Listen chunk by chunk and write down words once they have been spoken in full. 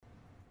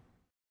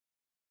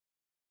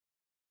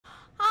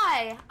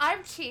Hi, I'm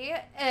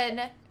Chi,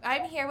 and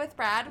I'm here with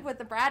Brad with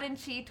the Brad and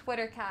Chi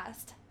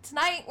Twittercast.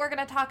 Tonight, we're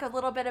going to talk a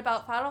little bit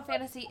about Final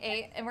Fantasy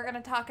VIII, and we're going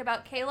to talk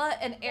about Kayla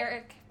and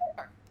Eric,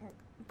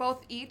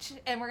 both each,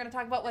 and we're going to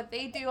talk about what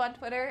they do on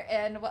Twitter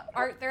and what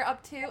art they're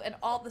up to and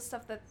all the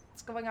stuff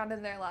that's going on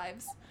in their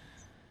lives.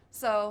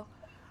 So,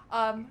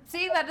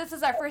 seeing that this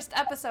is our first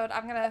episode,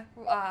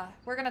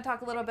 we're gonna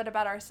talk a little bit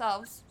about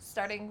ourselves,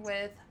 starting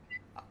with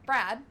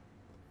Brad.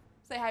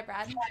 Say hi,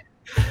 Brad.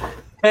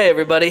 Hey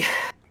everybody,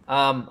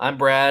 I'm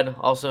Brad,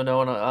 also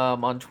known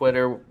on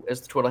Twitter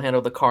as the Twitter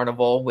handle The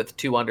Carnival with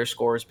 2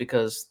 underscores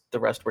because the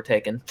rest were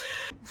taken.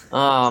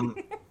 So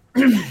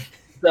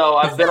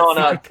I've been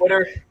on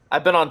Twitter.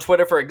 I've been on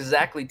Twitter for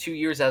exactly 2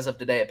 years as of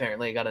today.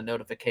 Apparently, I got a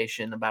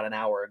notification about an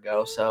hour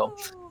ago. So,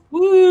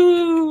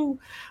 woo!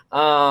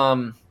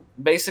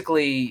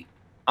 Basically,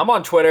 I'm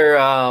on Twitter.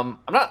 I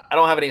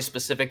don't have any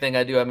specific thing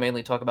I do. I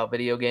mainly talk about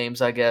video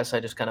games, I guess. I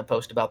just kind of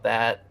post about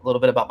that, a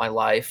little bit about my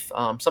life.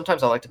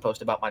 Sometimes I like to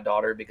post about my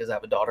daughter because I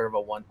have a daughter of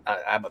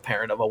I'm a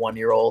parent of a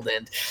 1-year-old,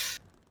 and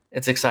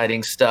it's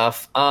exciting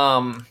stuff.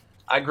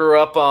 I grew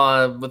up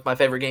with my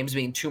favorite games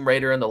being Tomb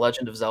Raider and The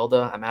Legend of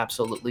Zelda. I'm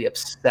absolutely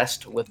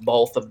obsessed with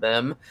both of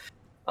them.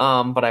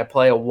 But I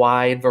play a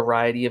wide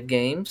variety of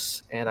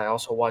games, and I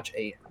also watch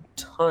a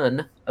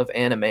ton of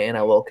anime, and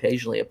I will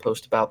occasionally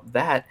post about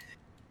that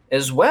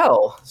as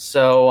well.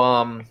 So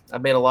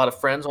I've made a lot of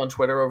friends on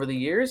Twitter over the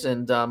years,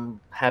 and I'm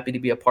happy to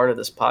be a part of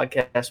this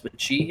podcast with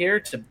Chi here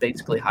to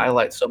basically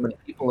highlight so many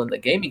people in the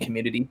gaming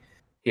community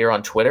here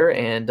on Twitter,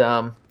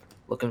 and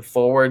looking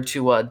forward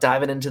to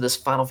diving into this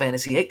Final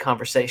Fantasy VIII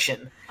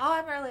conversation. Oh,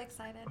 I'm really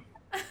excited.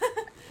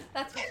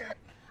 That's for sure.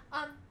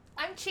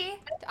 I'm Chi.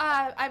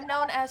 I'm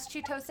known as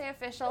Chitose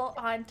Official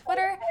on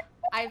Twitter.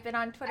 I've been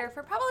on Twitter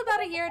for probably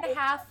about 1.5 years.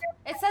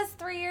 It says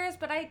 3 years,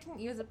 but I didn't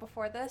use it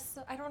before this.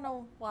 So I don't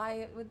know why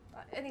it would.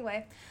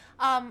 Anyway,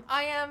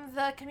 I am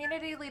the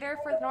community leader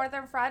for the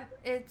Northern Front.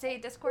 It's a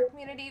Discord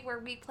community where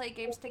we play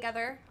games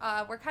together.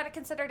 We're kind of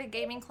considered a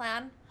gaming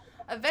clan.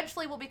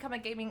 Eventually, we'll become a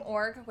gaming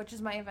org, which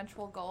is my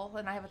eventual goal,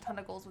 and I have a ton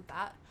of goals with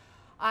that.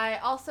 I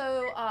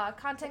also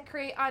content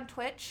create on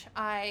Twitch.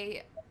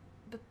 I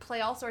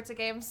play all sorts of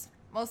games,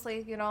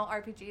 mostly,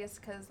 RPGs,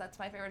 because that's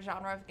my favorite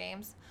genre of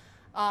games,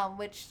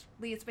 which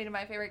leads me to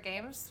my favorite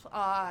games.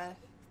 I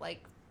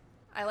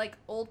like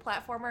old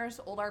platformers,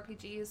 old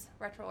RPGs,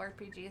 retro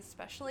RPGs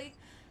especially.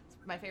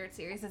 My favorite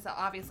series is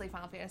obviously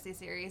Final Fantasy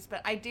series,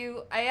 but I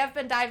have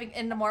been diving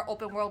into more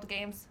open world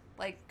games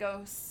like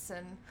Ghosts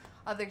and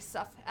other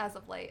stuff as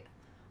of late.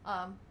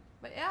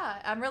 But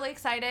yeah, I'm really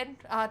excited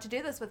to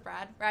do this with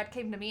Brad. Brad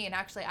came to me and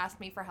actually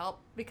asked me for help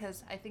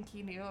because I think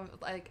he knew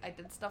I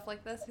did stuff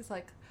like this. He's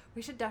like,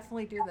 we should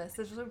definitely do this.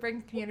 This will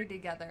bring the community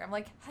together. I'm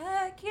like,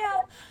 heck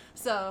yeah.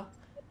 So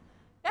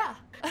yeah.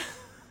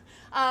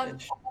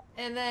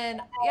 And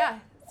then yeah,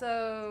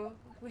 so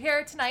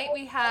here tonight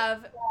we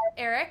have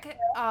Eric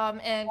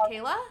and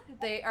Kayla.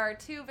 They are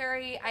 2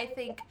 very, I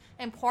think,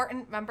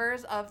 important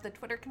members of the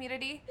Twitter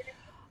community.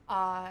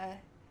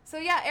 So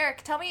yeah,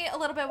 Eric, tell me a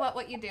little bit about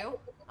what you do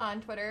on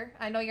Twitter.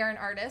 I know you're an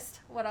artist.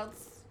 What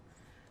else?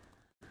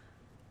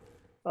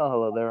 Oh,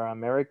 hello there.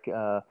 I'm Eric.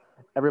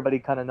 Everybody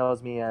kind of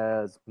knows me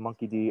as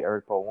Monkey D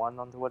Eric Paul 1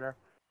 on Twitter.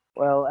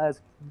 Well,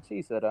 as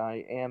she said,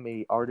 I am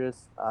a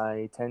artist.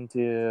 I tend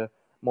to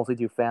mostly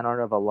do fan art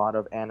of a lot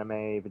of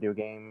anime, video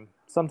game,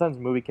 sometimes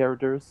movie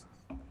characters.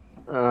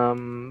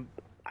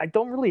 I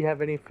don't really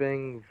have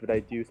anything that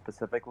I do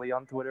specifically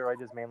on Twitter. I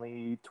just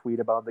mainly tweet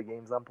about the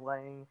games I'm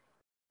playing.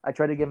 I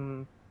try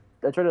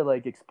to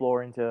like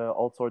explore into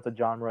all sorts of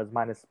genres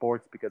minus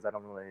sports because I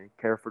don't really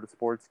care for the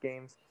sports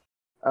games.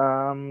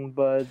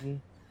 But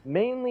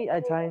mainly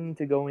I tend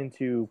to go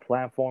into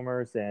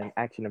platformers and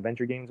action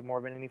adventure games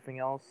more than anything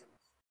else.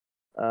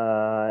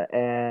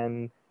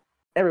 And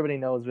everybody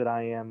knows that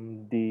I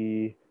am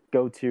the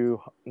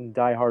go-to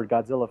diehard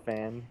Godzilla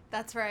fan.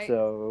 That's right.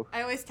 So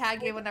I always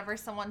tag you whenever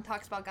someone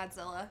talks about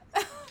Godzilla.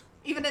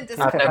 Even in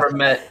Discord. I've never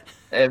met.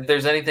 If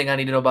there's anything I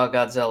need to know about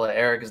Godzilla,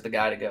 Eric is the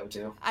guy to go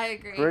to. I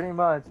agree. Pretty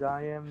much,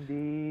 I am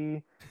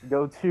the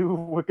go-to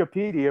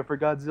Wikipedia for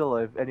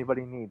Godzilla if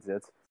anybody needs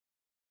it.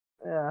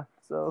 Yeah,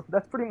 so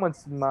that's pretty much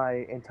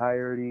my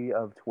entirety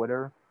of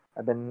Twitter.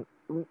 I've been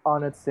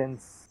on it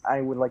since,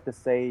 I would like to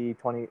say,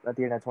 at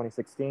the end of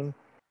 2016,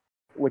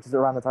 which is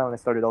around the time when I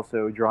started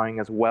also drawing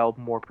as well,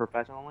 more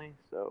professionally.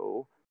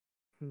 So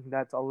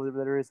that's all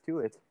there is to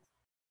it.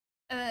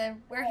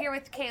 We're here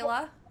with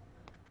Kayla.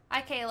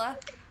 Hi, Kayla.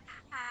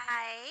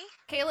 Hi.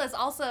 Kayla is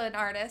also an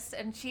artist,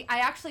 and I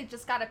actually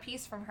just got a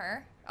piece from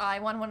her. I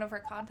won one of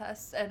her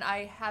contests, and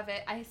I have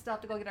it. I still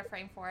have to go get a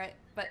frame for it,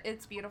 but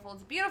it's beautiful.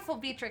 It's a beautiful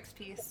Beatrix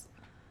piece.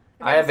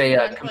 I have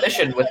a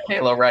commission with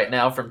Kayla right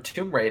now from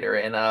Tomb Raider,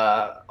 and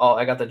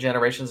I got the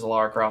Generations of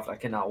Lara Croft. I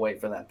cannot wait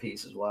for that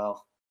piece as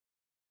well.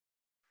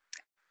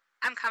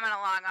 I'm coming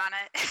along on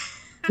it.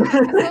 So,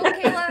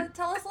 Kayla,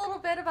 tell us a little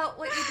bit about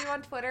what you do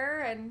on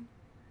Twitter and,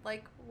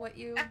 like, what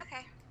you...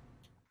 Okay.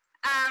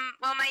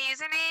 Well, my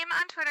username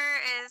on Twitter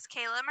is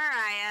Kayla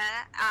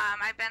Mariah.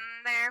 I've been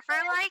there for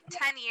like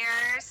 10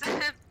 years.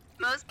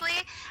 mostly.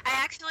 I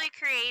actually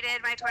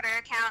created my Twitter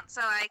account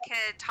so I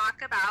could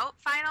talk about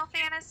Final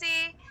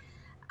Fantasy.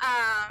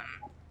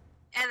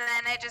 And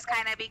then it just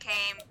kind of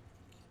became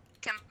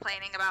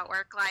complaining about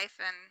work life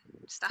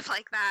and stuff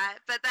like that.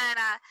 But then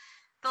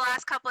the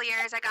last couple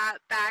years I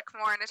got back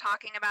more into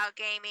talking about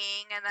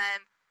gaming, and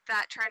then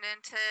that turned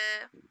into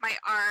my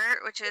art,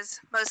 which is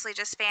mostly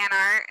just fan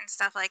art and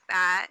stuff like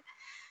that.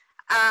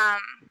 I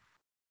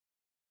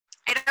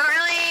don't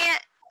really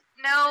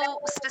know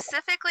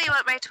specifically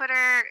what my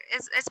Twitter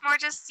is. It's more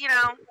just,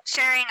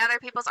 sharing other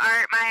people's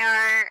art,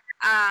 my art,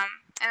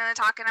 and then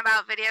talking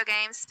about video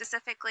games,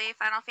 specifically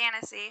Final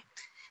Fantasy.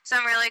 So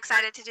I'm really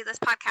excited to do this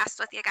podcast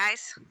with you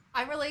guys.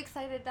 I'm really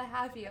excited to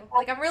have you.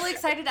 Like, I'm really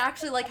excited to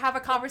actually, have a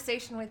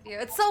conversation with you.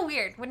 It's so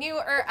weird when you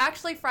are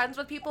actually friends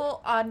with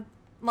people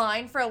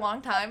online for a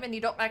long time and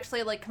you don't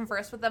actually,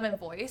 converse with them in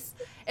voice.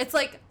 It's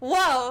like,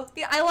 whoa,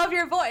 I love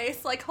your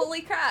voice. Like,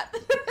 holy crap.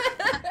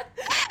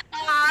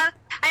 I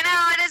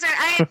know, it is.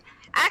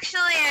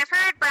 I've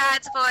heard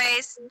Brad's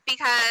voice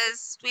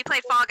because we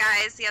played Fall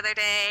Guys the other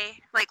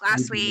day,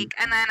 last week,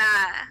 and then,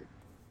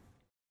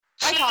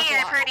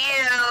 I've heard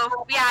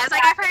you. Yeah, it's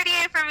I've heard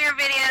you from your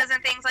videos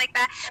and things like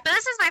that. But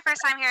this is my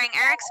first time hearing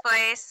Eric's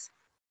voice.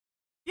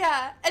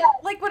 Yeah, and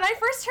when I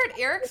first heard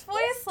Eric's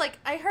voice,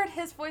 I heard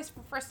his voice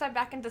for the first time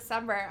back in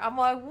December. I'm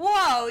like,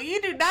 whoa,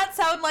 you do not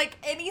sound like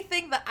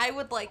anything that I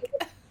would like.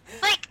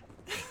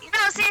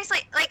 Seriously,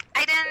 I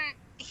didn't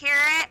hear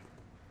it.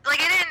 I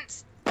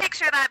didn't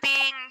picture that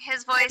being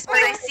his voice, but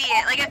I see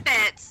it. It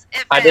fits.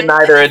 I didn't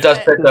either. It does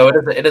fit, though.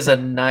 It is a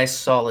nice,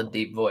 solid,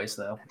 deep voice,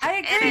 though. I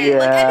agree.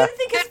 Yeah. I didn't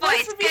think his Good voice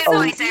voice, would be good so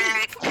voice, deep.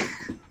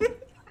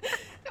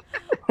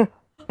 Eric.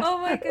 Oh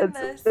my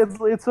goodness.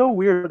 It's so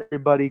weird.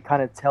 Everybody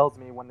kind of tells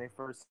me when they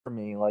first hear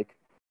me.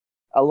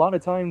 A lot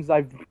of times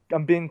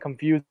I'm being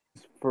confused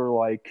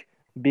for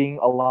being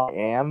a lot I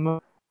am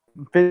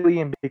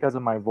physically and because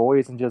of my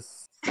voice and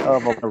just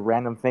of all the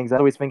random things. I'm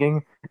always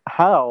thinking,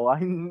 how I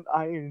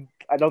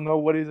don't know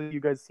what is it you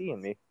guys see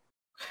in me.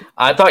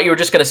 I thought you were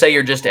just gonna say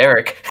you're just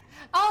Eric.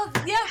 Oh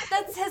yeah,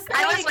 that's his thing.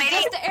 I was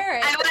waiting. Just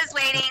Eric. I was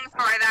waiting for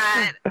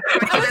that.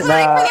 I was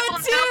People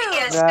know me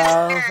as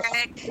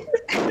too.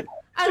 Eric.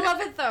 I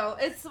love it though.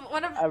 It's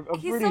one of. I'm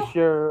he's pretty so,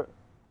 sure.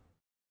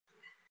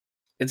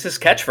 It's his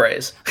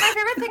catchphrase. My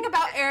favorite thing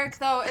about Eric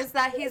though is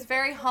that he's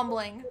very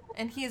humbling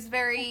and he's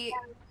very,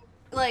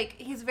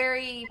 he's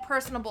very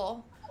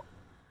personable.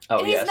 Oh,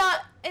 and yes. he's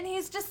not, and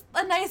he's just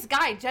a nice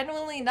guy,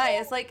 genuinely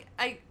nice.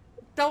 I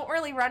don't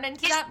really run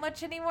into that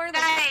much anymore.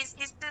 Nice.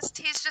 He's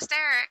just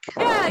Eric.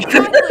 Yeah,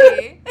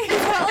 exactly. He's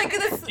not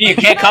this. You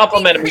can't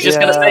compliment him. He's just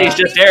gonna say he's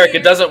just Eric.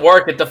 It doesn't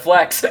work. It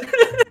deflects.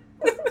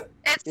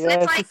 It's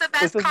it's the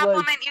best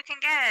compliment you can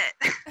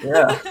get.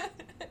 Yeah.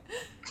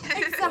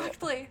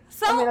 Exactly.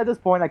 So I mean, at this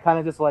point, I kind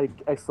of just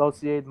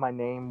associate my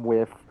name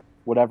with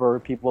whatever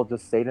people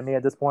just say to me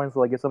at this point.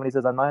 So if somebody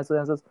says I'm nice,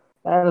 and says,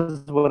 "This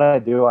is what I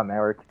do. I'm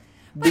Eric,"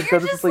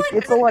 because it's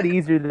it's a lot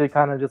easier to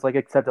kind of just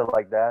accept it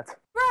like that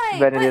right,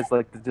 than it is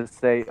to just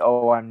say,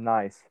 "Oh, I'm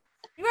nice."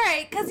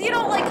 Right, because a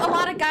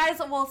lot of guys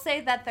will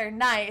say that they're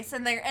nice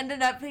and they're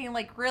ended up being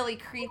really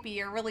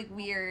creepy or really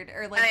weird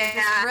or they're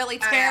just really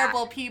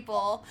terrible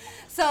people.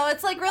 So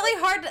it's really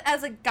hard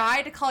as a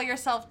guy to call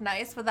yourself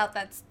nice without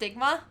that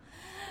stigma.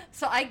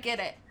 So I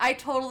get it. I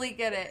totally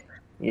get it.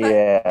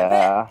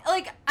 Yeah.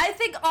 But, I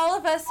think all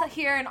of us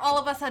here and all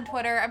of us on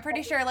Twitter, I'm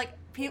pretty sure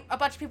a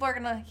bunch of people are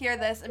gonna hear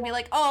this and be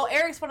like, "Oh,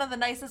 Eric's one of the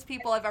nicest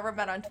people I've ever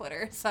met on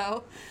Twitter."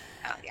 So.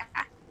 Oh yeah.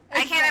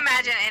 I can't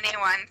imagine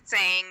anyone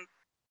saying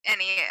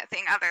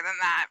anything other than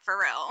that for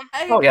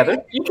real. Oh yeah,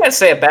 you can't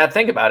say a bad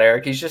thing about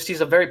Eric.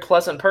 He's a very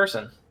pleasant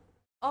person.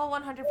 Oh,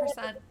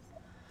 100%.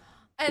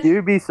 And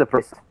You'd be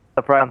surprised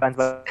sometimes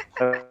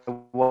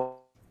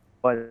what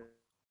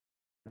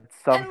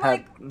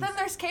sometimes. then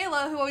there's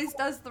Kayla who always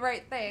does the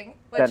right thing,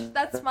 which Then-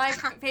 that's my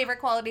favorite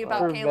quality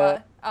about Or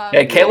Kayla.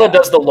 Hey, Kayla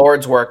does the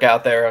Lord's work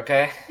out there,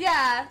 okay?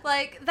 Yeah,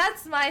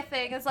 that's my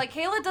thing. It's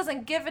Kayla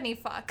doesn't give any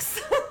fucks.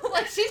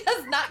 She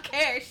does not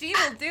care. She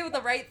will do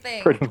the right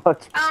thing. Pretty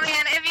much. Oh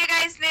man, if you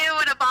guys knew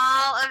what a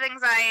ball of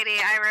anxiety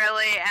I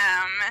really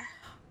am.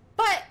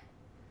 But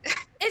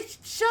it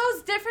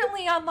shows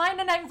differently online,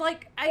 and I'm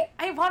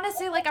I want to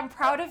say I'm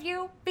proud of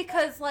you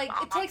because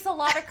it takes a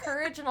lot of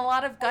courage and a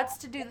lot of guts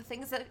to do the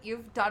things that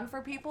you've done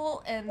for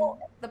people and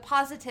the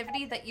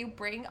positivity that you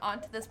bring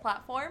onto this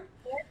platform.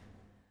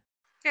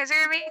 You guys are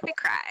gonna make me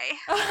cry.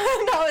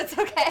 No, it's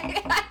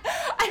okay.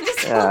 I'm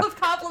just Yeah. full of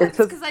compliments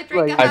It's just, because I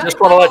drink. I just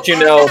want to let you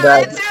know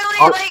that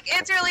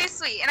It's really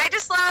sweet, and I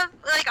just love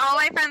all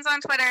my friends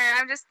on Twitter.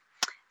 I'm just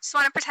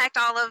want to protect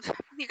all of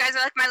you guys.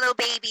 Are my little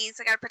babies.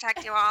 I gotta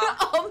protect you all.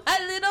 Oh, my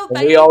little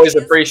babies. we always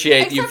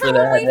appreciate Except you for when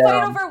that. we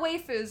fight over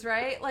waifus,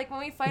 right? When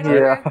we fight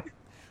over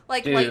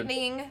Dude.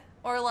 lightning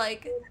or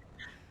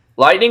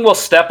Lightning will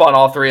step on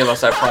all three of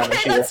us. I promise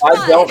Okay, you. that's I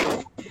fine.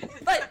 don't.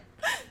 But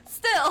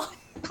still.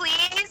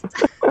 Please.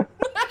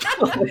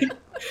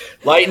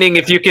 Lightning,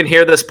 if you can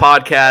hear this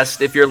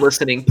podcast, if you're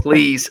listening,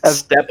 please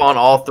step on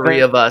all three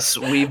of us.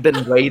 We've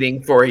been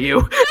waiting for you.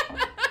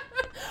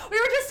 We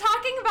were just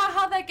talking about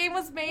how that game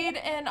was made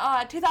in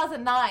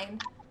 2009.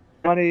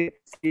 Funny.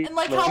 And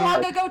like how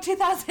long ago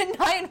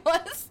 2009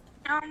 was.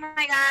 Oh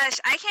my gosh,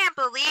 I can't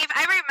believe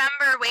I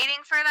remember waiting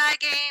for that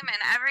game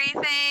and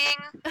everything.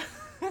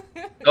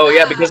 Oh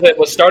yeah, because it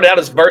was started out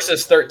as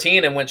Versus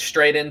 13 and went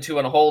straight into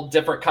a whole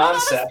different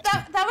concept.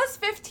 That was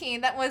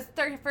 15. That was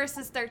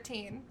Versus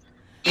 13.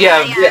 Yeah,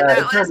 that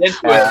it turned was,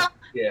 into it.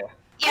 Yeah.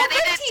 Yeah, Well, they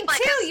did 15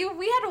 like too.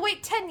 We had to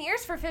wait 10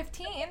 years for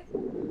 15.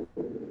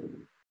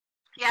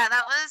 Yeah,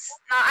 that was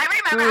not. I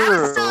remember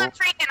I was still in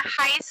freaking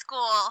high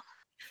school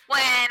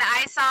when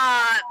I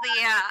saw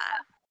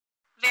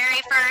the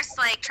very first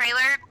like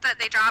trailer that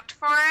they dropped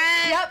for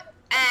it. Yep.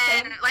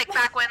 And Same. like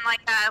back when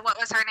like what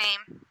was her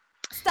name?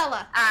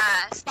 Stella.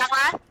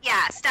 Stella.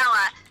 Yeah,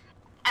 Stella.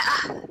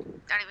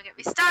 Don't even get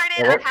me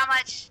started on how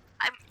much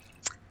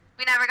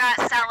we never got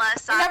Stella.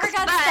 Sucks, We never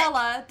got but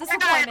Stella.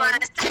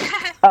 Disappointed.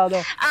 regardless. Oh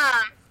no.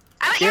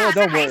 I was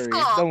Don't in high worry.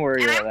 school. Don't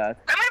worry and about that.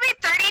 I'm gonna be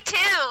 32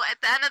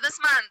 at the end of this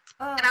month,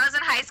 Oh. and I was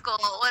in high school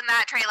when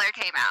that trailer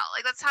came out.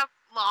 Like that's how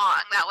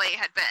long that wait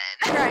had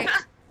been. Right.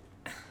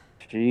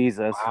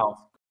 Jesus. Wow.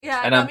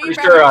 Yeah. And no, I'm me pretty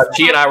and sure Brad were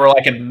G and I were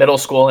like in middle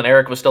school and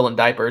Eric was still in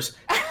diapers.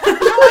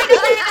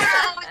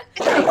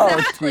 Oh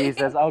Exactly.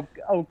 Jesus!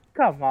 Oh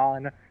come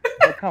on!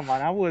 Oh come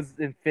on! I was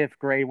in 5th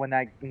grade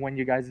when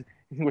you guys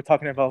were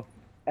talking about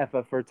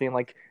FF13.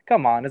 Like,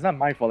 come on! It's not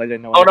my fault. I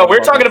didn't know. Oh no, anything we're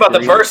about talking that about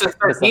the series. Versus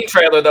 13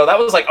 trailer though. That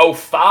was like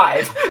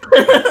 05.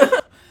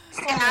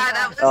 Yeah,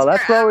 that was Oh,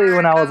 that's probably forever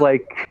when I was ago.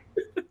 like.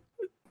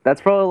 That's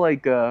probably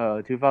like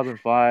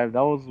 2005. That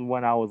was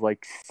when I was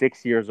like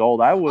 6 years old.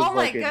 I was Oh my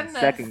like in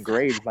goodness. 2nd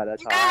grade by that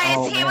time. Guys,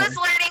 Oh, he man. was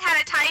learning how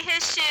to tie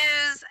his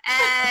shoes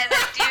and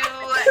do.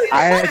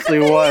 I actually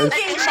was.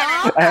 Video game,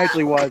 I Mom?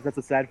 actually was. That's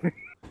a sad thing.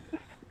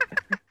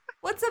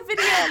 What's a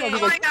video Oh game?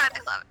 my god, I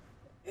love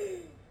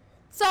it.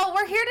 So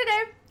we're here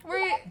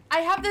today.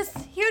 I have this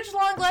huge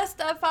long list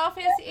of Final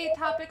Fantasy VIII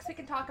topics we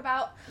can talk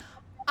about.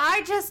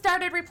 I just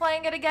started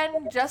replaying it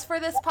again just for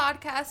this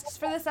podcast, just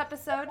for this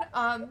episode.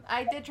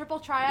 I did Triple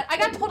Triad. I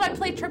got told I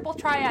played Triple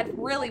Triad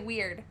really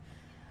weird.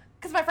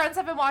 Because my friends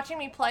have been watching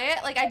me play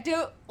it. Like, I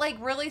do, like,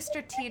 really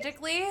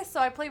strategically, so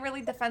I play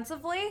really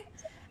defensively.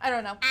 I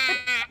don't know.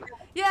 But,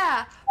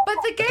 yeah, but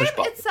the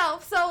game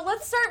itself, so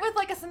let's start with,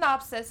 like, a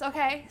synopsis,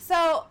 okay?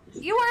 So,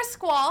 you are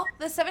Squall,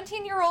 the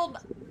 17-year-old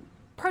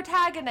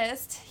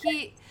protagonist.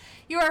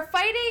 You are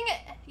fighting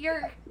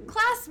your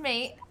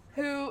classmate,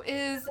 who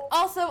is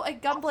also a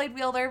gunblade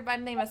wielder by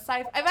the name of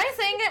Cypher. Am I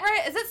saying it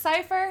right? Is it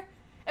Cypher?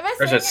 Am I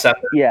Or is saying it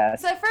Sephiroth?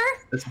 Yes. Cypher?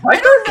 It's I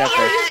don't know.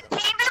 Cypher.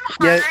 Kingdom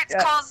Yeah, Hearts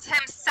yeah. calls him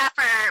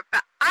Sephiroth,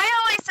 but I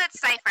always said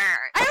Cypher.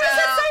 I always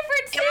said so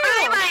Cypher too.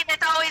 in my mind,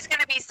 it's always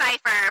going to be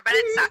Cypher, but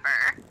it's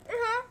Sephiroth.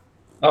 Mhm.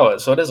 Oh,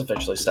 so it is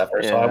officially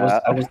Sephiroth. So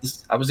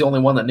I was the only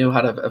one that knew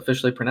how to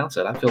officially pronounce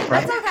it. I feel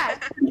proud.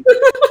 That's okay.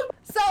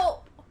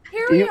 So,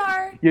 here we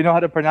are. You know how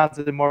to pronounce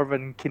it more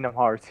than Kingdom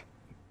Hearts.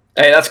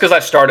 Hey, that's because I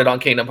started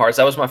on Kingdom Hearts.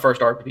 That was my first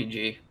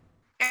RPG.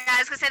 Yeah, I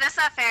was going to say, that's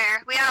not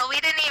fair. We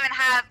didn't even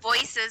have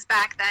voices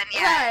back then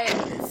yet.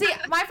 Right. See,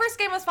 my first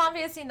game was Final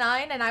Fantasy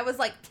 9, and I was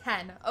like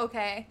 10,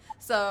 okay?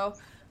 So,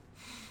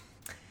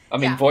 I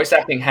mean, Yeah. voice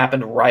acting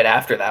happened right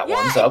after that yeah,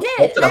 one. So it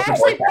close did. I enough to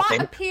actually voice bought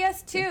a acting.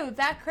 PS2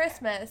 that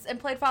Christmas and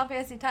played Final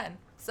Fantasy 10.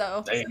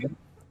 So, There you go.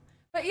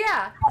 but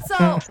yeah.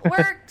 So,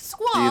 we're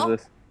Squall.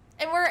 Jesus.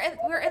 And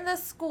we're in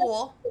this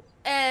school,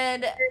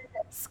 and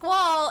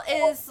Squall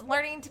is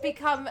learning to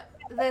become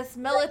this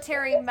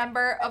military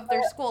member of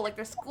their school, like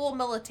their school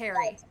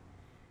military.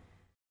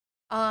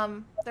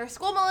 Their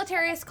school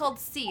military is called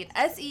SEED,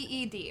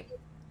 S-E-E-D.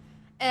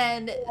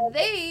 And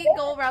they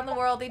go around the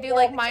world. They do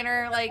like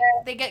minor, like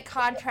they get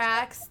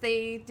contracts.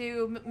 They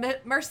do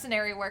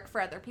mercenary work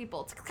for other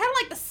people. It's kind of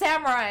like the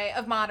samurai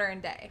of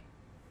modern day.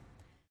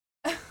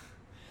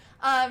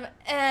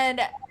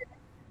 And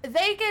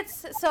they get,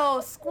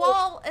 so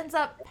Squall ends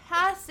up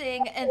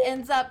passing and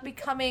ends up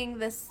becoming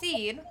the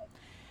SEED,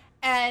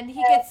 and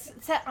he gets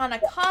set on a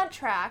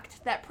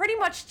contract that pretty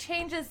much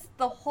changes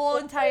the whole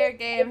entire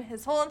game,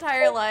 his whole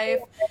entire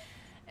life,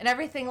 and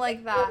everything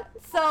like that.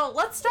 So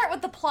let's start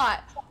with the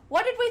plot.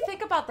 What did we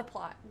think about the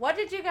plot? What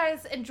did you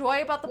guys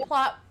enjoy about the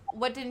plot?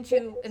 What didn't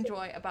you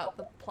enjoy about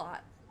the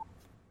plot?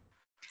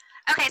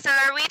 Okay, so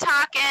are we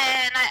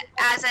talking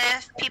as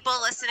if people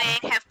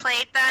listening have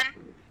played then?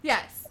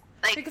 Yes.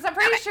 Like, Because I'm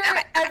pretty okay, sure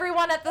okay.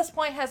 everyone at this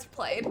point has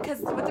played.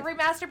 Because with the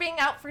remaster being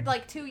out for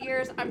like 2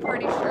 years, I'm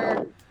pretty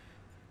sure.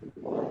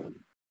 Okay,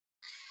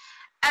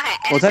 I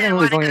Well, just didn't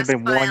technically, it's wanna only go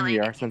been 1 spoiling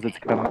year anything. since it's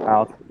come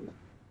out.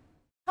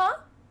 Huh?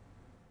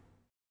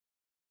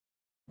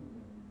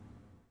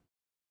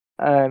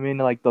 I mean,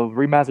 like, the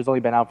remaster's only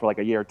been out for like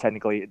a year,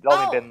 technically. It's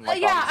only been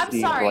like yeah, on I'm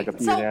Steam sorry. for like a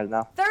few So, years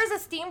now. there was a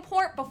Steam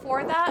port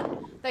before that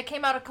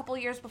came out a couple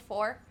years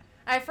before.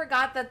 I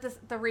forgot that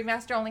the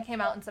remaster only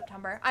came out in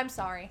September. I'm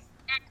sorry.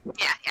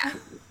 Yeah.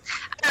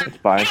 It's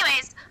fine.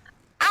 Anyways,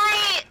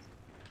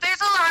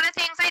 there's a lot of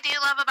things I do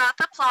love about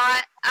the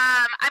plot.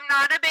 I'm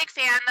not a big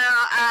fan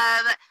though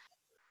of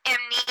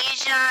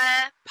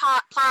amnesia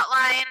plot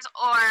lines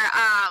or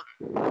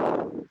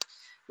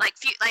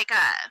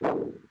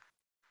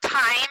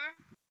time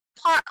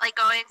plot, like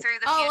going through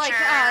the Oh, future.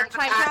 like the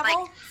time past,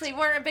 travel? like, So you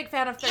weren't a big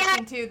fan of Yeah.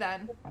 13-2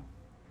 then?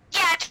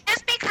 yeah,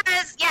 just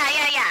because,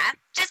 yeah.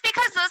 Just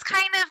because those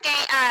kind of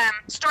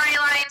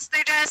storylines,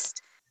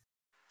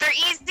 they're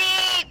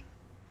easy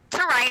to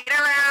write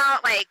around,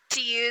 like,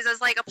 to use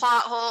as, like, a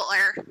plot hole,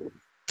 or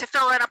to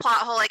fill in a plot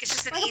hole. Like, it's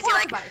just an Like a easy, plot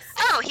like, device.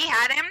 oh, he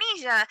had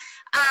amnesia.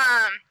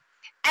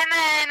 And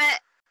then,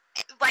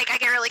 like, I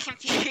get really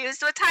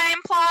confused with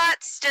time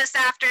plots just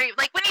after,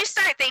 like, when you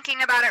start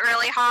thinking about it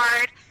really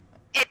hard,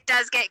 it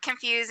does get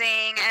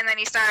confusing, and then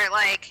you start,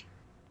 like,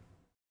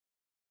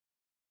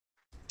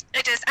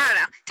 it just, I don't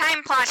know,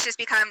 time plots just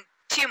become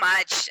too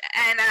much,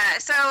 and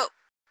so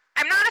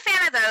I'm not a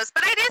fan of those,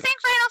 but I do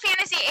think Final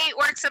Fantasy VIII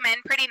works them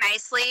in pretty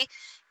nicely,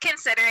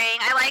 considering.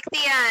 I like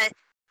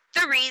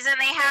the reason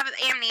they have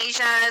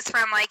amnesia is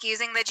from, like,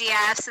 using the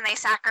GFs, and they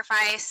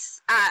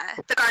sacrifice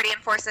the Guardian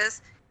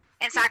Forces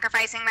and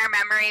sacrificing their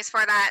memories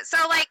for that. So,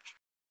 like,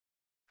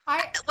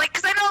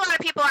 because I know a lot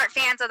of people aren't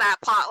fans of that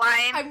plot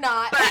line, I'm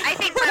not. but I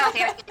think Final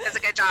Fantasy does a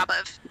good job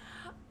of.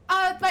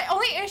 My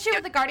only issue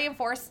with the Guardian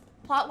Force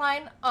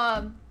plotline,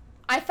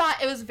 I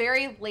thought it was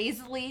very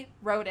lazily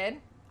wrote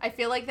in. I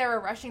feel like they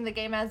were rushing the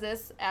game as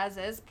is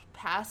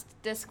past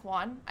disc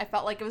 1. I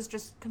felt like it was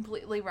just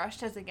completely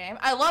rushed as a game.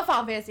 I love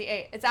Final Fantasy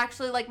VIII. It's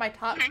actually like my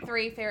top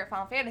 3 favorite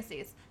Final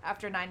Fantasies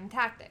after 9 and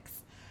Tactics.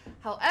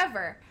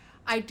 However,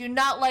 I do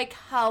not like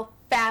how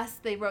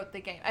fast they wrote the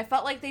game. I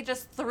felt like they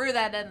just threw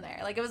that in there.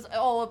 Like it was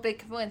all a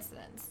big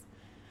coincidence.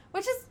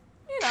 Which is,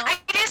 you know. I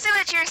do see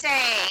what you're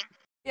saying.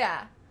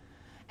 Yeah.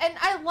 And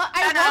I love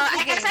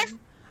the game.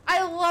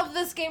 I love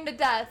this game to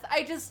death.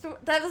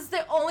 That was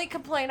the only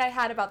complaint I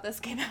had about this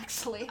game,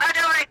 actually. Oh,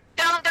 don't worry.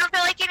 Don't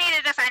feel like you need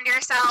to defend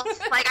yourself.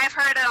 Like, I've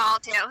heard it all,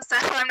 too, so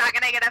I'm not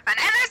gonna get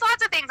offended. And there's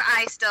lots of things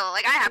I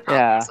have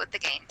problems with the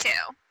game, too.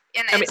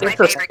 And it's my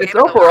favorite game.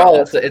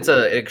 Overall, it's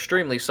an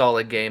extremely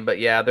solid game, but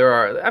yeah,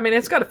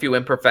 it's got a few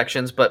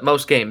imperfections, but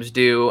most games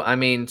do. I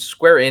mean,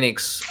 Square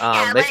Enix,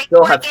 they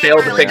still have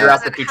failed to figure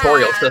out the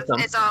tutorial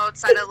system. Its own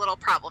set of little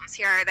problems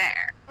here or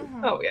there.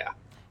 Mm-hmm. Oh, yeah.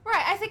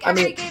 Right, I think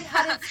every game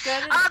had its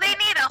good. Oh, they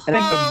need a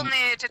whole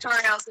new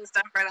tutorial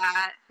system for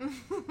that.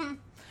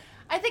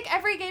 I think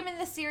every game in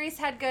this series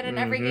had good, and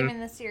every game in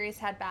this series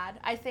had bad.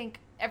 I think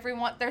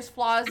there's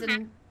flaws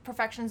and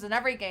imperfections in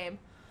every game.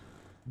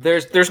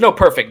 There's no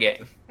perfect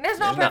game. There's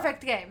no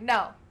perfect game,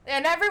 no.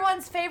 And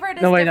everyone's favorite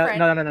is No. different.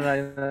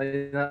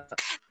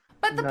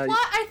 But the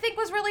plot, I think,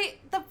 was really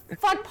the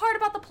fun part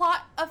about the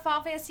plot of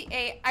Final Fantasy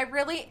VIII. I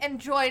really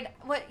enjoyed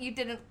what you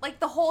did, like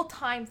the whole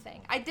time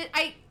thing.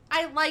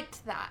 I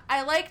liked that.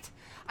 I liked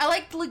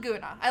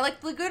Laguna. I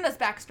liked Laguna's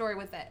backstory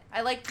with it.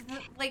 I liked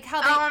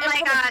how they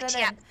implemented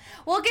it in.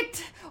 We'll get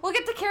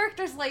to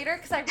characters later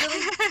because I really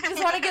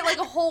just want to get like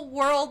a whole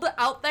world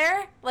out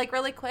there like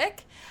really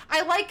quick.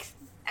 I like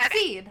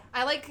Seed.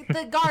 I like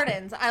the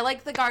gardens.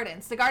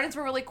 The gardens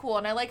were really cool,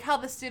 and I like how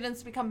the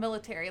students become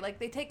military. Like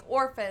they take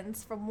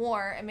orphans from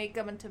war and make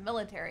them into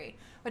military,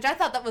 which I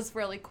thought that was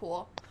really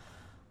cool.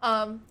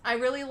 I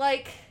really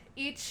like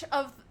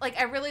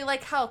I really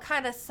like how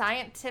kind of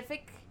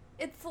scientific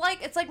it's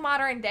like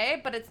modern day,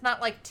 but it's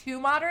not like too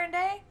modern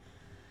day.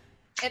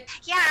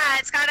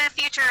 It's got a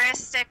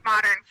futuristic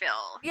modern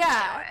feel.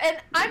 Yeah, and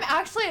I'm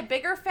actually a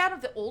bigger fan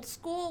of the old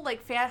school,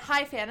 like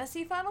high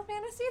fantasy Final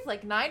Fantasies.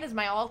 Like 9 is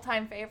my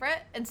all-time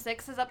favorite, and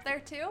 6 is up there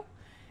too,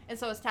 and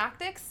so is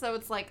Tactics. So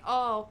it's like,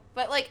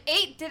 but like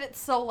 8 did it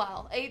so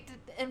well. 8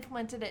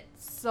 implemented it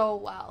so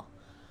well,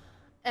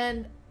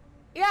 and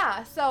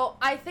yeah. So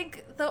I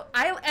think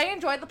I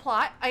enjoyed the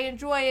plot. I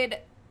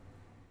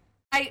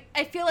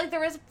feel like there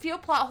was a few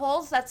plot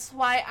holes. That's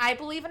why I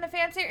believe in a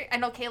fan theory. I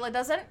know Kayla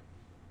doesn't.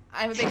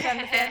 I'm a big fan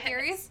of the fan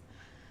theories.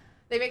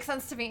 They make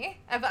sense to me.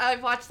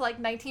 I've watched like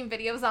 19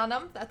 videos on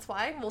them. That's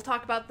why. We'll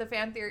talk about the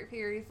fan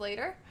theories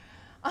later.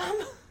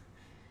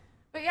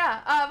 But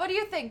yeah, what do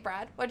you think,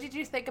 Brad? What did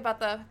you think about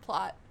the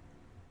plot?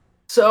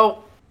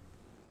 So,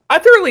 I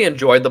thoroughly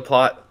enjoyed the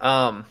plot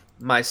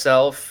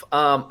myself.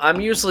 I'm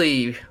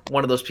usually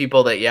one of those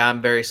people that,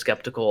 I'm very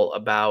skeptical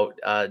about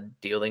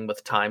dealing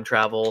with time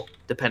travel,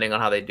 depending on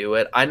how they do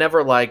it. I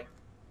never like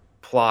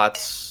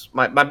plots.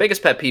 My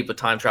biggest pet peeve with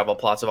time travel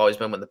plots have always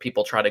been when the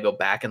people try to go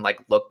back and like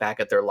look back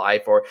at their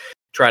life or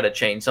try to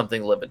change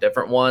something, live a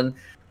different one.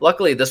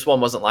 Luckily, this one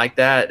wasn't like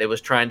that. It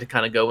was trying to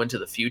kind of go into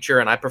the future,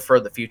 and I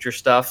prefer the future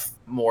stuff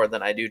more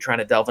than I do trying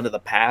to delve into the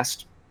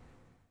past.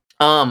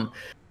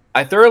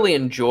 I thoroughly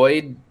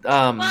enjoyed.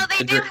 Well,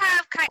 they do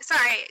have.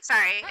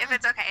 Sorry, if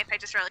it's okay, if I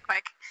just really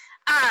quick.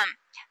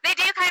 They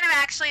do kind of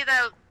actually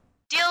though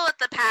deal with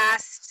the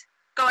past,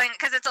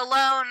 because it's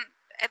Alone.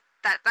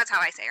 That's how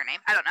I say her name.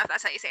 I don't know if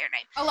that's how you say her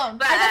name. Alone.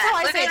 But that's how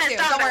I say it too.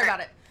 Don't worry about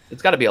it.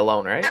 It's got to be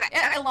Alone, right? Okay.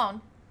 Yeah,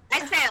 Alone.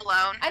 I say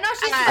Alone. I know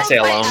she's I say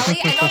Alone. Ellie.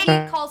 I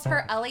know he calls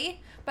her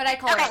Ellie, but I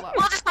call her Alone.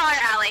 We'll just call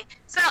her Ellie.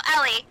 So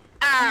Ellie,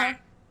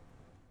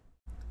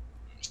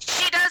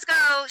 she does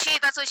go.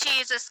 That's what she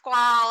uses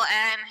Squall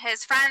and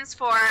his friends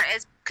for,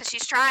 is because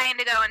she's trying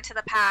to go into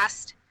the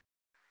past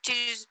to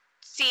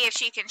see if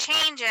she can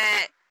change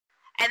it,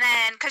 and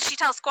then because she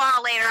tells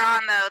Squall later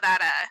on though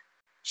that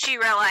she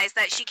realized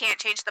that she can't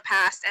change the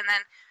past, and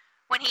then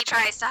when he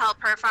tries to help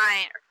her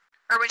find,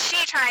 or when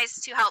she tries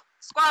to help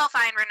Squall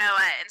find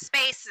Rinoa in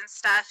space and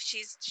stuff,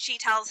 she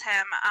tells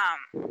him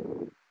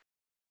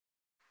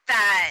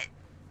that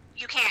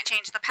you can't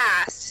change the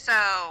past.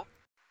 So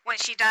when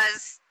she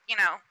does,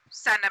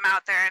 send him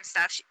out there and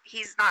stuff,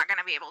 he's not going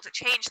to be able to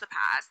change the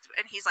past.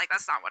 And he's like,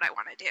 that's not what I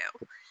want to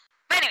do.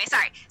 But anyway,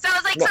 sorry. So I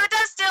was like, so it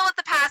does deal with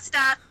the past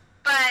stuff,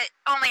 but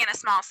only in a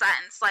small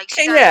sense. Like,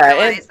 she does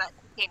realize that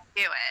she can't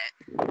do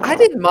it. I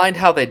didn't mind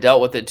how they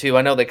dealt with it, too.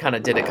 I know they kind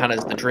of did it kind of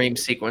as the dream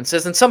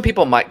sequences, and some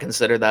people might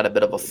consider that a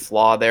bit of a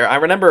flaw there. I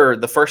remember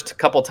the first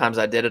couple times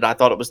I did it, I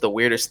thought it was the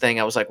weirdest thing.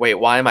 I was like, wait,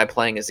 why am I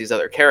playing as these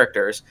other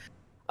characters?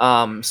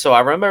 So I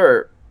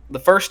remember the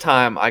first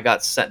time I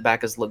got sent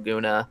back as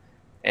Laguna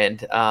and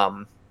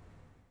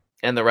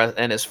the rest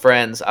and his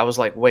friends, I was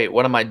like, wait,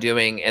 what am I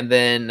doing? And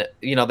then,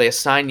 they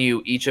assign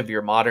you each of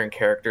your modern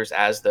characters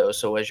as those.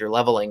 So as you're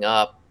leveling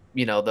up,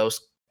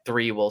 those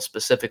 3 will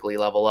specifically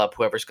level up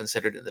whoever's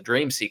considered in the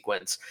dream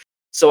sequence.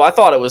 So I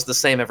thought it was the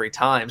same every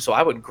time. So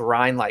I would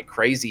grind like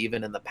crazy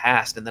even in the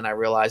past. And then I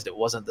realized it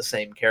wasn't the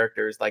same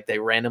characters. Like they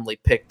randomly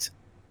picked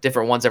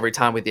different ones every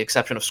time with the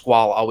exception of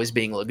Squall always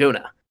being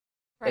Laguna.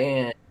 Right.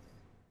 And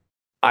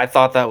I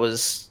thought that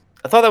was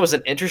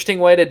an interesting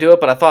way to do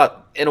it, but I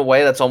thought in a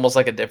way that's almost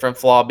like a different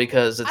flaw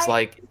because it's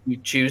like if you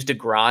choose to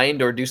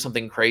grind or do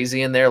something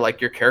crazy in there,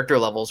 like your character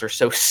levels are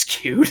so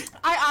skewed.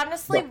 I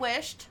honestly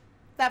wished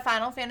that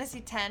Final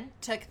Fantasy X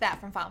took that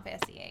from Final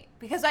Fantasy VIII,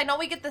 because I know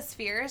we get the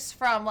spheres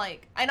from I'm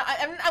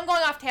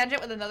going off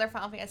tangent with another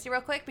Final Fantasy real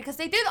quick because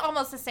they do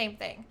almost the same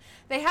thing.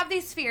 They have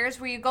these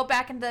spheres where you go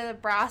back into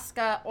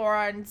Braska,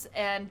 Oran's,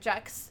 and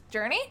Jack's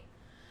journey.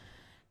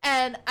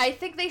 And I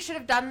think they should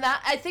have done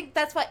that. I think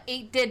that's what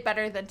 8 did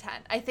better than 10.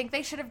 I think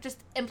they should have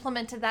just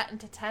implemented that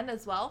into 10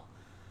 as well.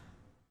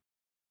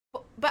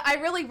 But I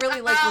really,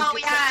 really like... Oh,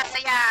 yeah,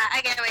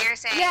 I get what you're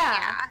saying.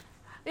 Yeah.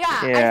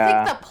 I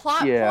think the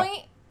plot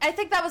point... I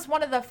think that was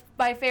one of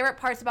my favorite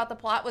parts about the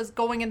plot was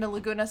going into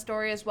Laguna's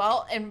story as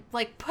well and,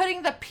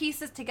 putting the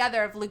pieces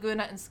together of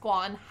Laguna and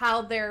Squall and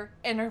how they're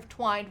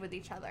intertwined with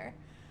each other.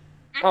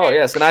 Oh,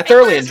 yes, and I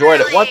thoroughly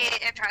enjoyed it.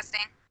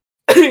 Interesting.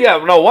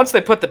 Yeah, no, once they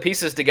put the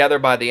pieces together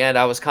by the end,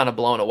 I was kind of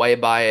blown away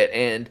by it,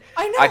 and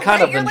I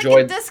kind of enjoyed... You're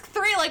in disc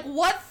 3,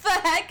 what the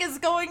heck is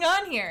going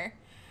on here?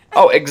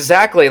 Oh,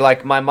 exactly,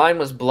 my mind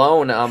was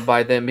blown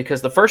by them,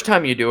 because the first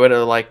time you do it,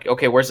 they're like,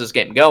 okay, where's this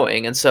game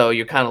going? And so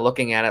you're kind of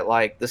looking at it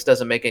like, this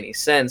doesn't make any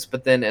sense,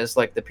 but then as,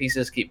 the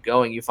pieces keep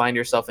going, you find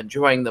yourself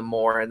enjoying them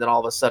more, and then all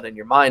of a sudden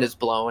your mind is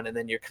blown, and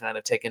then you're kind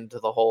of taken to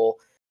the whole...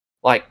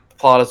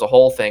 plot as a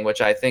whole thing,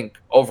 which I think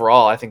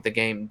overall, the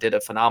game did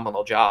a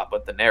phenomenal job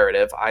with the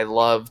narrative. I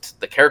loved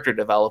the character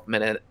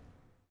development, and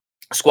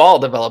Squall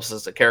develops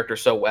as a character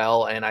so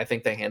well, and I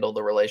think they handled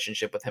the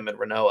relationship with him and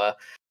Rinoa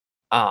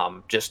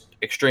just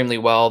extremely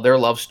well. Their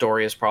love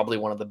story is probably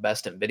one of the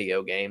best in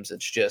video games.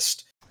 It's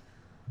just,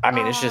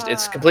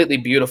 it's completely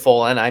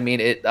beautiful, and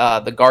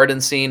the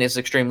garden scene is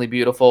extremely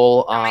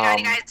beautiful. Oh my god,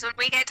 you guys, when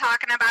we get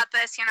talking about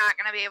this, you're not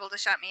going to be able to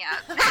shut me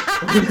up.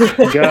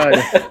 God,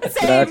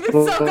 same. that's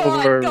what So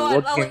go we're on.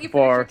 I'll let you finish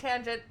your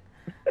tangent.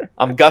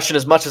 I'm gushing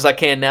as much as I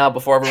can now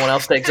before everyone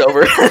else takes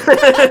over.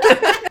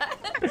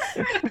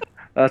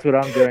 That's what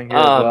I'm doing here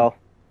as well.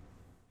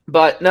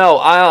 But no,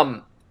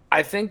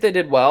 I think they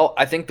did well.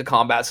 I think the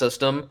combat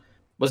system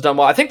was done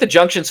well. I think the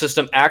junction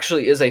system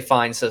actually is a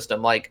fine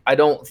system. I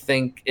don't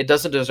think it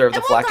doesn't deserve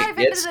the flack it gets.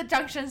 We'll dive into the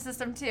junction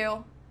system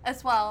too,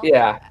 as well.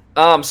 Yeah.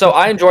 So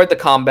I enjoyed the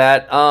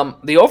combat.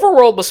 The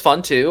overworld was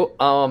fun too.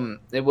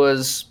 It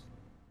was.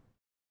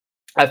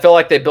 I feel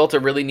like they built a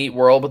really neat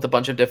world with a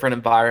bunch of different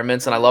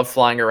environments, and I love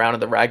flying around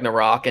in the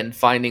Ragnarok and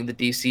finding the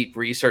DC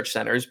research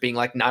centers being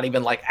not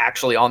even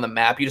actually on the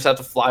map. You just have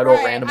to fly to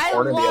a random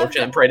corner of the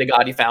ocean and pray to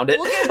God you found it.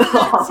 We'll get into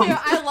that too.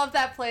 I love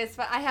that place,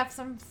 but I have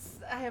some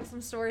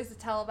stories to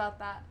tell about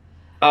that.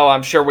 Oh,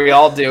 I'm sure we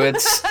all do.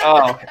 It's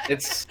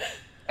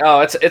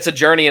a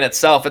journey in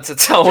itself. It's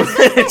its own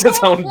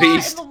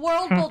beast. And the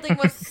world building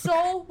was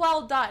so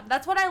well done.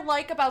 That's what I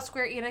like about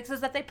Square Enix, is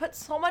that they put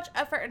so much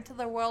effort into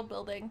their world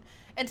building,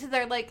 into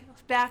their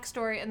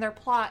backstory and their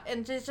plot,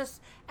 and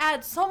just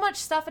add so much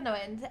stuff into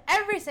it, into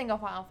every single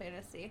Final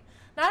Fantasy.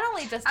 Not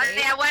only just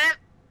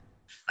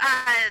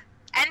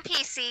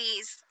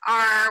NPCs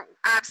are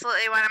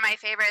absolutely one of my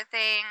favorite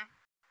things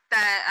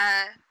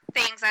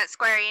that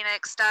Square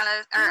Enix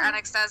does, or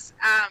Enix does.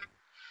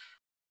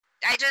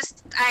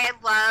 I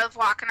love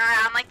walking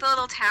around the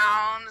little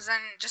towns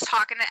and just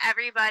talking to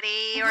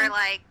everybody, or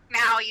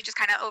now you just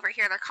kind of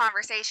overhear their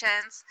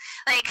conversations.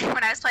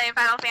 When I was playing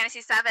Final Fantasy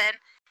VII,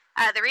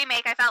 the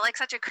remake, I felt like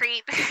such a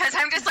creep because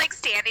I'm just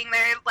standing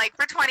there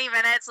for 20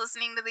 minutes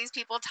listening to these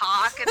people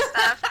talk and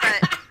stuff.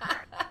 But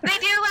they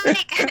do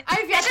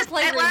I've yet to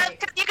play remake.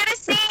 Cause you're gonna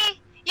see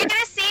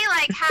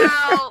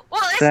how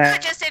it's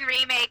not just in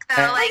remake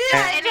though.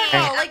 Any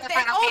of the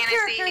Final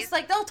Fantasies,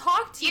 they'll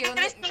talk to you. You're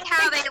gonna see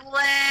how they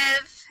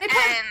live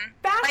and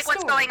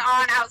what's going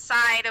on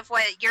outside of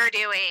what you're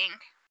doing.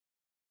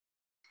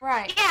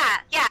 Right.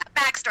 Yeah,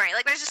 backstory.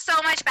 Like, there's just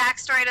so much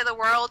backstory to the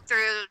world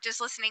through just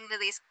listening to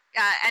these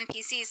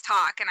NPCs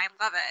talk, and I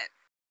love it.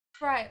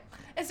 Right.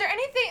 Is there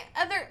anything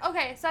other?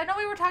 Okay, so I know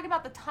we were talking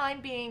about the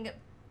time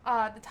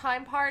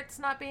parts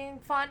not being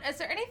fun. Is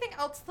there anything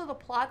else to the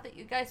plot that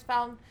you guys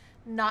found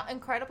not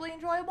incredibly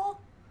enjoyable?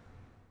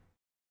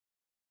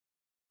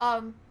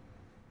 What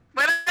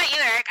about you,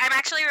 Eric? I'm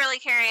actually really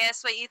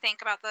curious what you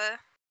think about the.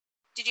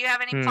 Did you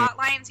have any plot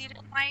lines you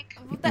didn't like?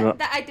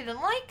 That I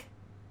didn't like?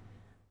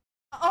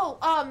 Oh,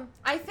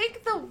 I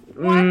think the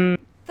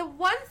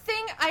one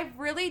thing I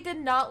really did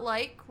not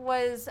like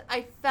was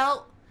I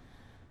felt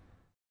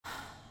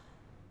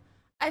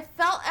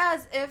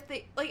as if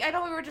they, like, I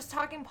know we were just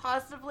talking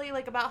positively,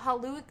 like, about how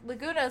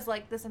Laguna is,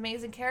 like, this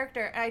amazing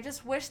character, and I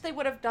just wish they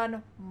would have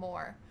done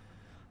more.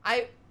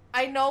 I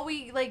know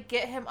we, like,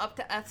 get him up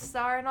to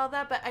F-star and all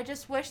that, but I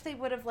just wish they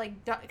would have,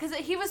 like, done, because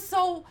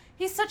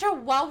he's such a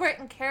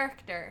well-written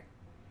character.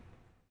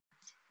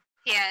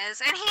 He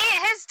is, and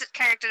his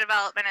character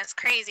development is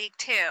crazy,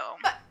 too.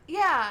 But,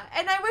 yeah,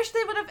 and I wish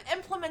they would have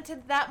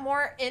implemented that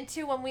more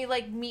into when we,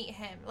 like, meet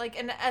him, like,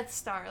 in the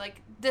F-star,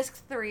 like,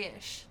 Disc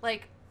 3-ish,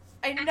 like,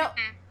 I know,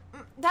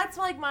 that's,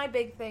 like, my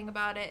big thing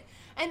about it.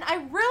 And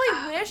I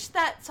really wish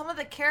that some of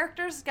the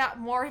characters got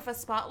more of a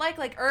spotlight,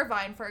 like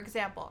Irvine, for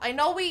example. I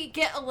know we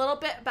get a little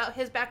bit about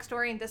his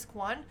backstory in Disc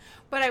 1,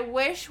 but I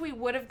wish we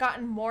would have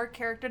gotten more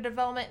character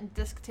development in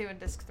Disc 2 and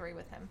Disc 3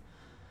 with him.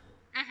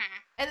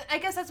 And I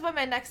guess that's what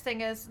my next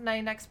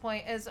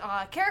point is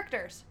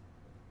characters.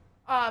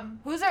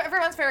 Who's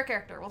everyone's favorite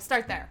character? We'll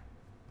start there.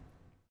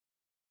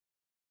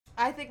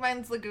 I think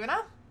mine's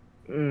Laguna.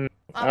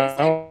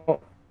 Obviously.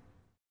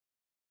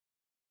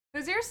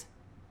 Who's yours?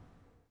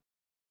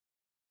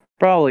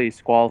 Probably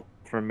Squall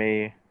for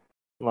me.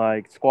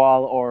 Like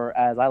Squall, or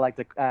as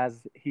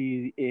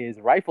he is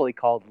rightfully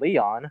called,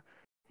 Leon.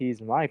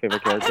 He's my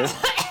favorite character.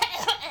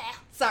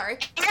 Sorry.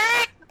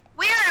 Eric,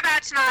 we are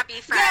about to not be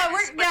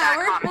friends.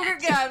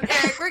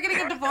 Eric, we're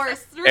getting a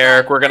divorce.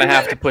 Eric, we're gonna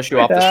have to push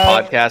you off this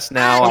podcast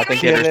now. I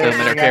think there's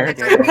some interference.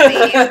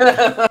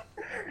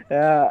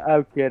 Yeah,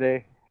 I'm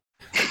kidding.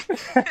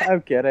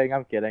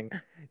 I'm kidding.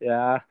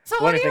 Yeah.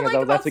 So what do you like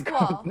about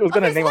Squall? I was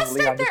gonna name him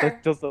Leon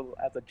just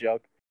as a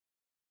joke.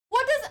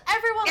 What does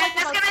everyone like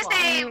about Squall?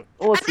 I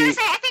was gonna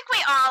say, I think we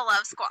all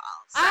love Squall.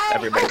 So.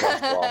 Everybody loves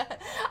Squall.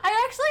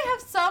 I actually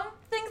have some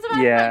things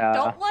about him I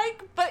don't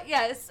like, but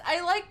yes,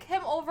 I like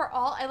him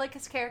overall. I like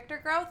his character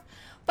growth,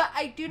 but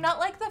I do not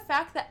like the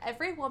fact that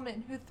every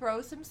woman who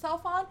throws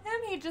himself on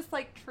him, he just,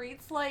 like,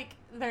 treats like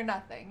they're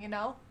nothing, you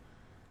know?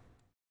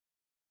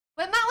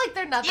 But not like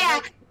they're nothing.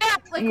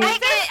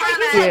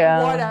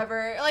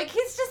 Whatever. Like,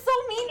 he's just so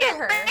mean to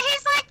her. But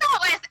he's like that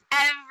with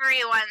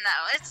everyone,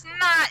 though. It's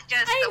not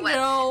just the women.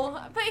 I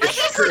know, but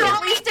he's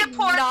so mean to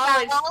poor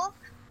Zell.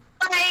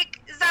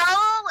 Like,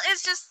 Zell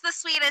is just the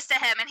sweetest to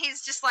him, and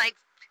he's just like,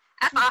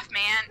 F off,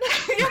 man.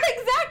 Yeah,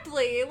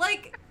 exactly.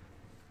 Like,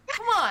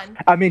 come on.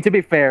 I mean, to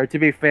be fair,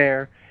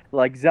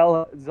 like,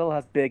 Zell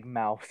has big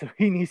mouth, so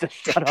he needs to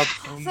shut up.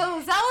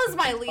 So Zell is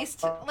my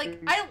least, like,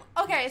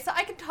 so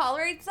I can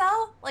tolerate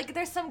Zell. Like,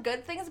 there's some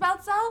good things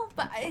about Zell,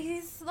 but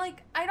he's,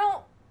 like,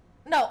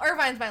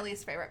 Irvine's my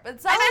least favorite, but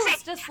Zell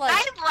is just, like...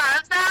 I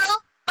love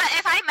Zell, but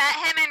if I met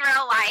him in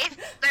real life,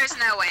 there's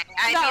no way.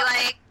 I'd be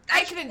like,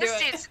 I couldn't do it.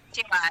 This dude's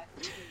too much.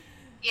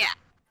 Yeah.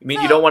 You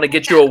mean you don't want to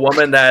get you a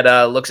woman that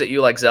looks at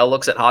you like Zell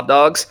looks at hot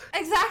dogs?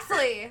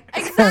 Exactly.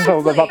 I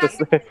was about to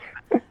say.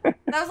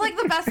 That was, like,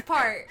 the best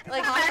part.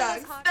 Like, hot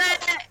dogs.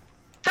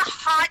 The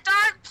hot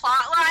dog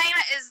plot line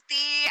is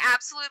the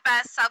absolute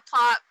best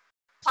plot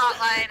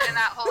line in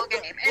that whole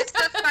game. It's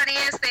the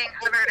funniest thing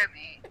ever to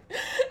me.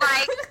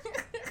 Like,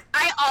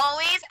 I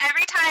always,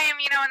 every time,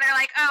 you know, when they're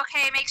like, oh,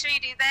 okay, make sure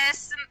you do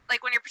this, and,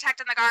 like, when you're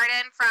protecting the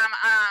garden from,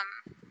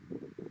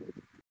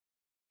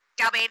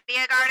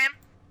 Galbadia Garden,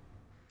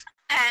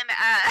 and,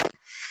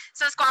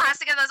 so Squall has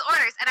to give those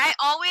orders, and I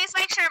always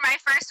make sure my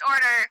first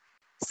order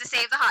is to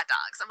save the hot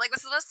dogs. I'm like, this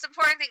is the most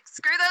important thing.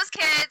 Screw those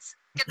kids,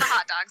 get the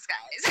hot dogs,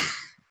 guys.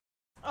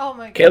 Oh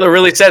my god. Kayla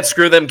really said,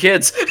 screw them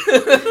kids.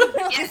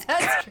 Yes.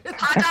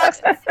 Hot dogs.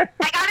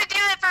 I gotta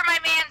do it for my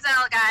man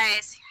Zell,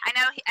 guys. I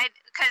know,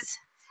 because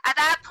at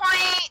that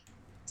point,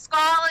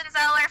 Squall and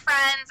Zell are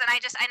friends, and I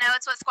know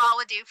it's what Squall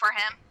would do for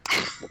him.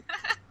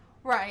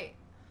 Right.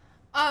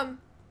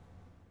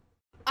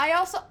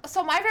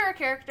 So my favorite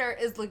character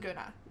is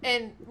Laguna.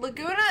 And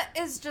Laguna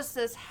is just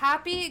this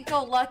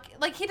happy-go-lucky,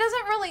 like, he goes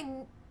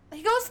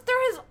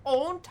through his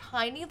own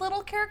tiny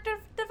little character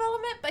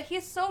development, but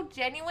he's so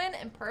genuine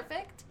and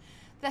perfect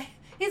that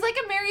he's like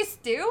a Mary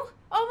Stu,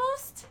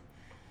 almost.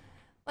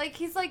 Like,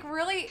 he's, like,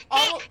 really...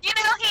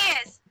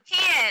 He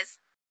is.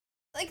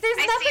 Like, there's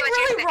nothing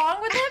really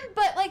wrong with him,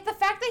 but, like, the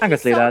fact that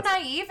he's so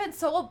naive and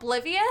so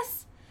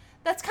oblivious,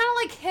 that's kind of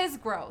like his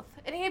growth.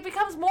 And he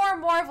becomes more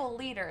and more of a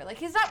leader. Like,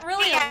 he's not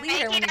really a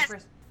leader when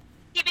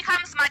he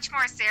becomes much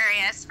more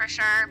serious, for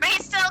sure. But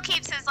he still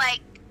keeps his,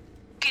 like,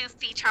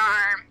 goofy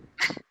charm.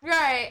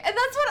 Right. And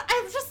that's what...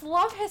 I just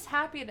love his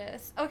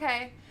happiness.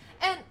 Okay.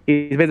 And...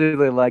 He's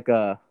basically like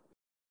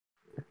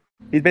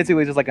He's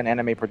basically just like an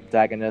anime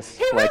protagonist.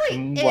 He like,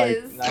 really like,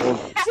 is. I would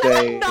He's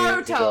say, like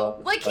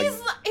Naruto. Like he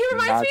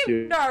reminds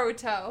me of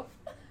Naruto.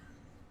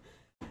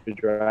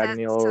 Dragon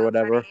Meal That's or so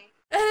whatever. funny.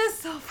 It is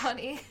so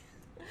funny.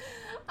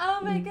 Oh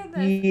my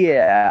goodness.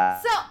 Yeah.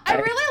 So I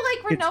really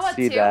like could Renoa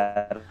see too.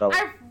 that a lot.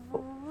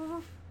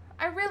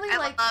 I really I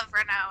like. love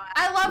Renoa.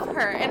 I love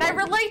her and I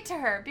relate to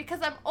her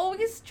because I'm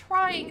always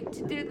trying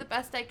to do the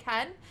best I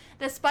can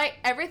despite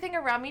everything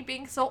around me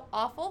being so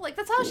awful. Like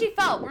that's how she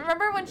felt.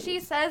 Remember when she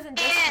says in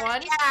Disc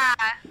 1? Yeah.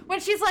 When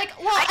she's like,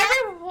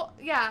 well,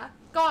 yeah,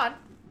 go on.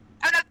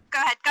 Oh no, go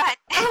ahead, go ahead.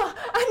 Oh,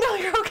 I know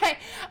you're okay.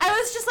 I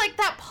was just like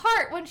that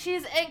part when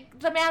she's in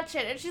the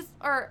mansion and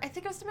I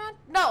think it was the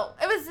no,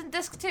 it was in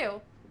Disc 2,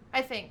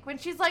 I think. When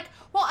she's like,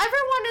 well,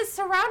 everyone is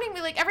surrounding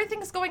me, like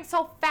everything's going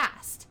so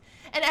fast.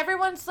 And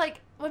everyone's like,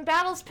 when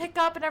battles pick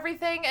up and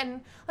everything, and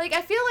like,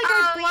 I feel like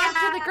I belong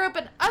to the group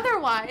and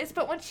otherwise,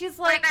 but when she's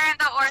like. When they're in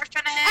the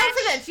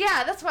orphanage.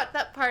 Yeah, that's what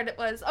that part it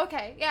was.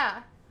 Okay,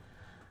 yeah.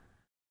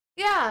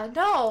 Yeah,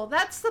 no,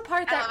 that's the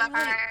part that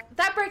really,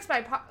 that breaks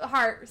my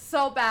heart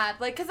so bad.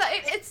 Like, cause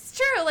it's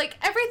true. Like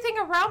everything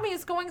around me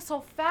is going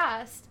so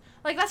fast.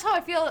 Like that's how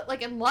I feel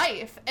like in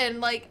life, and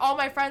like all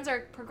my friends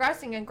are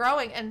progressing and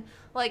growing, and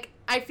like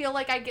I feel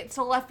like I get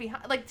so left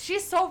behind. Like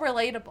she's so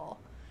relatable,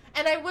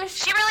 and I wish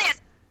she really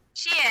is.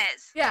 She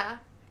is. Yeah.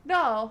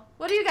 No.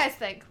 What do you guys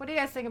think? What do you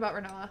guys think about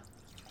Renoa?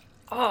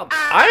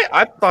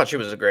 I thought she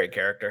was a great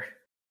character.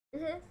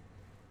 Mm-hmm.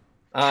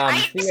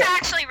 I used to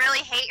actually really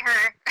hate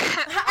her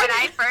when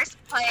I first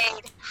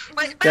played.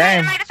 But Dang.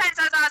 in my defense,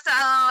 I was also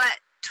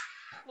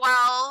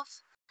 12,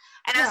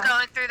 and I was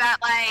going through that,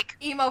 like...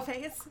 emo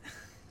phase.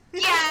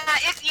 Yeah,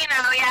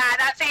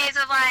 that phase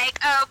of, like,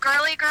 oh,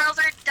 girly girls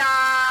are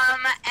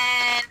dumb,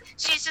 and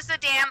she's just a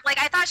like,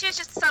 I thought she was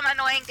just some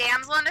annoying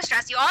damsel in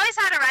distress. You always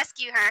had to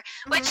rescue her,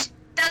 which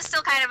does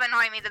still kind of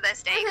annoy me to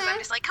this day, because I'm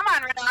just like, come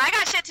on, Renoa, I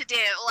got shit to do.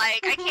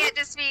 Like, I can't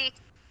just be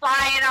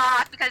flying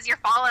off because you're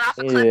falling off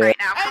a cliff right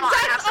now. Come on,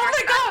 have some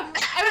respect. Oh my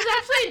god! I was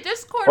actually in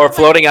Discord. Or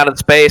floating out in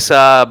space,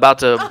 about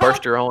to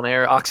burst your own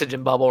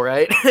oxygen bubble,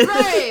 right?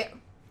 Right.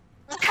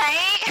 Okay.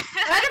 I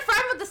had a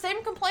friend with the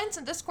same complaints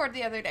in Discord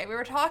the other day. We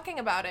were talking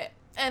about it,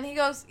 and he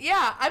goes,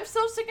 "Yeah, I'm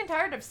so sick and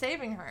tired of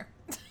saving her."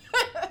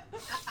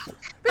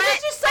 Because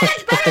she's so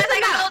much better as than I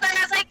got older,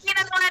 I was like, you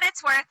know what?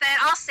 It's worth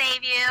it. I'll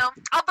save you.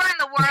 I'll burn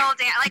the world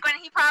down. Like when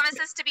he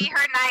promises to be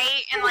her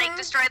knight and like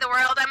destroy the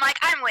world, I'm like,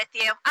 I'm with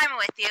you. I'm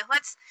with you.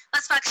 Let's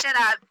fuck shit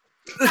up.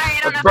 Sorry, I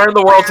don't know. Burn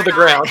the world to the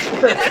ground.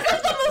 That's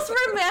like the most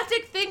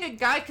romantic thing a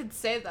guy could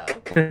say, though.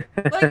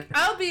 Like,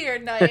 I'll be your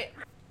knight.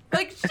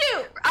 Like,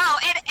 shoot. Oh,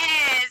 it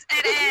is.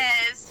 It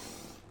is.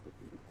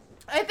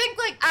 I think,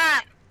 like,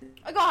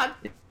 go on.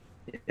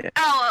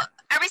 Oh,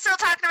 are we still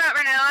talking about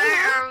Renoa,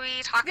 or are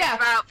we talking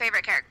about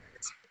favorite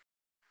characters?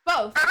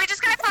 Both. Or are we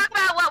just going to talk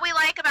about what we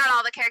like about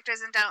all the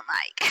characters and don't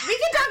like? We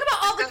can talk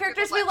about all the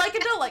characters we like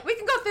and don't like. We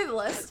can go through the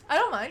list. I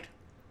don't mind.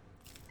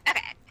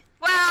 Okay.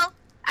 Well,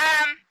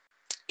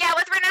 yeah,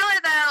 with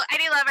Renoa, though, I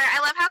do love her. I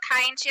love how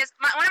kind she is.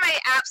 One of my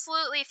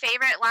absolutely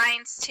favorite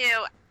lines,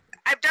 too,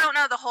 I don't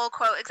know the whole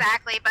quote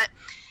exactly, but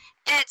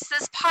it's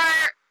this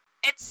part,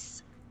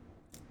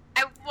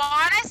 I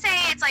want to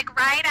say it's, like,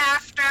 right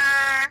after,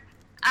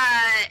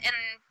 in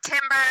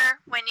Timber,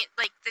 when,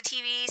 like, the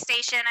TV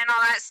station and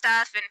all that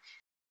stuff, and,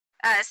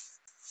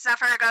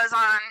 Zephyr goes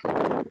on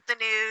the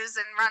news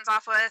and runs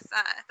off with,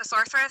 the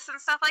sorceress and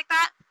stuff like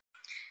that.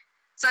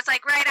 So it's,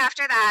 like, right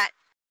after that.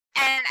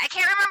 And I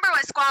can't remember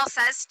what Squall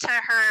says to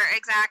her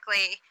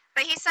exactly,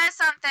 but he says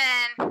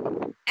something,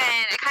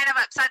 and it kind of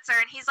upsets her,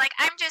 and he's like,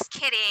 I'm just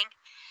kidding.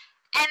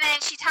 And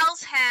then she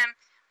tells him,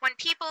 when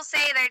people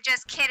say they're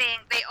just kidding,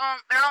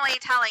 they're only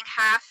telling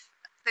half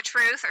the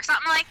truth, or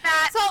something like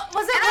that. So,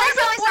 was it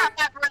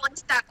that really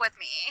stuck with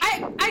me.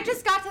 I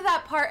just got to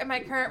that part in my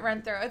current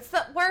run-through. It's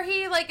where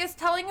he, like, is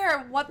telling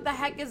her what the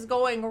heck is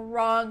going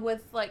wrong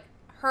with, like,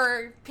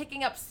 her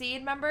picking up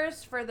seed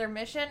members for their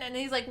mission, and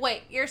he's like,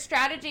 wait, your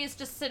strategy is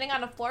just sitting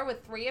on a floor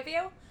with 3 of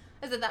you?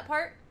 Is it that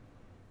part?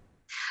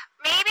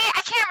 Maybe,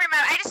 I can't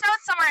remember. I just know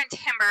it's somewhere in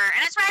Timber,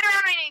 and it's right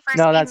around when he first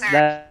meets her.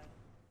 that.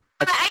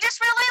 But I just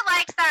really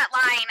liked that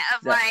line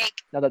of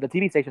like. No, the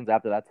TV station's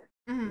after that.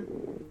 Mm-hmm.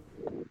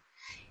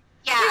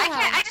 Yeah,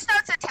 I just know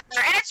it's in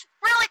Timber, and it's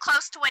really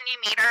close to when you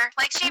meet her.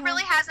 Like, she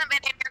really hasn't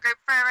been in your group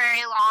for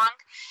very long,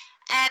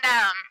 and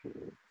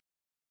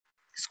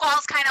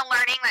Squall's kind of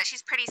learning that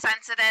she's pretty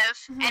sensitive,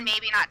 and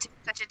maybe not to be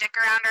such a dick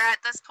around her at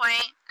this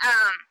point.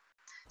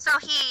 So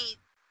he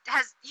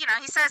has,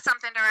 he says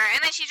something to her,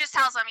 and then she just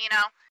tells him,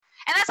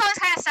 and that's always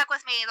kind of stuck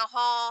with me, the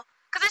whole,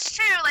 because it's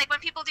true, like, when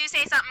people do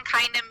say something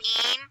kind of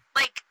mean,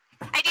 like,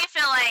 I do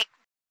feel like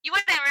you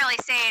wouldn't really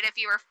say it if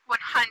you were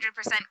 100%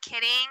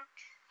 kidding,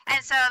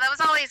 and so that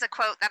was always a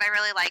quote that I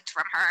really liked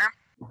from her.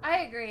 I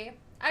agree.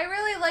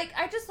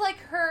 I just like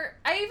her,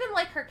 I even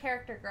like her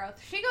character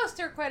growth. She goes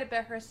through quite a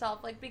bit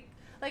herself, like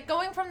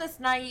going from this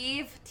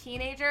naive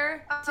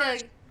teenager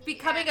to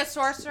becoming a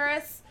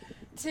sorceress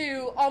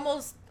to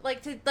almost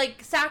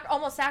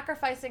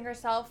sacrificing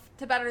herself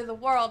to better the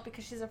world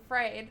because she's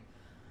afraid.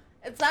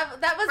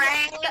 That was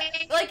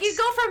Right. like you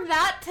go from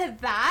that to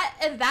that,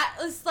 and that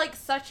is like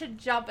such a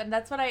jump, and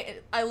that's what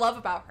I love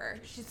about her.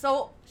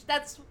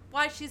 That's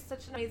why she's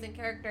such an amazing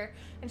character,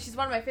 and she's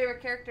one of my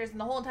favorite characters in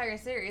the whole entire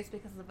series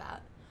because of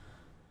that.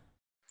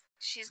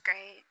 She's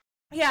great.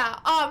 Yeah.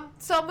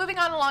 So moving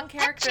on along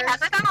characters. She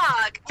has a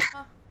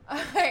dog.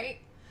 All right.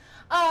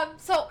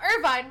 So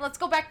Irvine, let's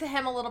go back to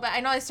him a little bit. I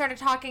know I started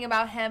talking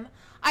about him.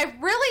 I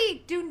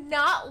really do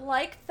not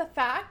like the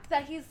fact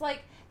that he's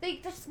like, they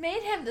just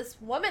made him this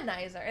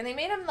womanizer, and they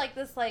made him like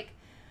this, like,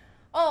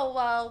 oh,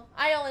 well,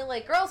 I only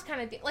like girls kind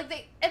of deal.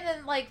 Like, and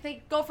then like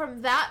they go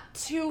from that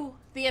to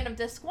the end of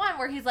disc 1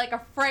 where he's like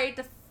afraid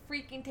to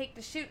freaking take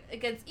the shoot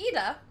against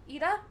Ida.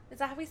 Ida? Is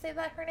that how we say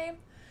that, her name?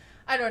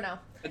 I don't know.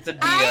 It's a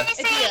I Dia.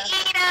 say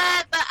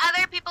Ida, but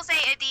other people say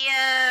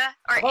Adia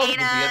or I've always been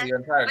Dia Ada, the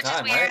entire which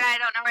time, is weird. right? I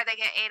don't know where they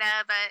get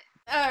Ada,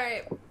 but All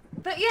right.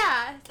 But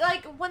yeah,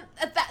 like when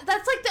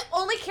that's like the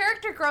only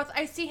character growth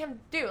I see him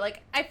do.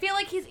 Like I feel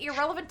like he's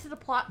irrelevant to the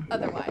plot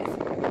otherwise.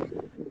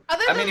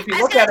 I mean, if you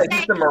look at it,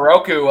 he's the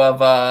Moroku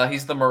of yeah,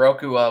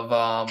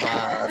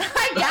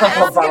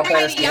 Final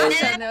Fantasy yeah, VIII.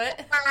 I know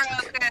it.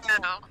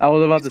 I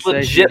was about to say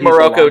legit he's the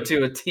Morocco launch-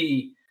 to a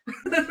T.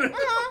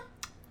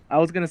 I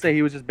was gonna say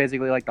he was just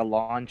basically like the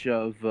launch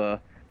of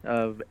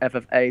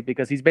FFA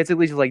because he's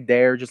basically just like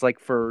there just like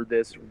for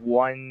this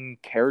one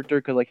character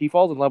because like he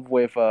falls in love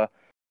with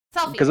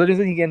Selfie. because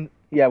he can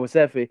with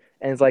Sephi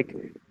and it's like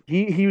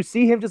you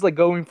see him just like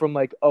going from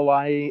like oh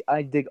I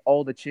dig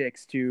all the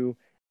chicks to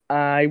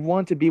I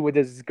want to be with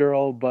this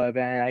girl but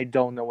man I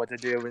don't know what to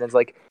do and it's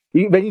like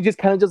then you just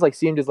kind of just like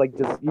see him just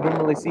you don't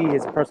really see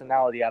his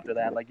personality after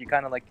that like you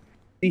kind of like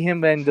see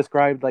him then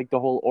describe like the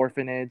whole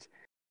orphanage.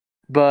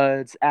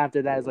 But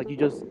after that, it's like you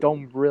just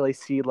don't really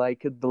see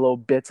like the little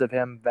bits of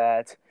him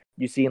that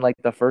you see in like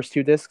the first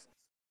 2 discs.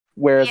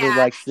 Whereas yeah, with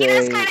like he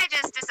does say, kind of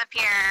just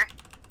disappear.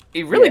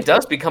 He really Yeah.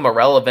 does become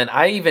irrelevant.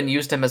 I even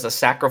used him as a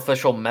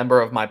sacrificial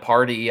member of my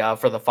party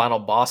for the final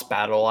boss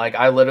battle. Like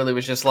I literally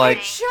was just like,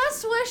 I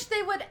just wish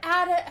they would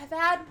have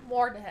had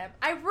more to him.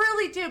 I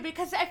really do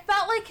because I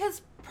felt like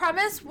his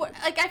premise,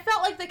 I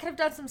felt like they could have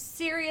done some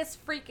serious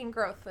freaking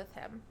growth with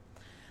him.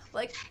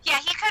 Like Yeah,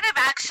 he could have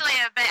actually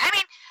have been. I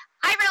mean,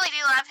 I really do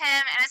love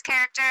him and his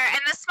character,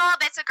 and the small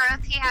bits of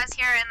growth he has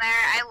here and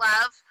there, I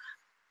love.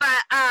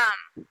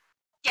 But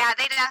yeah,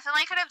 they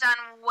definitely could have done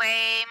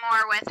way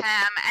more with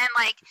him, and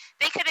like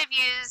they could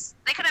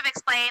have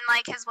explained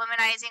like his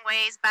womanizing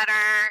ways better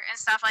and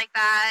stuff like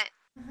that.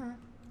 mhm.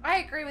 I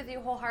agree with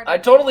you wholeheartedly. I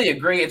totally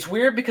agree. It's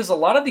weird because a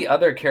lot of the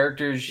other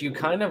characters, you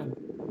got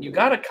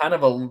a kind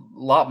of a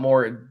lot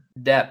more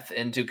depth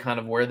into kind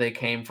of where they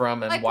came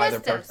from and Like why their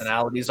Quistis.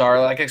 personalities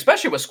are. Like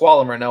especially with Squall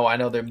and Renault, I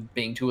know they're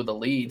being 2 of the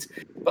leads,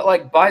 but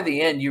like by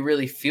the end, you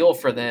really feel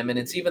for them, and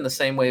it's even the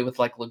same way with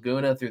like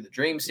Laguna through the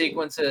dream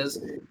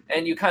sequences,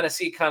 and you kind of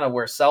see kind of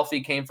where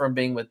Selphie came from,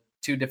 being with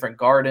 2 different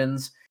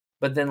gardens.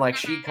 But then, like,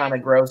 she kind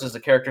of grows as a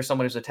character,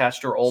 someone who's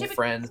attached to her old She be-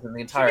 friends, and the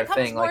She entire becomes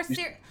thing. more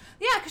Like,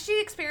 yeah, because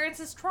she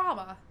experiences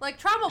trauma. Like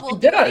trauma will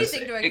She do does.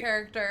 anything to a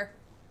character.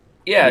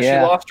 yeah, she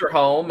Yeah. lost her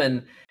home,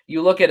 and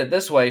you look at it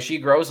this way: she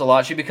grows a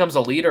lot. She becomes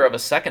a leader of a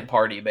second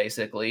party,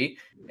 basically,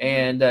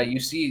 and you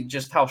see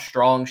just how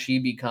strong she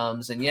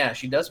becomes. And yeah,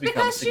 she does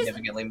become Because she's-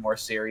 significantly more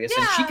serious,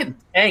 and she Yeah. can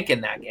tank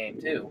in that game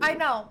too. I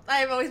know.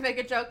 I always make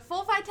a joke.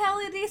 Full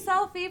vitality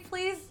selfie,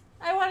 please.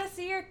 I want to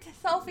see your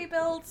selfie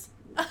builds.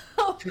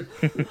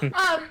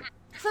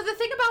 So the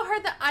thing about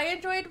her that I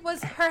enjoyed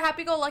was her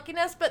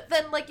happy-go-luckiness, but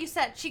then, like you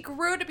said, she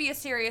grew to be a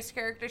serious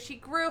character. She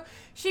proved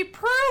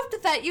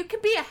that you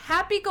can be a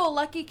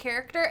happy-go-lucky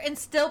character and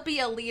still be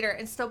a leader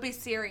and still be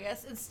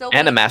serious and still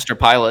And be a master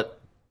pilot.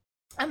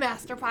 a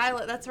master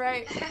pilot. That's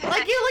right.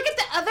 Like you look at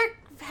the other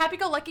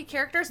happy-go-lucky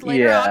characters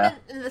later Yeah.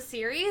 on in the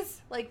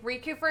series, like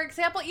Riku, for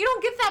example. You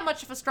don't get that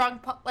much of a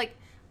strong, like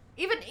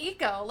even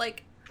Eiko,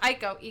 like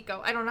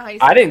Eiko. I don't know how you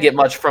say I didn't her get name.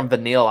 much from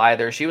Vanille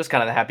either. She was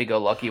kind of the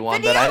happy-go-lucky one,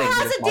 Vanille but I didn't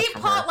has get a much deep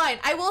from plot her. line.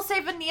 I will say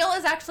Vanille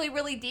is actually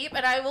really deep,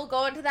 and I will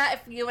go into that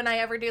if you and I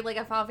ever do like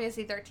a Final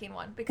Fantasy 13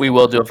 one. Because We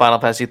will do a Final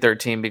Fantasy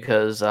 13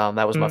 because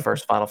that was my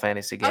first Final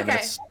Fantasy game. Okay. And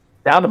it's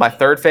down to my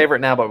 3rd favorite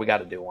now, but we got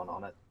to do one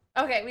on it.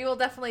 Okay, we will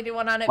definitely do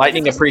one on it.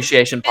 Lightning because-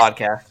 Appreciation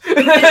Podcast.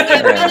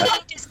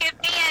 Just give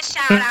me a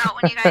shout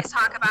out when you guys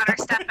talk about her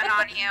stepping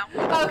on you.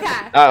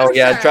 Okay. Oh for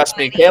yeah, sure. trust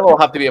me, Kayla will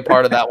have to be a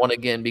part of that one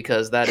again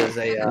because that is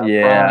a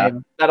Yeah.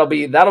 prime- that'll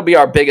be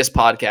our biggest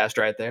podcast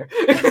right there.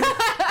 It'll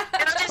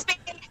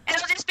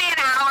just be an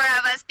hour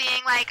of us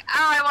being like, oh,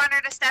 I want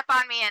her to step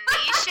on me in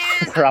these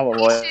shoes,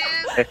 Probably. these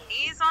shoes,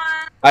 these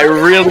ones. I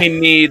really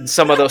need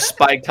some of those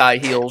spiked high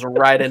heels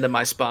right into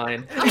my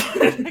spine.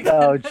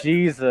 Oh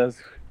Jesus!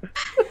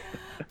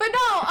 But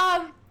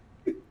no,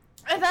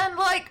 and then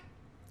like,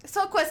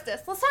 so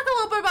Quistis. Let's talk a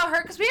little bit about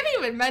her because we haven't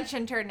even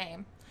mentioned her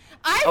name.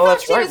 I Oh, thought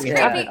that's she right, was we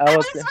creepy. haven't. I I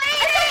was, was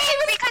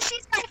waiting because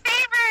she's my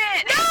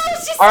favorite. No,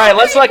 she's All right, so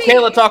let's let creepy.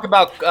 Kayla talk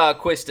about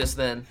Quistis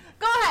then.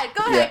 Go ahead,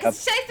 Yeah.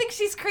 because I think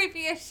she's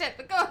creepy as shit.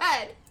 But go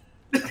ahead.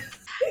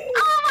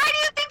 Oh, why do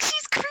you think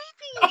she's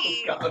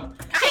creepy? God. Okay,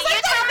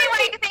 you tell me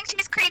why you think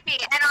she's creepy,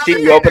 and I'll She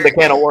defend opened the her.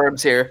 can of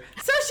worms here.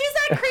 So she's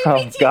creepy Oh,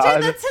 teacher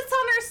God. that sits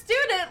on her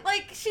student.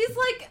 Like, she's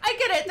like, I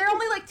get it. They're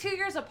only like 2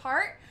 years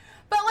apart.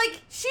 But,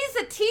 like, she's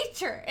a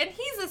teacher, and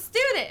he's a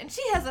student, and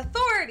she has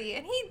authority,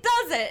 and he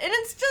doesn't, and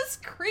it's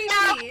just creepy. No,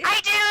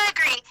 I do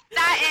agree.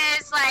 That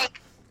is,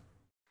 like,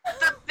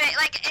 the bit,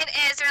 like, it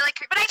is really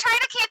creepy. But I try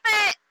to keep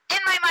it in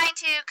my mind,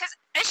 too, because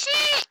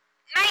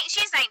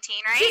she's 19,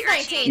 right? She's Or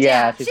 19. she-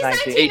 Yeah, she's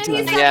 19. 18.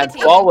 and he's Yeah,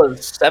 17. Wall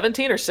was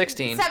 17 or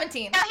 16.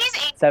 17. No, he's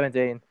 18.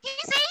 17. He's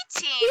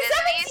 18. He's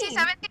isn't he? Is he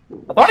 17.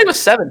 17? I thought he was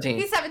 17.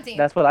 He's 17.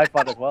 That's what I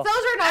thought as well. So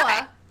is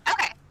Renoa.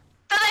 Okay.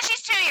 So then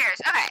she's 2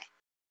 years. Okay.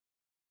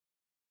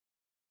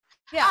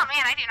 Yeah. Oh,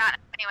 man, I do not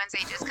know anyone's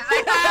ages, because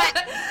I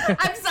thought...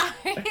 I'm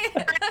sorry.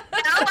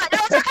 Renoa, no,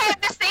 it's okay.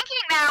 I'm just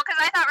thinking now, because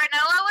I thought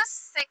Renoa was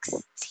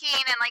 16,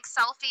 and, like,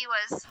 Selfie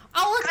was...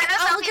 I'll look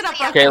it up.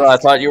 real Kayla, I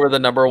quick. thought you were the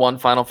 #1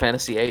 Final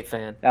Fantasy VIII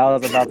fan. I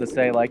was about to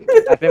say, like,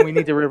 I think we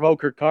need to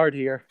revoke her card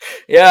here.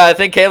 Yeah, I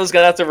think Kayla's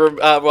gonna have to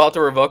we'll have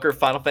to revoke her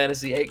Final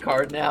Fantasy VIII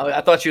card now. I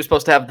thought she was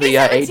supposed to have the He's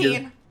ages.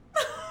 17.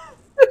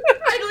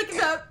 I looked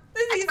it up.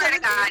 I He's swear to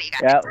 17. God, you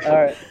guys. Yeah,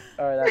 alright.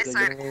 Alright, that's I it.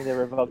 swear. We need to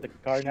revoke the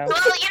card now. Well,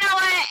 you know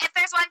what? If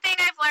there's one thing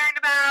I've learned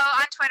about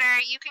on Twitter,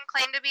 you can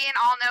claim to be an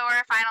all-knower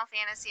of Final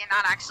Fantasy and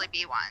not actually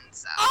be one,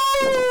 so...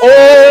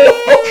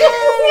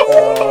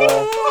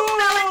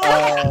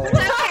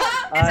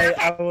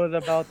 I was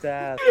about to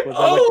ask. Was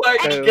Oh that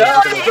my like,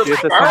 God,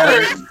 just a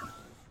burn. sign?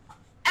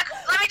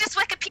 Let me just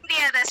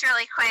Wikipedia this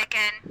really quick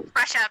and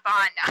brush up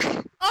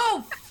on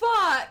Oh,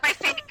 fuck. my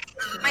fake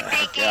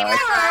gamer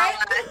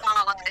God.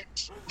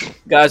 knowledge.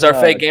 Guys, our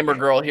Oh, fake gamer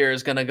girl here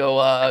is gonna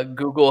go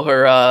Google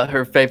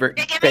her favorite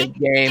Yeah, fake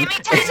game. Give me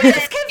 10 Just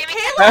minutes. give Give me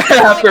Kayla 10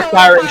 the After all-knower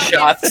firing Final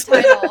shots.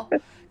 Fantasy title. Can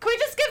we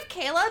just give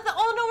Kayla the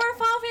all-knower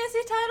Final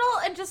Fantasy title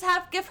and just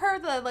give her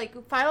the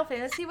like Final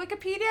Fantasy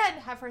Wikipedia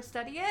and have her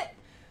study it?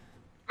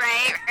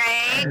 Right.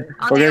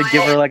 I'll We're do gonna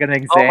give it. her like an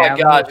exam. Oh my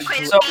God.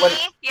 Quiz So when- me?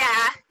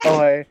 Yeah. Oh,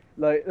 hey,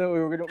 like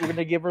we're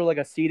gonna give her like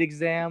a seed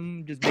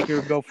exam. Just make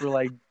her go for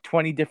like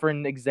 20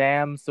 different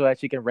exams so that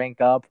she can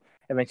rank up,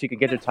 and then she can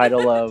get the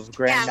title of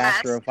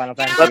Grandmaster of Final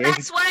You know,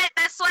 Fantasy VIII.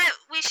 that's what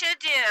we should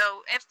do.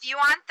 If you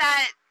want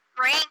that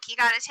rank, you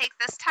gotta take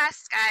this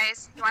test,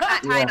 guys. You want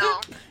that Yeah.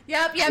 title.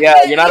 Yep.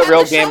 Yeah, you're not you a real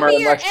have to show gamer me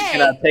your unless you A.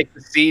 can take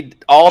the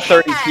seed, all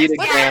 30 Yes, seed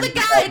without exams. Without the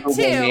without guide Googling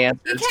too. the You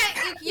answers.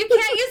 can't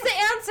use the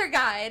answer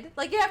guide.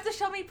 Like you have to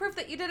show me proof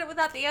that you did it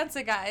without the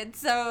answer guide.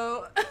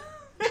 So.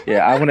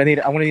 Yeah, I wanna need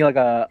like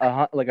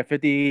a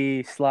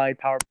 50-slide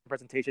power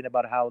presentation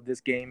about how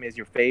this game is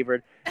your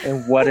favorite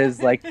and what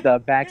is like the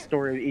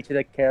backstory of each of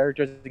the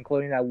characters,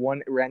 including that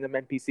one random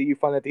NPC you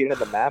find at the end of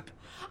the map.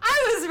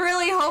 I was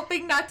really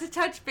hoping not to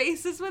touch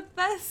bases with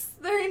this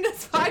during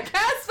this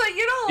podcast, but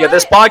you know Yeah, what?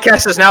 this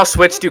podcast has now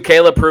switched to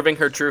Kayla proving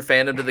her true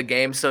fandom to the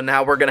game. So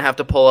now we're gonna have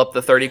to pull up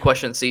the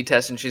 30-question seed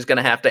test, and she's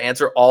gonna have to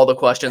answer all the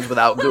questions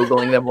without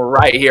googling them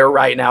right here,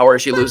 right now, or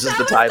she But loses that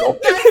the was title.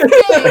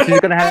 best game She's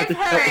gonna have I've to.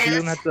 heard. She's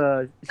gonna have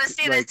to Let's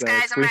do like this,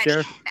 guys. I'm screen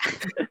ready.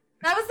 share.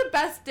 That was the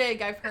best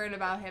dig I've heard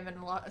about him in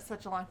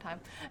such a long time.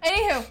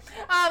 Anywho,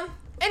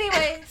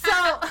 anyway, so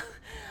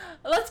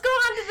let's go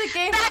on to the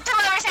game. Back to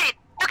what we were saying.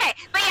 Okay,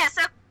 but yeah,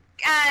 so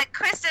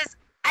Krista's,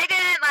 I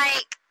didn't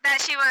like that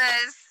she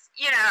was,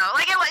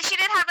 like she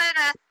did have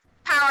a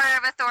power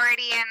of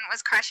authority and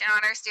was crushing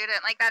on her student.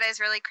 Like that is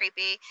really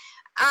creepy.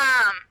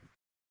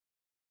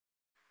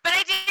 But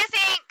I do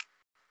think,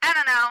 I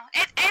don't know,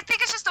 I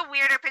think it's just a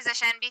weirder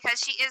position because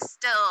she is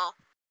still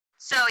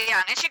so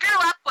young and she grew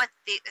up with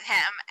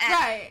him. And,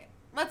 Right.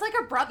 That's like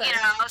her brother.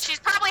 she's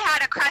probably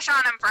had a crush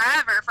on him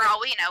forever for all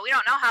we know. We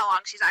don't know how long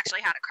she's actually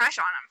had a crush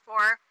on him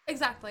for.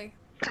 Exactly.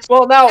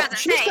 Well, now Doesn't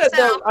she say, said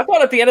though. so- I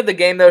thought at the end of the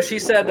game though, she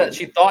said that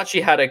she thought she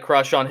had a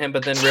crush on him,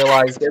 but then She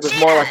realized does, it was she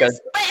more like a does.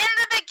 But in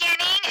the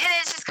beginning,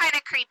 it is just kind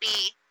of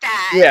creepy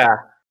that. yeah.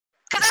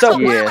 Because that's So- what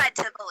we're Yeah. led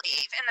to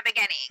believe in the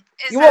beginning.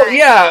 Is Well, that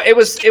yeah, it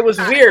was she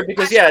weird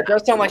because crush on it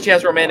does sound like she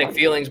has romantic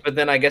feelings, but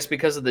then I guess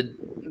because of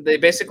they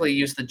basically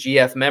used the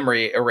GF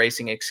memory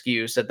erasing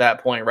excuse at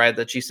that point, right?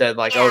 That she said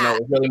like, oh no, Yeah.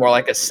 it was really more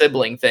like a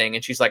sibling thing,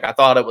 and she's like, I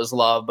thought it was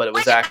love, but it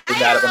was Which actually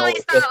that of an I older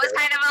always thought it was sister.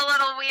 kind of a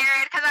little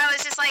weird because I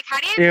was just like, how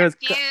do It you was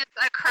confuse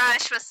a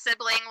crush with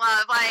sibling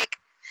love? Like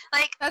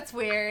That's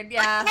weird.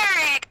 Yeah.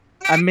 Eric.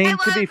 I mean,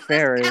 Eric, to be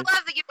fair, I it-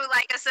 love that you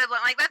like a sibling.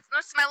 Like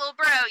that's my little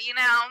bro,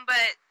 but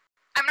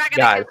I'm not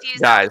gonna Guys, confuse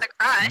that with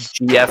a crush.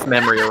 GF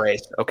memory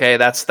erase. Okay,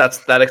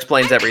 that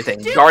explains everything.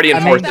 do Guardian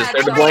like forces, that,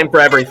 they're to though. blame for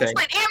everything.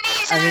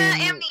 Amnesia, I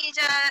mean-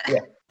 amnesia.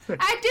 Yeah.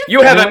 I do. You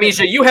feel have bad-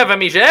 amnesia. You have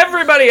amnesia.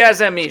 Everybody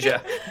has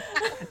amnesia.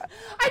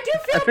 I do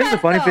feel I think the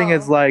bad, funny thing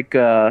is though. like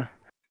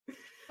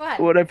What?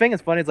 what I think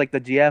is funny is like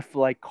the GF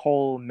like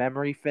whole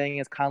memory thing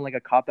is kind of like a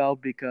cop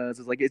out because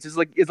it's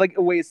like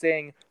a way of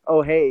saying,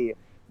 oh hey,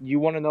 you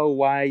want to know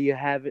why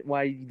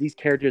these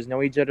characters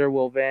know each other?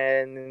 Well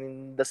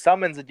then the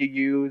summons that you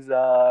use,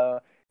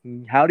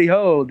 howdy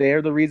ho,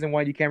 they're the reason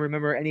why you can't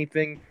remember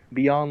anything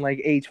beyond like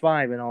age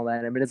 5 and all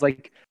that. I mean it's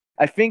like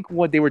I think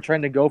what they were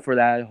trying to go for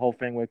that whole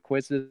thing with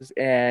Quizzes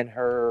and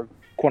her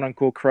quote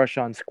unquote crush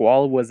on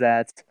Squall was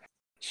that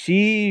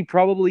she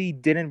probably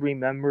didn't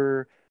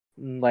remember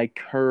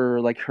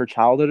her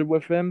childhood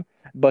with him,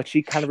 but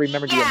she kind of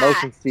remembered the Yeah.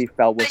 emotions she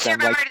felt But with she them.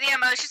 Like, remembered the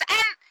emotions,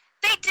 and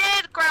they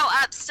did grow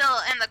up still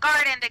in the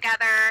garden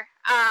together.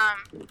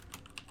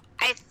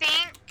 I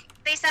think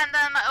they sent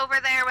them over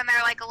there when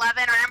they're like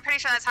 11, or I'm pretty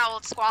sure that's how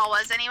old Squall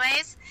was,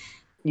 anyways.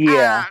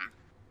 yeah,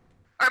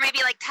 Or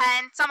maybe like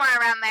 10, somewhere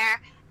around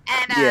there.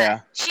 And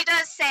Yeah. she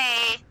does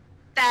say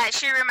that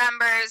she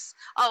remembers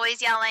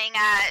always yelling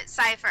at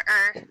Cypher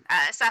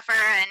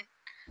and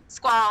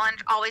Squall and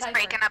always Cypher.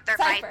 breaking up their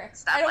Cypher. fights and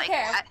stuff I don't like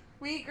care. that.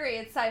 We agree,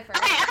 it's Cypher.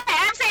 Okay,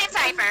 I'm saying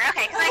Cypher,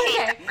 okay, because I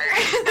hate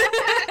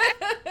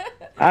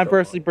Cypher. I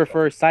personally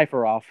prefer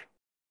Sephiroth.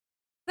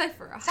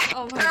 Cypher.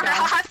 Oh my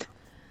god.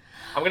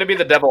 I'm gonna be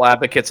the devil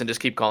advocates and just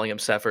keep calling him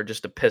Sephiroth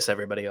just to piss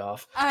everybody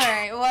off.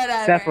 Alright,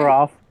 whatever.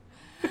 Sephiroth.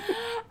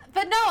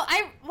 But no,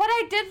 what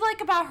I did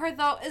like about her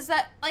though is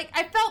that like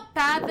I felt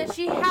bad that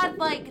she had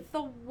like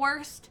the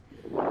worst.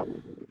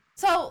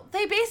 So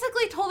they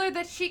basically told her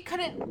that she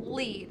couldn't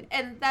lead,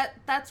 and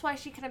that's why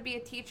she couldn't be a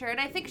teacher. And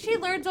I think she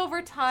learns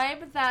over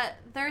time that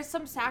there's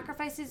some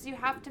sacrifices you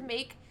have to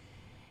make,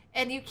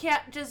 and you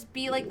can't just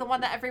be like the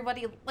one that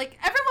everybody like.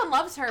 Everyone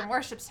loves her and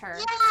worships her.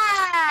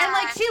 Yeah. And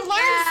like she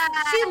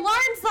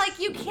learns like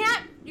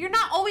you're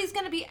not always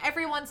gonna be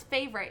everyone's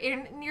favorite,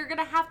 and you're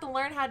gonna have to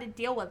learn how to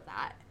deal with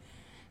that.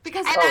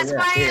 Because And that's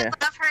why yeah.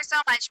 I love her so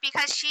much,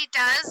 because she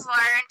does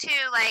learn to,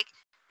 like,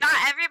 not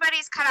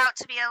everybody's cut out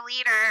to be a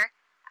leader.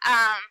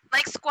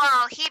 Like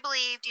Squall, he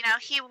believed,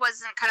 he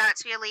wasn't cut out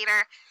to be a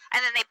leader,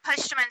 and then they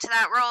pushed him into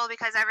that role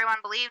because everyone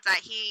believed that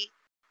he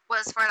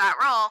was for that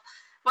role.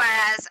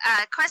 Whereas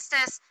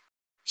Quistis,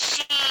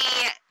 she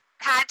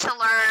had to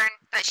learn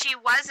that she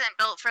wasn't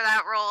built for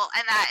that role,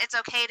 and that it's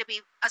okay to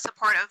be a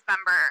supportive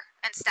member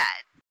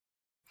instead.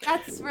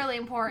 that's really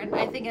important,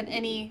 I think, in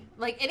any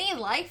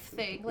life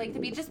thing, like to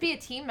be a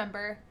team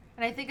member,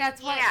 and I think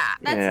that's what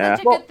Yeah.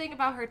 such a good thing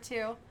about her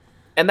too.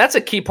 And that's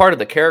a key part of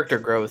the character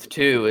growth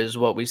too, is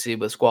what we see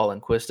with Squall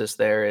and Quistis.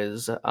 There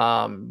is,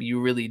 you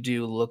really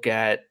do look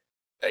at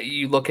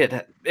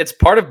it's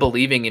part of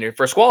believing in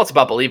for Squall. It's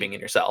about believing in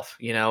yourself.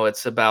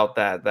 It's about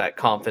that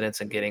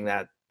confidence and getting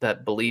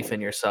that belief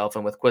in yourself.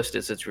 And with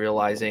Quistis, it's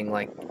realizing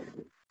like,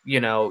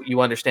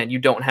 you understand you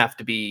don't have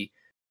to be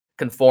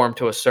conform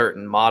to a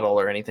certain model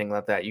or anything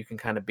like that. You can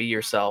kind of be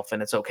yourself,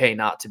 and it's okay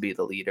not to be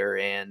the leader.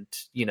 And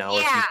if you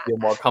feel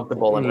more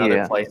comfortable in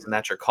another place and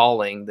that's your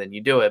calling, then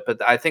you do it.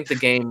 But I think the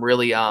game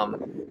really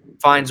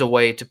finds a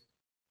way to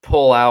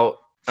pull out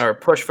or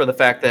push for the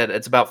fact that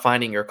it's about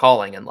finding your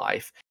calling in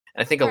life.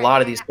 And I think a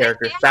lot of these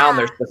characters found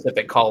their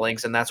specific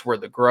callings, and that's where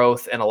the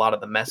growth and a lot of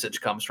the message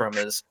comes from,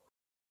 is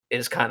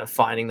kind of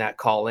finding that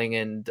calling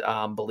and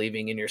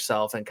believing in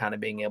yourself and kind of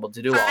being able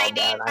to do all that.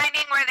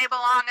 Finding where they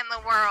belong in the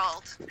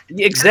world.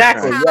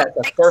 Exactly. Yes,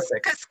 that's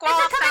perfect. Because Squall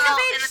felt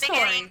in the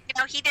beginning,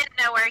 he didn't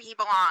know where he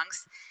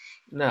belongs.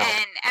 No.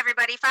 And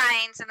everybody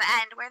finds in the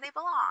end where they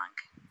belong.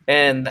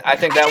 And I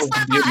think that was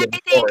the beauty of the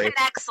story. Everything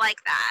connects like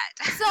that.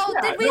 So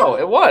did we? No,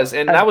 it was,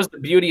 and that was the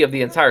beauty of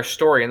the entire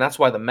story, and that's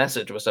why the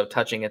message was so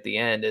touching at the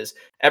end. Is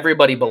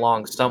everybody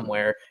belongs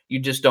somewhere. You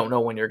just don't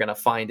know when you're going to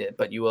find it,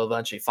 but you will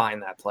eventually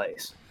find that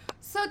place.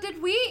 So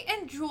did we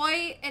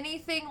enjoy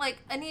anything like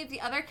any of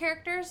the other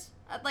characters,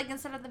 like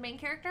instead of the main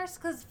characters?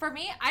 Because for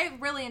me, I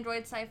really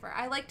enjoyed Cypher.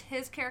 I liked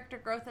his character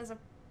growth as a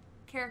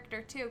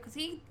character too, because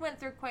he went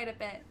through quite a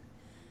bit.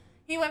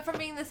 He went from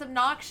being this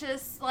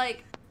obnoxious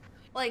like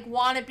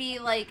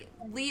wannabe like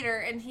leader,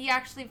 and he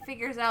actually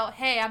figures out,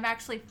 hey, I'm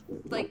actually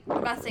like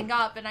messing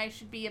up, and I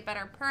should be a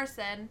better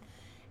person.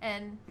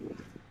 And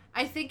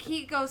I think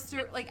he goes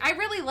through I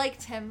really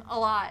liked him a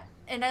lot.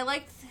 And I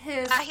liked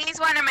his... He's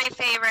one of my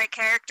favorite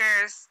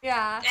characters.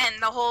 Yeah. In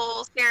the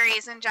whole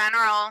series in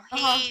general.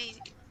 He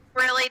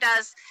really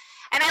does.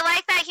 And I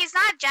like that he's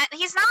not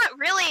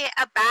really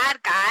a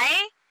bad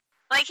guy.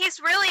 Like, he's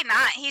really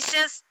not. He's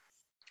just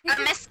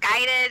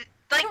misguided.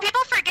 Like,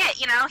 people forget,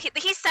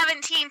 he's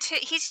 17 too.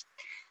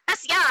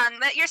 That's young.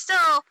 That you're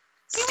still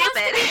stupid,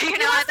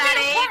 at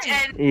that age.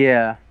 And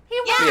Yeah. He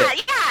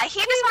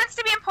just wants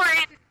to be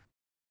important.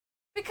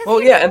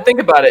 Because and think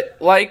about it.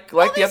 Like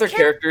the other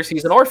characters,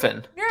 he's an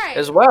orphan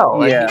as well.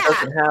 Yeah. He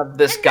doesn't have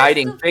this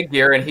guiding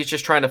figure, and he's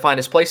just trying to find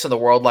his place in the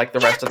world like the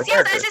rest of the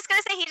characters. I was just going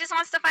to say, he just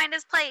wants to find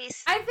his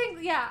place. I think,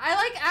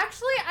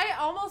 I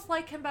almost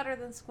like him better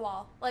than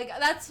Squall. Like,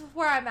 that's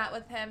where I'm at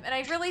with him. And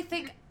I really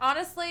think,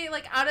 honestly,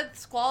 like, out of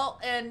Squall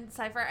and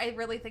Cypher, I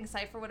really think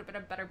Cypher would have been a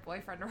better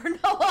boyfriend for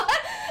Noah.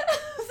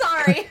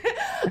 Sorry.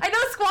 I know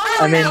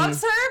Squall really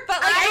loves her,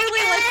 but, like,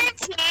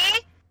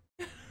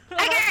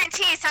 I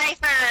guarantee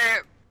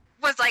Cypher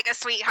was like a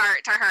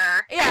sweetheart to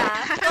her.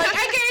 Yeah. Like,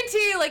 I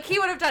guarantee you, like, he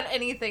would have done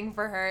anything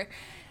for her.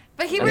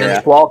 But he And really...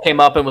 then Squall came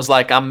up and was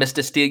like, I'm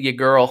Mr. Steal Your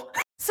Girl.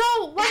 So,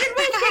 what did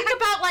we think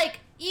about, like,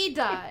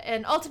 Ida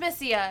and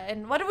Ultimecia?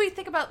 And what did we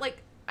think about,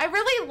 like... I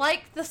really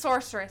liked the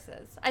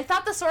sorceresses. I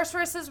thought the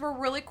sorceresses were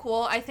really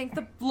cool. I think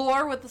the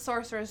lore with the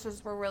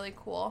sorceresses were really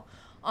cool.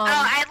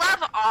 I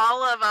love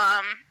all of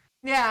them.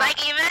 Yeah.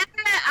 Like, even,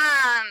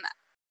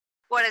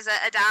 what is it,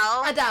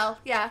 Adele? Adele,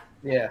 yeah.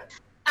 Yeah.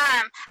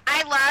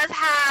 I love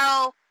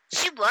how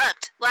she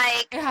looked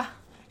like. Yeah.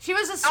 She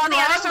was a All strong, the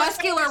other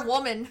muscular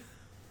woman.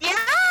 Yeah,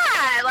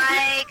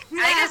 like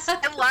I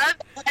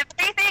loved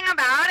everything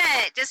about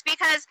it. Just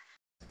because,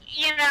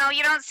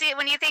 you don't see it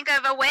when you think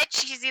of a witch.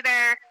 She's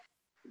either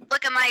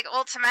looking like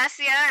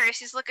Ultimecia or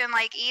she's looking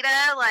like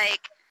Ida,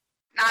 like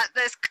not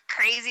this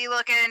crazy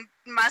looking,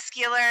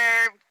 muscular,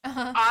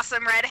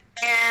 awesome red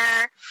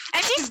hair.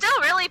 And she's still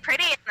really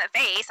pretty in the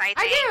face.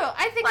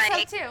 I think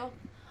so too.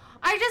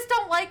 I just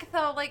don't like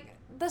though, like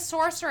the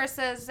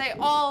sorceresses. They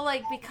all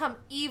like become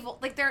evil.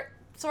 Like their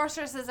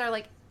sorceresses are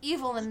like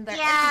evil in their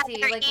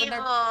entity. They're like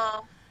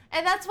evil.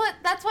 And that's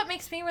what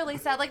makes me really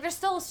sad. Like they're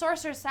still a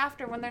sorceress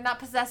after when they're not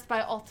possessed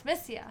by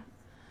Ultimecia.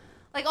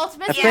 Like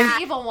Ultimecia is the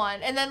evil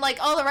one, and then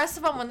like all the rest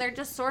of them when they're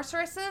just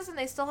sorceresses and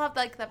they still have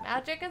like the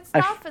magic and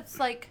stuff. It's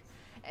like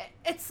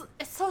it's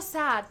so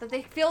sad that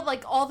they feel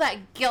like all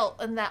that guilt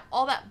and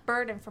all that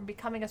burden from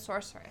becoming a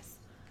sorceress.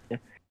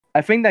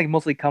 I think that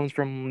mostly comes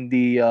from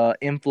the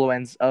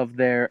influence of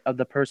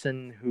the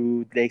person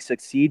who they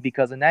succeed,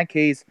 because in that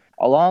case,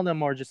 a lot of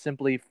them are just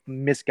simply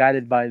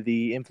misguided by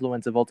the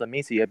influence of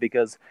Ultimecia,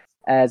 because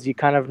as you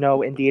kind of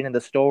know in the end of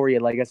the story,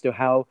 like as to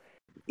how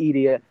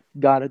Ida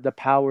got the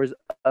powers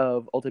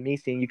of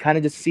Ultimecia, and you kind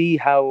of just see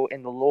how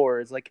in the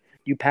lore it's like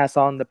you pass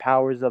on the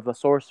powers of a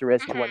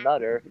sorceress to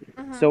another.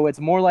 So it's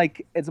more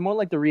like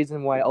the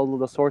reason why all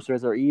of the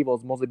sorcerers are evil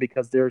is mostly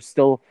because they're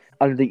still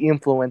under the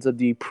influence of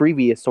the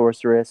previous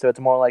sorceress. So it's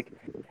more like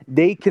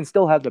they can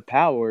still have the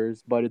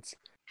powers, but it's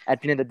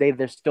at the end of the day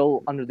they're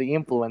still under the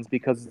influence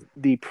because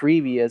the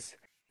previous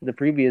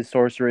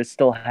sorceress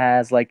still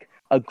has like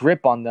a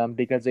grip on them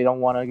because they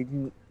don't want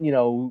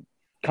to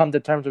come to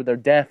terms with their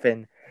death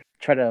and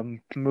try to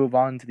move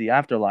on to the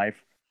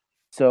afterlife.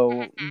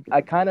 So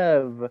I kind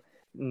of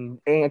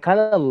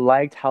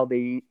liked how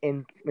they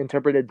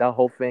interpreted that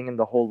whole thing and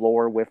the whole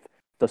lore with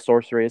the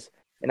sorceress.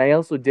 And I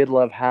also did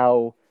love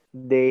how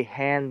they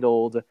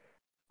handled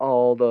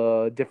all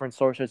the different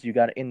sorcerers you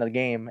got in the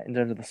game in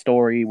terms of the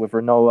story with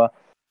Rinoa,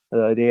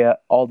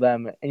 all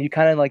them, and you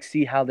kind of like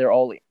see how they're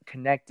all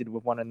connected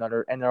with one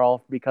another, and they're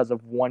all because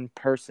of one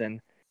person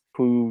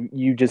who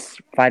you just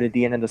fight at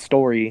the end of the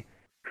story,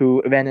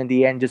 who then in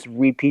the end just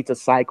repeats a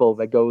cycle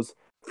that goes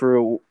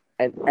through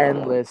an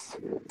endless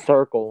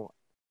circle.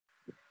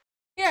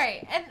 You're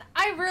right, and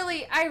I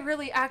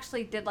really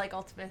actually did like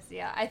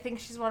Ultimecia. I think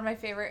she's one of my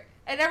favorite.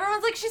 And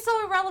everyone's like, she's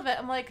so irrelevant.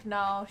 I'm like,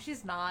 no,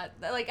 she's not.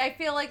 Like, I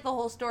feel like the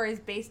whole story is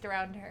based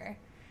around her.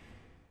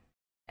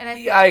 And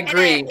I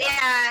agree.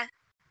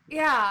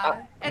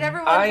 Yeah, and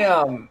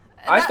everyone.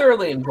 I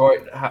thoroughly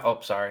enjoyed.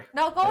 Sorry.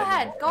 No, go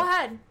ahead. Go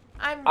ahead.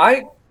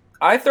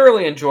 I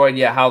thoroughly enjoyed,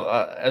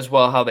 how as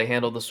well how they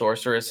handled the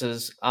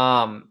sorceresses.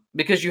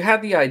 Because you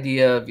had the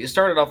idea of, you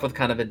started off with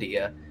kind of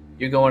Adia.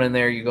 You're going in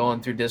there, you're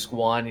going through disc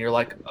 1, you're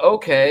like,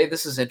 okay,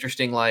 this is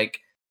interesting. Like,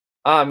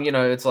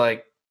 it's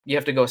like you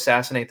have to go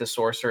assassinate the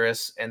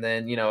sorceress, and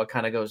then it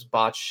kind of goes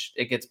botched.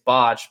 It gets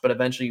botched, but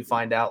eventually you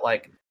find out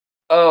like,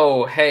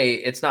 oh, hey,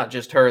 it's not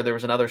just her. There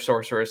was another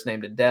sorceress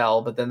named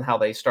Adele. But then how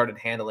they started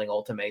handling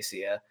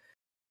Ultimecia,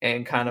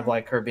 and kind of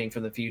like her being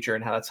from the future,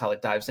 and that's how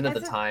it dives into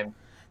the time.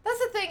 That's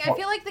the thing. I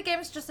feel like the game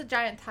is just a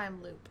giant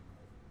time loop.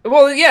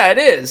 Well, yeah, it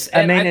is.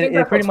 And I think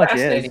it pretty much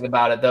fascinating is.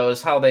 about it, though,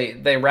 is how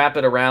they wrap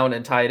it around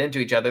and tie it into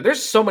each other.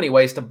 There's so many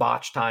ways to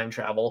botch time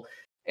travel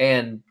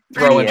and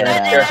throw in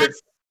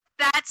characters.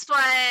 That's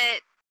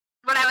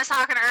what I was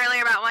talking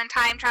earlier about when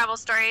time travel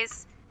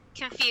stories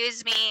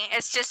confuse me.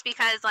 It's just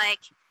because, like,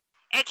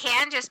 it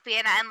can just be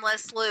an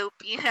endless loop,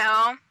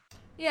 Yeah.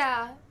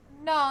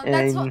 No,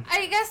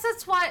 I guess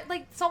that's why,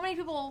 like, so many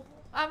people...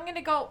 I'm going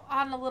to go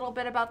on a little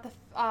bit about the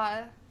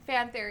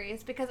fan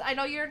theories, because I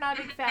know you're not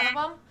a big fan of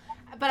them,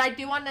 but I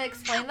do want to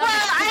explain them. Well,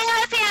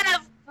 I'm a fan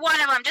of one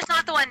of them, just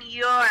not the one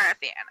you're a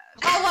fan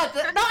of. Oh, what?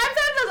 No, I'm fan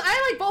of those.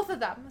 I like both of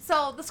them.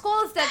 So, the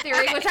Skull is Dead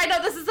theory, which I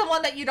know this is the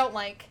one that you don't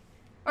like.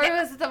 Or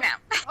is it the... No.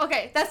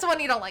 Okay, that's the one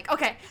you don't like.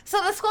 Okay,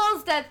 so the Skull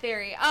is Dead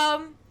theory. We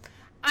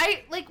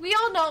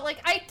all know, like,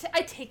 I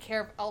take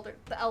care of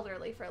the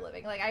elderly for a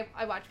living. Like,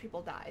 I watch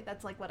people die.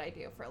 That's, like, what I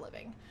do for a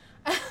living.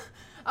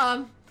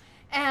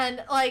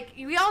 And, like,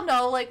 we all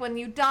know, like, when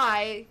you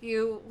die,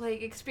 you,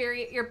 like,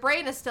 experience... Your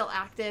brain is still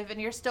active, and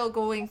you're still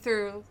going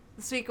through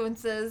the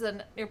sequences,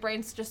 and your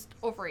brain's just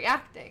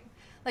overreacting.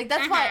 Like,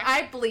 that's why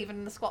I believe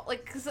in the Skull.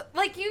 Like, because,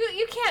 like,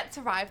 you can't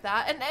survive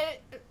that.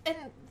 And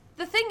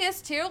the thing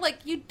is, too, like,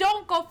 you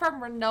don't go from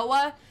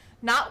Rinoa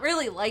not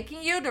really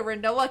liking you to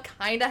Rinoa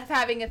kind of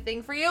having a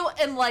thing for you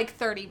in, like,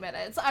 30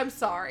 minutes. I'm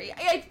sorry.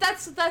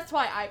 That's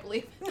why I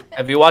believe in it.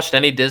 Have you watched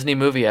any Disney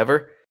movie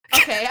ever?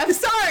 Okay, I'm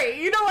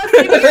sorry. You know what?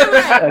 Maybe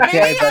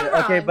you're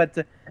right.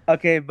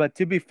 But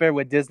to be fair,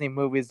 with Disney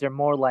movies, they're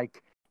more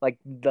like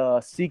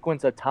the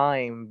sequence of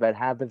time that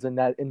happens in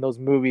those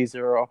movies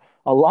are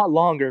a lot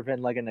longer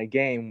than like in a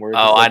game. Where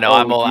I know.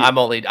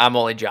 I'm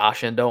only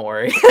joshing. Don't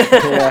worry.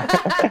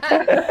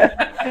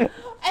 I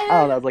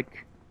don't know.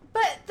 Like.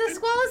 But the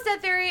Squall is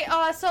Dead theory.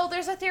 So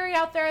there's a theory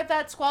out there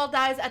that Squall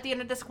dies at the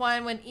end of disc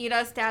 1 when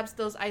Ida stabs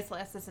those ice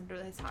lasses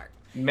into his heart.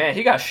 Man,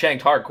 he got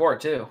shanked hardcore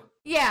too.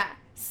 Yeah.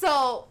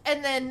 So,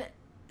 and then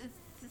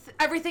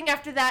everything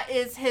after that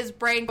is his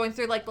brain going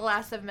through like the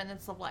last 7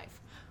 minutes of life.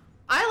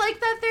 I like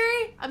that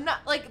theory. I'm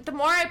not like the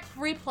more I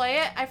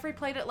replay it. I've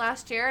replayed it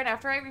last year, and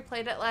after I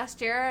replayed it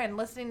last year and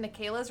listening to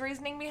Kayla's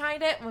reasoning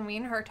behind it when me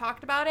and her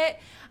talked about it,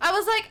 I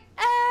was like,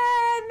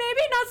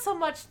 maybe not so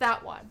much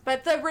that one.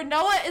 But the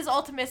Renoa is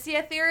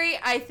Ultimecia theory,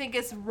 I think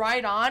is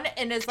right on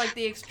and is like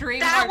the extreme.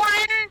 That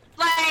one,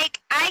 like,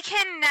 I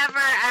can never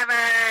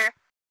ever,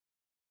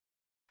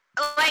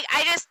 like,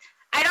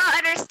 I don't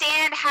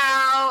understand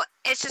how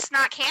it's just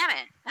not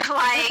canon.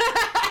 Like,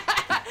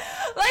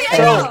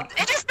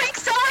 it just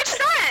makes so much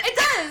sense. It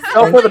does.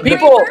 So for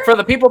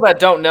the people that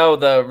don't know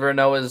the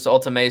Renoa's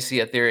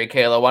Ultimecia theory,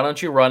 Kayla, why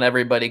don't you run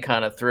everybody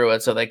kind of through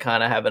it so they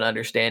kind of have an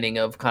understanding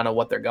of kind of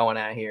what they're going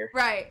at here?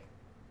 Right.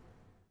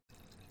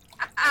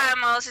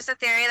 Well, it's just a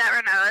theory that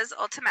Renoa is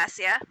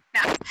Ultimecia.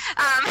 No.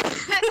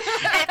 It's,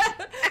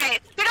 okay,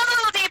 to go a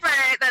little deeper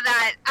than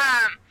that,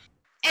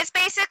 it's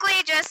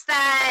basically just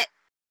that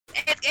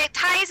it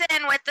ties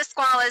in with the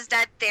Squall is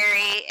dead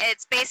theory.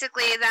 It's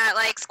basically that,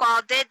 like,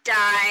 Squall did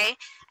die,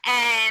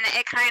 and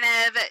it kind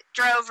of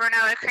drove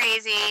Renoa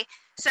crazy.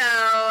 So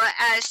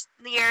as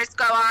the years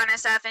go on and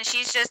stuff, and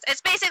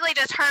it's basically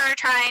just her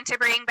trying to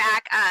bring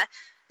back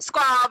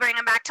Squall, bring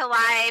him back to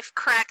life,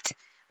 correct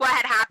what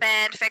had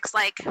happened, fix,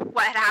 like,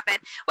 what had happened,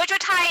 which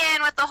would tie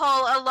in with the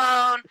whole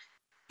Alone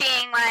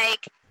being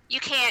like, you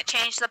can't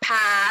change the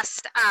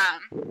past,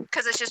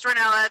 because it's just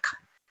Renoa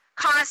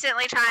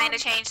constantly trying to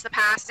change the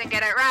past and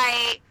get it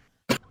right.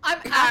 I'm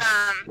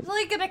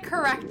actually gonna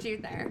correct you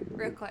there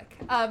real quick.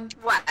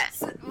 What?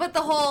 With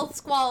the whole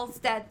Squall's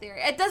dead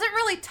theory, it doesn't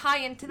really tie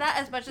into that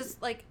as much as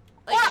like.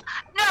 Well,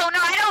 no,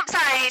 I don't.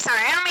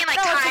 Sorry, I don't mean like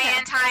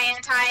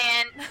tie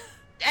in.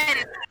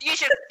 And you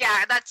should,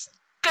 yeah, that's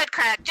good,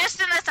 correct.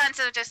 Just in the sense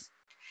of just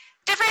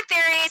different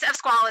theories of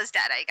Squall is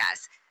dead, I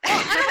guess. Well,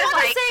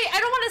 I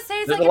don't want to say.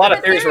 It's There's like a lot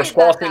of theories where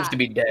Squall seems to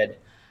be dead.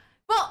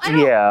 Well, I don't.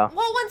 Yeah.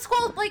 Well, when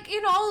Squall, like,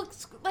 you know,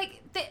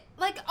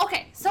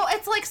 okay, so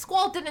it's like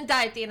Squall didn't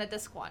die at the end of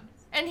disc 1.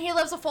 And he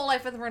lives a full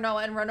life with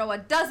Renoa, and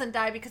Renoa doesn't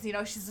die because, you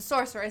know, she's a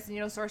sorceress, and,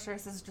 you know,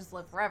 sorceresses just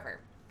live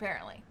forever,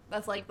 apparently.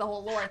 That's, like, the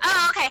whole lore thing.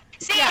 Oh, okay.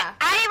 See, yeah.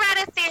 I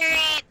read a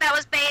theory that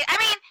was based, I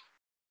mean,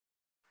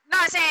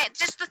 not saying,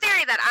 just the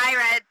theory that I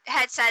read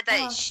had said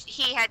that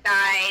he had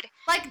died.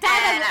 Like,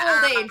 died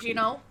at old age, you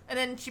know? And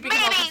then she became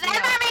maybe,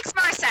 that makes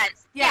more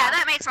sense. Yeah,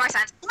 that makes more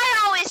sense.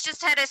 I always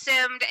just had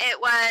assumed it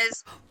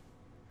was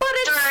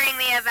during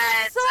the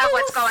events of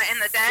what's going in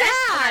the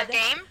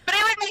game. But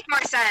it would make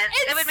more sense.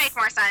 It would make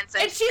more sense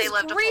if they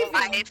lived a full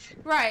life.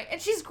 Right,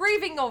 and she's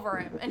grieving over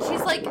him. And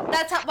she's like,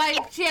 that's why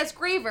she has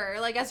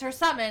Griever, like, as her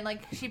summon.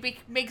 Like, she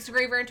makes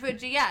Griever into a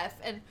GF.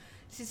 And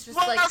she's just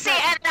like... Well, see,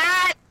 and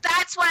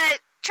that's what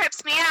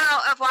trips me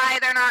out of why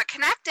they're not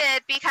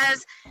connected,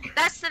 because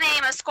that's the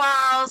name of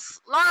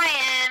Squall's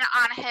lion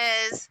on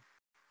his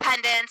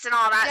pendants and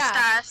all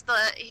that stuff.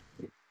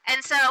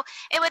 And so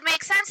it would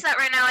make sense that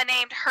Renoa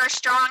named her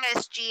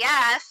strongest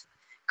GF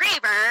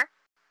Griever,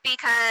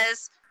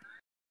 because,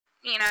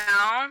 you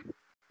know,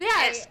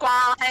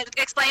 Squall had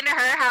explained to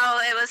her how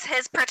it was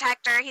his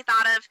protector. He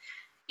thought of,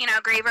 you know,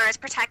 Griever as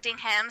protecting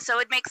him, so it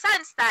would make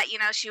sense that, you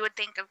know, she would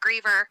think of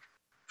Griever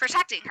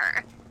protecting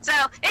her. So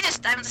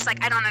I'm just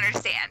like, I don't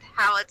understand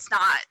how it's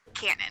not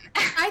canon.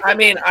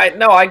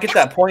 I get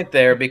that point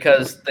there,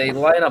 because they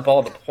line up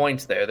all the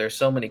points there. There's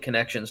so many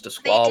connections to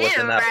Squall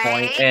within that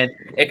point, and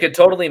it could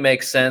totally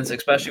make sense,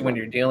 especially when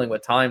you're dealing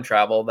with time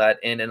travel, that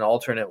in an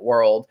alternate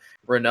world,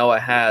 Renoa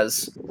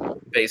has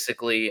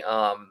basically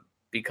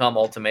become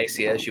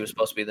Ultimecia. She was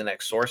supposed to be the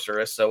next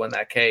sorceress. So in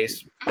that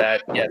case,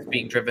 that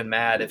being driven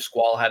mad, if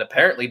Squall had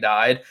apparently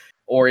died,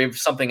 or if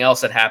something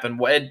else had happened,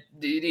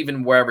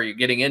 even wherever you're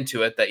getting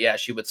into it, that,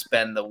 she would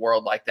spend the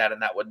world like that, and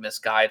that would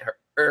misguide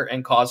her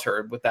and cause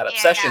her with that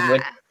obsession.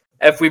 Which,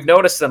 if we've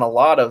noticed in a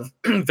lot of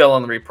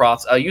villain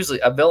replots,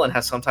 usually a villain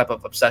has some type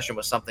of obsession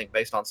with something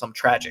based on some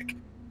tragic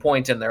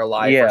point in their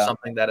life or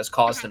something that has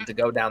caused them to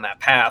go down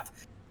that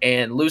path.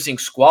 And losing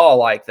Squall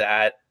like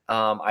that,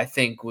 I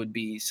think would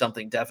be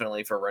something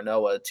definitely for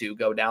Renoa to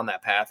go down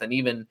that path. And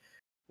even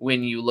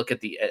when you look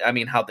at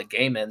how the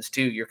game ends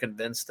too, you're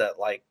convinced that,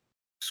 like,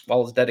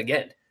 Squall is dead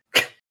again.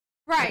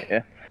 Right.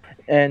 Yeah.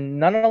 And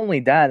not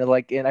only that,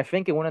 like, and I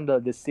think in one of the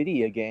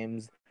Dissidia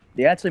games,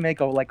 they actually make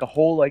a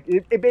whole, like,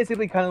 it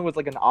basically kind of was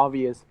like an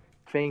obvious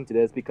thing to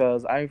this,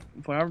 because I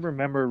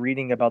remember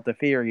reading about the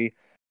theory,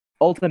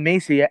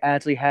 Ultimecia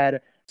actually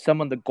had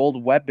some of the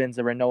gold weapons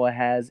that Renoa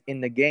has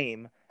in the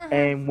game,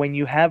 and when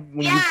you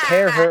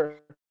pair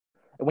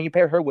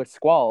her with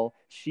Squall,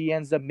 she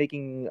ends up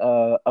making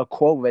a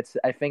quote that's,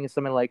 I think it's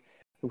something like,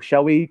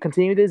 "Shall we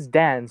continue this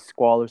dance,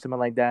 Squall?" or something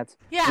like that.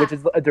 Yeah. Which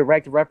is a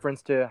direct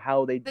reference to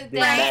how they met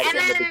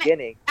in the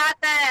beginning.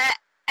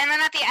 And then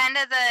at the end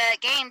of the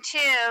game,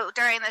 too,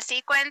 during the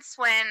sequence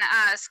when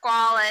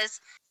Squall is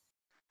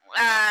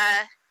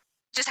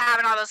just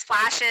having all those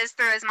flashes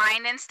through his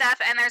mind and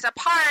stuff, and there's a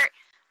part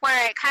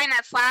where it kind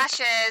of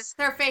flashes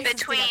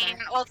between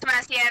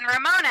Ultimecia and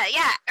Ramona.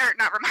 Yeah, or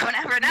not Ramona,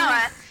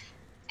 Renoa.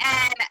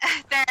 and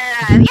they're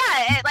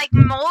it like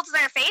molds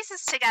their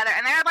faces together,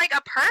 and they're like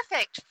a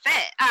perfect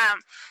fit.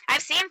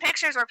 I've seen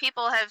pictures where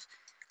people have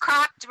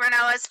cropped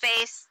Renoa's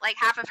face, like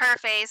half of her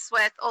face,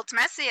 with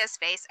Ultimecia's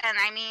face, and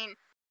I mean,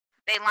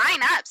 they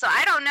line up. So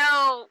I don't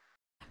know.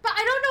 But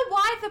I don't know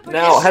why the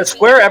Now, has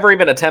Square ever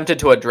even attempted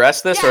to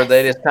address this, or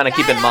they just kind of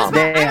keep it mum?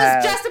 I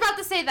was just about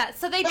to say that.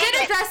 So they did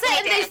address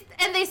it,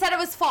 and they said it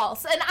was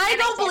false, and I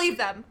don't believe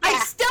them. Yeah. I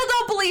still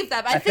don't believe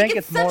them. I think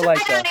it's more such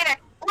like I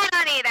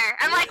don't either.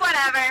 I'm like,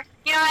 whatever.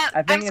 You know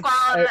what? I'm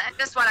Squall.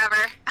 Just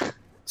whatever.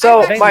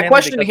 So my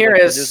question here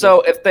is: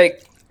 so if they,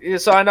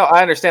 so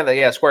I understand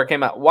that Square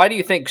came out. Why do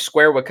you think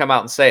Square would come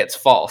out and say it's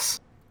false?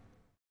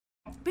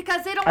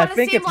 Because they don't want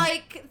to seem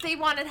like they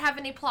want to have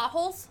any plot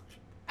holes.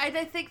 I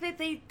think that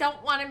they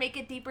don't want to make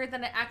it deeper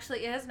than it actually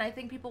is, and I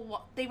think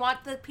they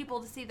want the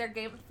people to see their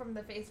game from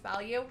the face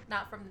value,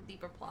 not from the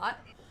deeper plot.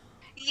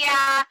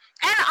 Yeah,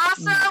 and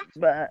also,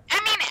 I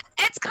mean,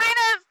 it's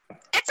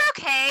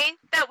okay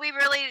that we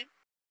really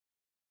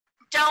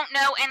don't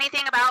know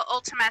anything about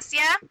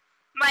Ultimecia.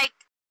 Like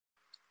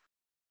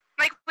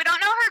we don't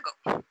know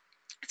her.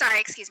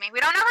 We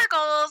don't know her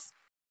goals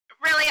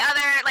really.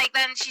 Other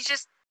than she's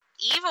just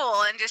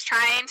evil and just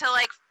trying to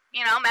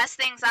mess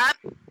things up.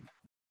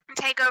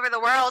 Take over the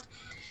world.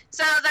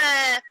 So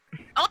the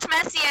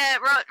Ultimecia,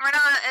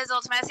 Renoa's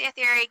Ultimecia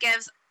theory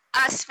gives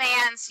us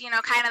fans,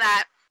 kind of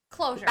that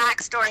closure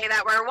backstory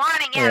that we're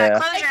wanting. Yeah,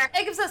 closure.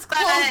 It gives us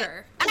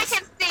closure. I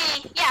can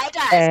see, it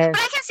does. But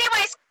I can see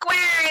why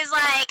Square is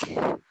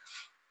like,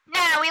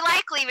 no, we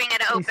like leaving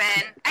it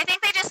open. I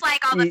think they just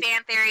like all the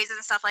fan theories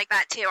and stuff like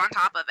that too on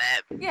top of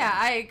it. Yeah,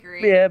 I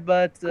agree. Yeah,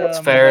 but that's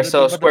fair.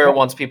 So Square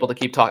wants people to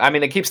keep talking. I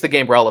mean, it keeps the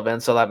game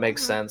relevant, so that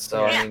makes sense.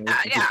 So I mean,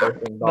 you keep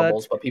posting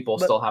bubbles, but people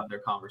still have their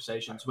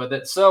conversations with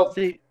it. So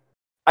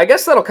I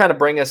guess that'll kind of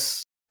bring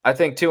us, I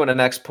think, to the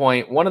next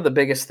point. One of the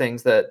biggest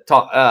things that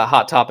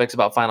hot topics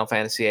about Final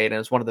Fantasy VIII, and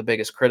it's one of the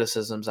biggest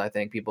criticisms I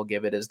think people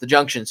give it, is the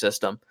junction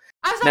system.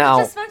 I was about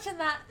to just mention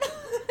that.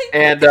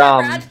 And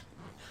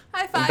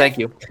high five. Thank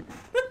you.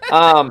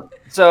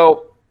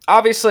 So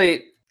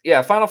obviously,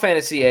 Final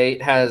Fantasy VIII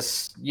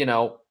has,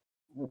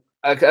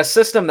 a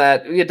system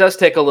that it does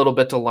take a little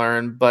bit to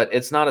learn, but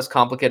it's not as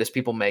complicated as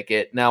people make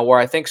it. Now, where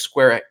I think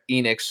Square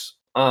Enix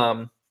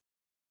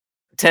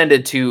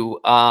tended to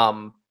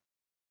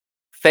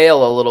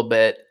fail a little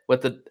bit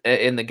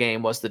in the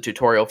game was the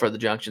tutorial for the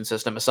junction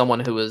system. As someone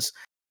who was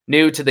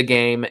new to the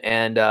game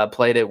and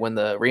played it when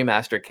the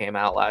remaster came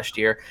out last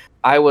year,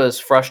 I was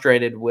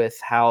frustrated with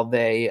how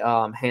they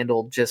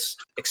handled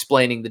just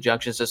explaining the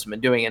junction system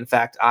and doing it. In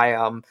fact,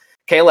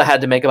 Kayla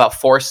had to make about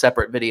 4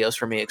 separate videos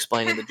for me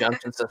explaining the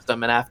junction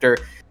system, and after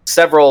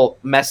several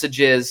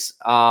messages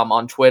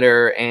on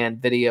Twitter and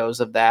videos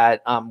of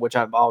that, which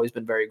I've always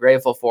been very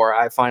grateful for,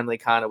 I finally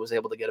kind of was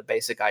able to get a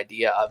basic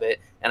idea of it,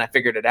 and I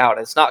figured it out.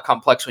 It's not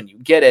complex when you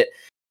get it,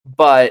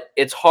 but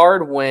it's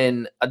hard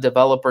when a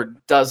developer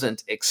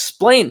doesn't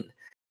explain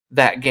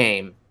that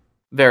game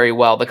very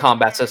well, the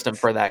combat system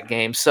for that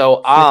game.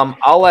 So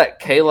I'll let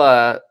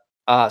Kayla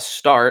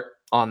start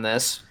on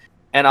this,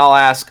 and I'll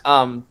ask,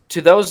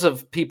 to those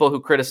of people who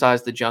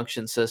criticize the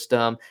junction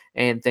system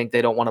and think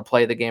they don't want to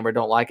play the game or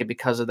don't like it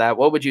because of that,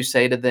 what would you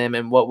say to them,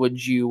 and what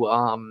would you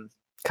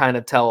kind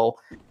of tell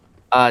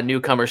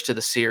newcomers to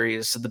the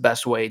series the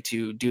best way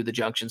to do the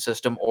junction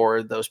system,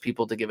 or those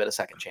people to give it a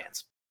second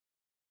chance?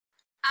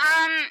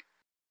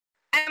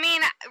 I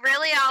mean,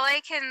 really all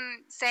I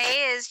can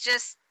say is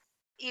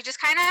you just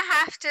kind of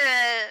have to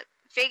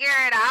figure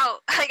it out.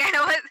 Like, I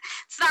know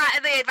it's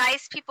not the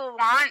advice people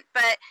want,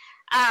 but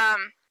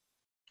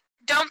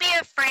don't be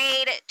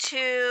afraid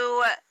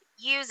to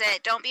use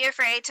it. Don't be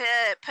afraid to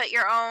put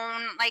your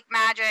own,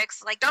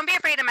 magics. Don't be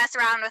afraid to mess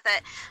around with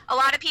it. A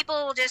lot of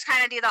people will just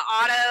kind of do the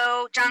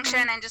auto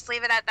junction and just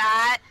leave it at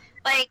that.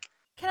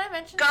 Can I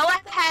mention Go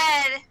something?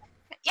 ahead.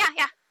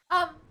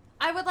 Yeah.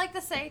 I would like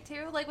to say,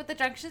 too, with the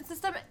junction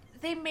system,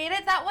 they made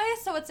it that way,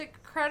 so it's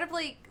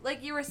incredibly,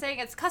 like you were saying,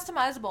 it's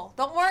customizable.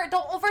 Don't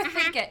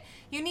overthink it.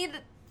 You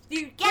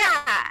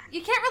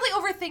can't really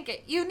overthink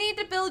it. You need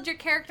to build your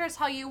characters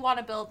how you want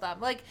to build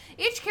them.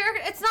 Each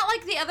character, it's not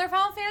like the other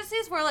Final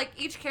Fantasies where,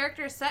 each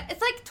character is set.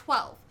 It's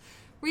 12,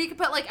 where you can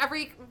put,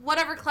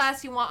 whatever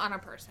class you want on a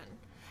person.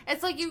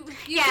 It's you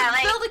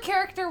can build a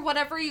character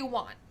whatever you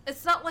want.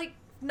 It's not like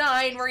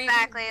 9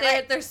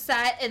 where they're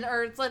set,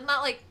 or it's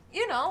not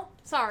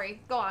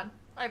sorry, go on.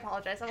 I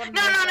apologize. No,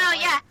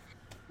 yeah.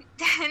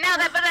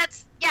 But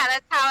that's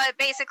how it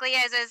basically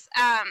is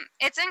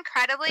it's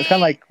incredibly... It's kind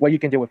of like what you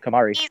can do with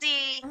Kamari.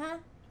 Easy. Mm-hmm.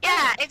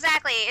 Yeah,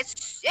 exactly.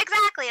 It's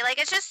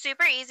just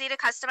super easy to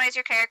customize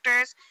your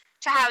characters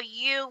to how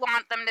you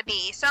want them to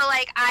be. So,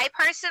 I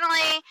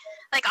personally,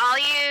 I'll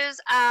use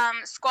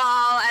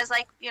Squall as,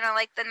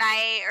 the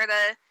knight or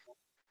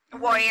the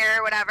warrior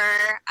or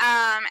whatever.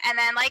 And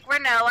then,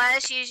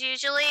 Renoa, she's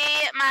usually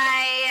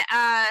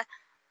my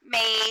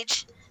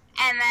mage.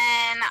 And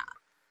then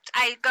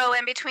I go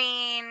in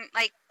between,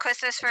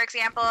 Quistis, for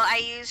example. I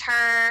use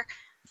her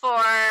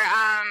for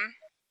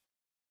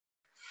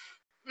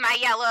my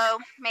yellow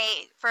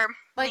mage for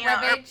Like you know,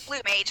 red or mage?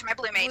 blue mage, my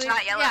blue mage, Blue-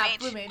 not yellow yeah, mage.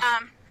 blue mage.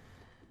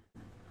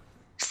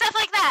 Stuff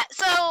like that.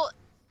 So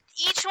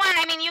each one,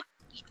 I mean,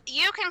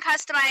 you can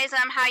customize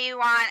them how you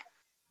want,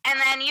 and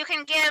then you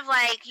can give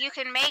you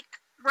can make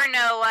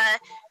Rinoa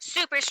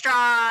super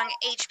strong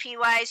HP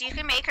wise. You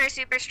can make her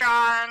super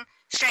strong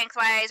strength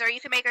wise, or you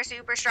can make her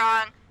super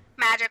strong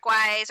magic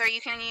wise, or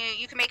you can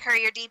make her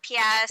your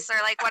DPS or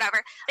like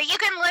whatever. Like you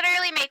can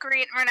literally make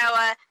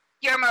Rinoa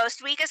your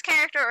most weakest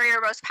character or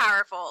your most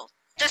powerful.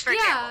 Just for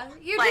example.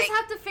 You like, just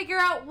have to figure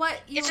out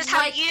what you it's just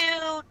like. how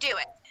you do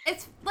it.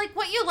 It's like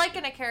what you like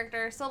in a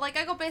character. So like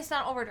I go based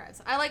on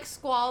overdrives. I like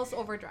Squall's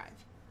overdrive.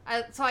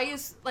 So I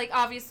use like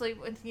obviously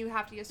when you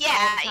have to use Squall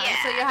all the time.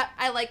 Yeah.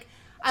 So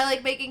I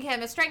like making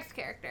him a strength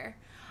character.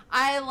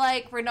 I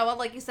like Rinoa,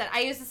 like you said.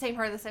 I use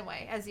her the same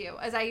way as you,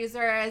 as I use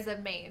her as a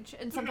mage.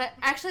 And sometimes,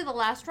 actually, the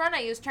last run I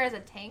used her as a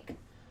tank.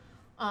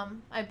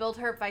 I build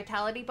her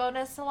vitality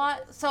bonus a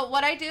lot. So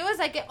what I do is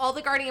I get all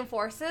the guardian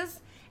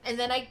forces, and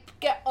then I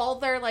get all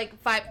their like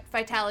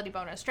vitality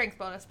bonus, strength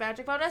bonus,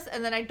 magic bonus,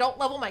 and then I don't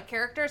level my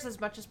characters as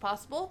much as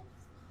possible.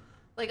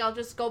 Like I'll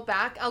just go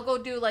back. I'll go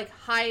do like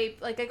I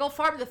go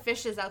farm the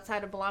fishes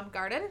outside of Balam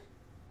Garden.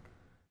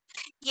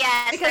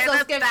 Yes, Because they're those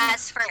the give-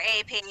 best for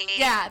AP.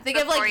 Yeah, they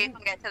give, before like- you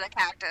can get to the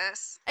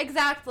cactus.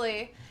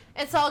 Exactly.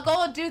 And so I'll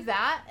go and do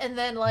that, and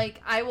then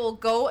like I will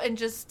go and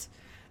just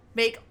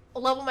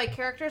level my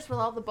characters with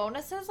all the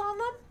bonuses on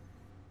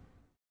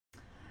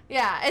them.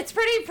 Yeah, it's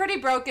pretty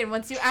broken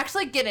once you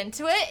actually get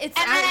into it.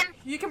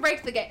 You can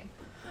break the game.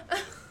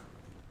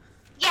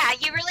 Yeah,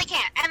 you really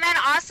can. And then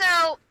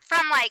also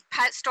from like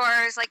pet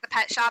stores, like the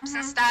pet shops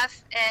and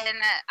stuff in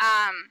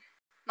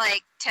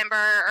like Timber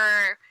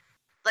or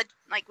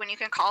like when you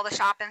can call the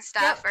shop and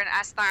stuff, or an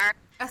Esthar.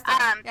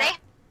 They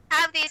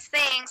have these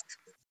things.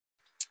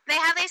 They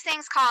have these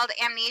things called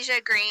amnesia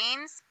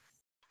greens,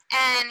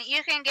 and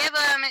you can give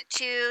them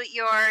to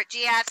your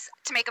GFs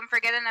to make them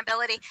forget an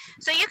ability.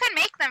 So you can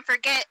make them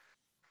forget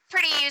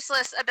pretty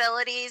useless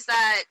abilities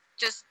that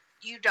just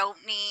you don't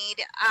need.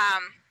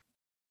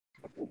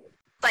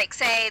 Like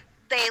say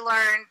they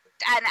learned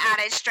an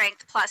added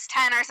strength plus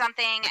 10 or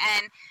something,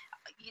 and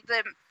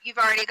you've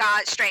already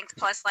got strength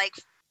plus like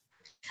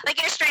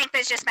your strength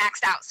is just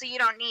maxed out, so you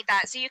don't need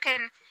that. So you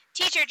can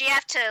teach your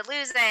GF to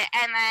lose it,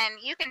 and then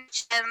you can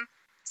teach them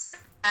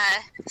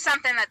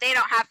something that they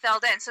don't have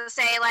filled in. So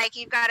say like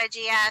you've got a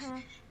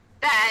GF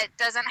that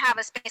doesn't have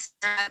a space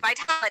for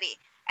vitality,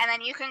 and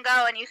then you can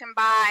go and you can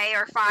buy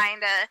or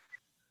find a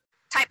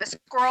type of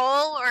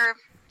scroll or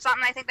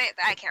something. I think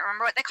I can't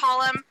remember what they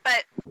call them,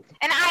 but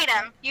an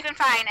item you can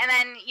find, and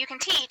then you can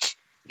teach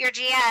your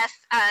GF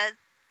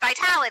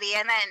vitality,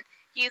 and then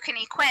you can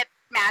equip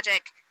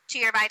magic to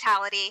your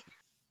vitality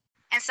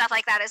and stuff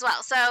like that as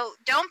well. So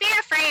don't be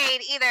afraid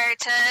either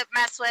to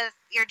mess with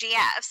your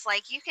GFs.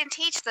 Like you can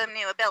teach them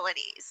new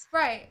abilities.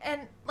 Right,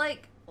 and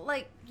like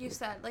you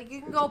said, like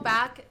you can go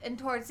back, and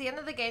towards the end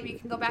of the game you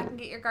can go back and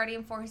get your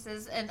guardian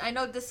forces. And I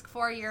know Disc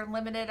 4 you're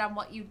limited on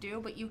what you do,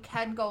 but you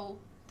can go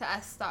to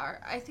Esthar.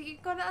 I think you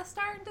can go to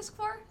Esthar in Disc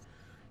 4.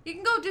 You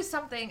can go do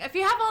something if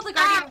you have all the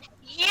guardian.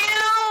 You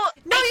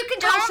can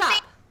call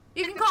shop.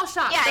 You can call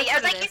shop. Yeah, That's yeah.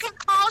 what Like it you is. can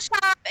call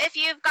shop if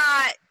you've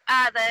got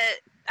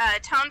the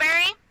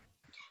Toneberry.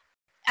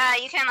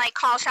 You can like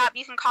call shop.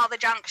 You can call the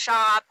junk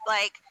shop.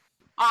 Like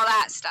all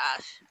that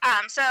stuff.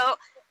 So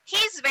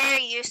he's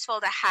very useful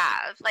to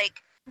have.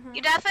 Like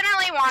you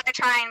definitely want to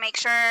try and make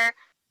sure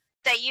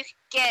that you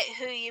get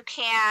who you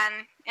can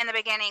in the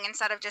beginning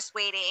instead of just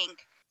waiting,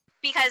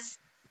 because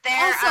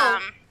their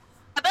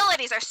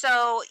abilities are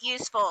so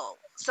useful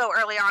so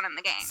early on in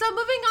the game. So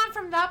moving on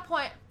from that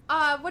point,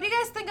 what do you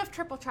guys think of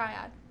Triple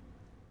Triad?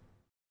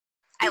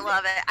 I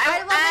love it.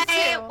 I love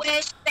it too.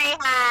 Wish they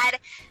had.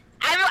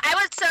 I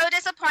was so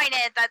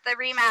disappointed that the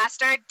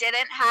remaster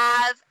didn't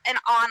have an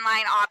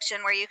online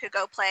option where you could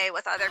go play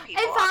with other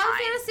people. In Final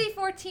online. Fantasy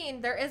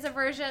 14, there is a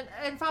version.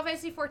 In Final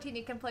Fantasy 14,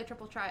 you can play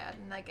Triple Triad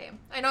in that game.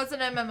 I know it's an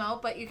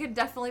MMO, but you can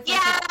definitely play.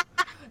 Yeah,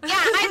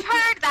 I've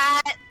heard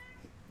that.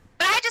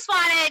 But I just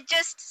wanted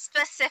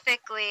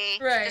specifically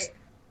just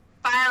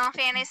Final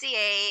Fantasy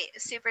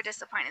 8. Super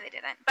disappointed they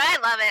didn't. But I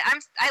love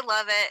it. I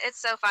love it.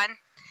 It's so fun.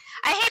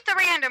 I hate the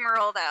random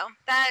rule though.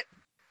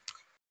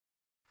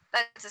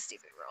 That's a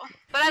stupid rule.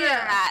 But other than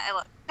that, I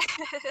love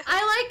it.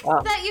 I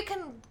like that you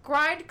can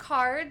grind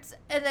cards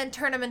and then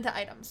turn them into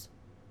items.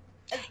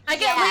 I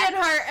get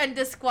Leonhardt and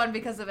Disc 1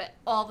 because of it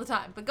all the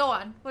time. But go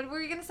on. What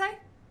were you going to say?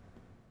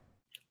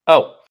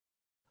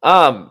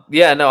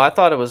 Yeah, no, I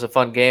thought it was a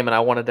fun game, and I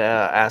wanted to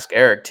ask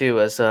Eric too,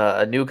 as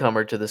a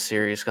newcomer to the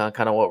series, kind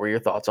of what were your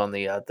thoughts on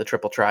the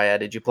Triple Triad?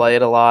 Did you play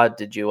it a lot?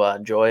 Did you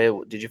enjoy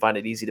it? Did you find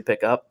it easy to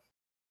pick up?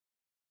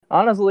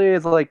 Honestly,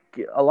 it's like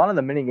a lot of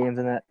the mini games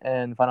in it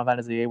in Final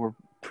Fantasy VIII were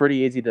pretty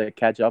easy to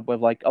catch up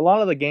with. Like a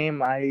lot of the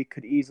game I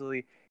could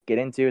easily get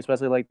into,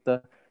 especially like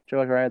the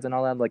Triple Triads and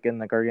all that, like in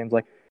the card games,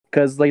 like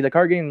because like the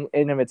card game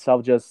in of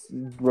itself just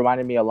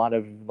reminded me a lot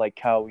of like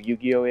how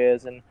Yu-Gi-Oh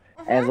is, and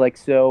like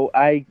so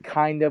I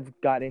kind of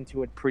got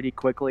into it pretty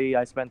quickly.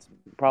 I spent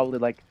probably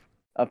like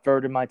a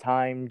third of my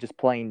time just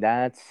playing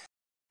that.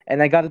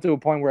 And I got it to a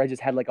point where I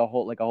just had like a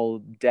whole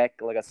deck,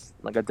 like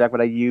a deck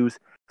that I use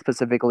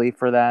specifically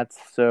for that.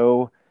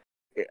 So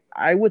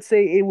I would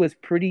say it was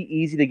pretty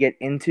easy to get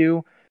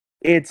into.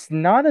 It's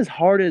not as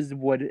hard as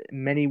what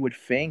many would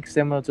think,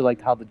 similar to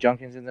like how the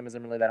junction system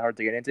isn't really that hard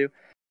to get into.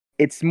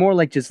 It's more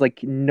like just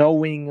like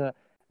knowing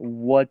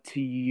what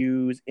to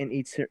use in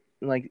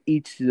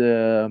each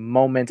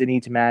moment in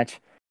each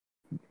match.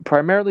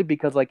 Primarily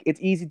because like it's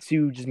easy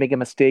to just make a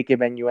mistake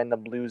and then you end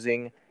up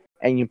losing,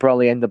 and you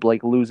probably end up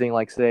like losing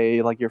like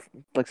say like your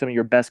like some of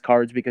your best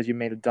cards because you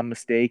made a dumb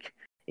mistake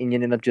and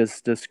you end up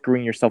just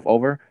screwing yourself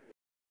over.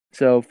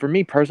 So for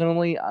me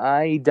personally,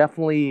 I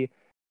definitely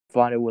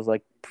thought it was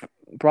like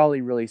probably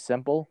really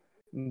simple,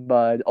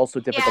 but also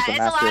difficult to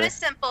master. It's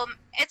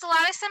a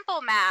lot of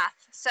simple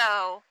math.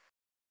 So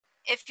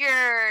if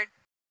you're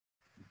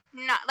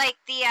not like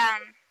the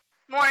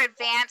more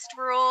advanced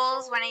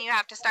rules, when you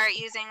have to start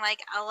using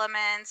like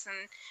elements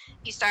and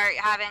you start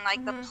having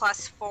like the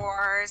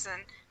 +4s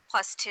and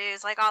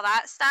 +2s, like all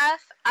that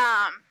stuff,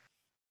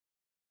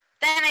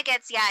 then it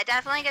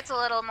definitely gets a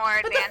little more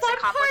advanced and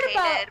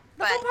complicated.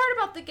 The fun part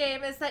about the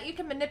game is that you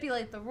can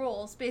manipulate the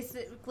rules,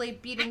 basically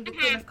beating the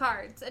Queen of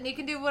Cards, and you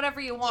can do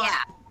whatever you want,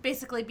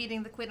 basically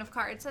beating the Queen of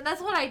Cards, and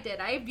that's what I did.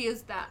 I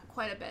abused that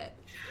quite a bit.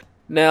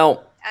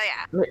 Now,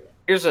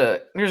 here's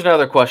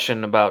another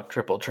question about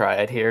Triple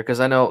Triad here, because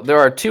I know there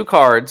are 2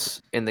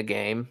 cards in the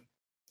game.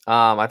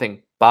 I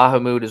think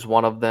Bahamut is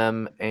one of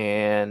them,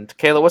 and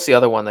Kayla, what's the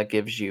other one that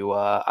gives you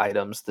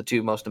items? The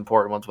 2 most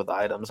important ones with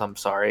items. I'm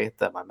sorry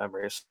that my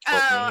memory is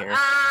slipping here.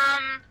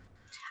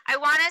 I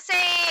want to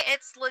say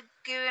it's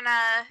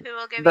Laguna who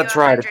will give That's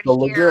you 100 right, it's the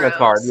Laguna heroes.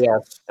 card,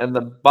 yes. And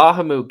the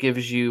Bahamut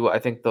gives you, I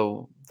think,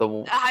 the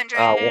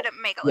 100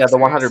 mega elixirs. Yeah, the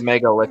 100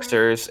 mega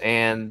elixirs,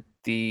 and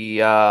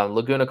the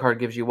Laguna card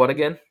gives you what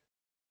again?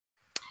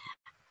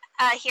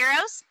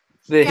 Heroes.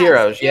 The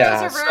heroes, yeah.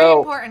 Heroes are very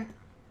important.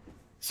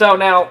 So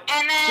now,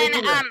 and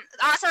then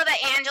also the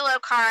Angelo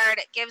card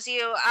gives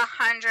you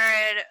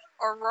 100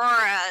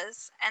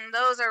 Auroras, and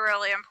those are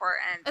really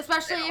important.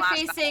 Especially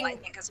facing, I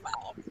think, as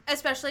well.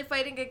 Especially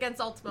fighting against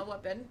Ultimate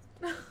Weapon.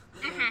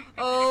 Mm-hmm.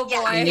 Oh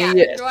boy, yeah.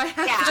 Do I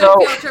have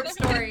field trip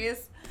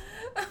stories?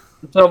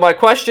 So my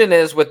question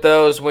is, with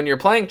those, when you're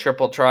playing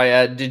Triple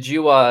Triad, did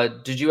you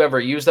ever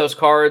use those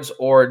cards,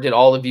 or did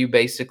all of you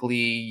basically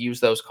use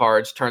those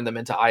cards, turn them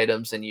into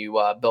items, and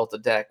you built a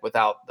deck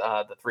without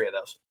the 3 of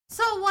those?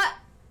 So what?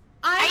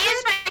 I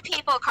use my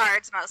people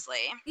cards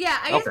mostly. Yeah,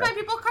 I use my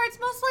people cards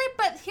mostly,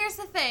 but here's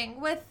the thing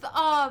with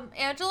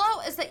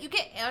Angelo is that you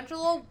get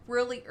Angelo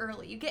really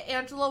early. You get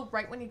Angelo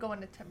right when you go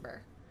into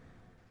Timber.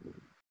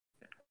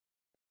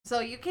 So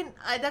you can.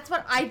 That's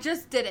what I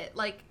just did it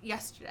like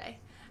yesterday.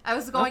 I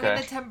was going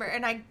into Timber,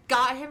 and I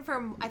got him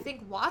from, I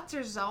think, Watts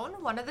or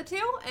Zone, one of the 2,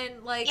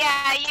 and like...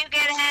 Yeah, you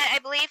get him, I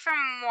believe, from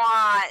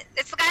Watt.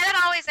 It's the guy that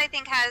always, I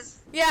think, has...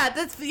 Yeah,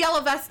 that's the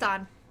yellow vest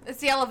on. It's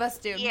the yellow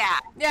vest dude. Yeah.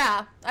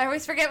 Yeah, I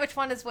always forget which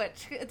one is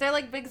which. They're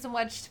like Biggs and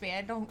Wedge to me.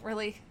 I don't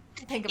really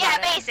think about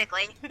it. Yeah,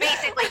 basically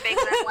Biggs and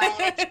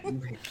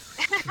Wedge.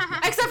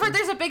 Except for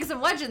there's a Biggs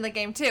and Wedge in the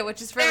game, too,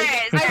 which is really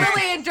good. I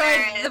really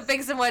enjoyed the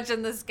Biggs and Wedge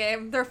in this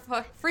game. They're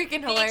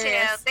freaking hilarious. Me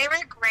too. They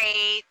were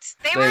great.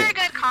 They were a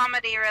good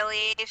comedy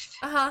relief.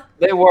 Uh-huh.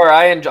 They were.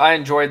 I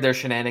enjoyed their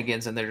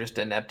shenanigans and their just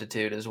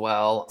ineptitude as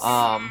well.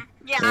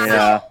 Yeah.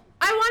 So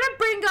I want to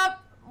bring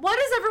up, what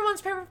is everyone's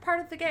favorite part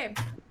of the game?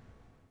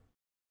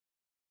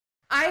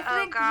 I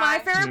think my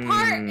favorite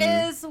part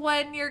is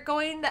when you're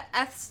going to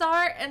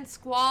F-Star and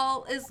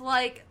Squall is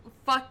like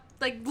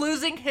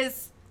losing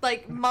his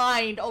like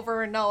mind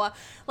over Rinoa.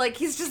 Like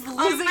he's just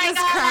losing his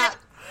crap.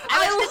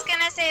 I was just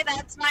gonna say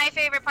that's my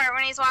favorite part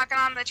when he's walking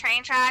on the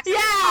train tracks and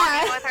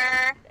talking with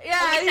her.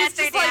 Yeah, he sets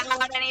her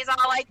down and he's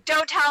all like,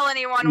 "Don't tell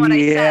anyone what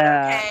I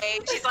said, okay?"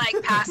 She's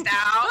like passed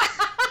out.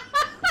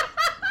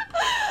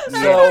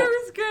 That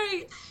was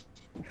great.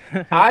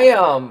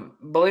 I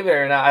believe it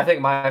or not, I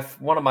think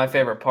one of my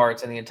favorite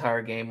parts in the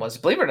entire game was,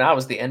 believe it or not,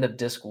 was the end of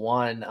Disc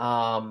 1.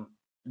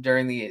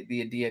 During the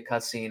Adia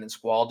cutscene, and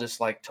Squall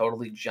just like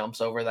totally jumps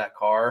over that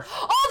car.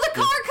 Oh, the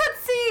car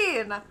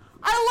cutscene!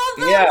 I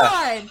love that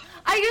one.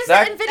 I use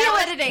it in video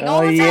editing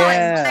all the time.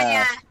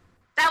 Yeah.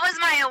 That was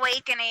my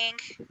awakening.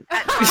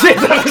 That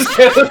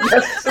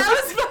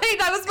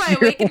was my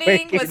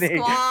awakening with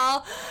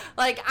Squall.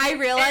 Like I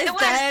realized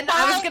then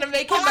I was gonna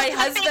make him my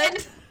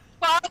husband.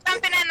 While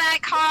jumping in that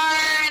car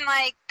and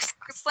like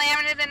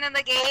slamming it into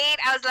the gate,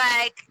 I was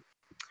like,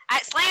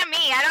 "Slam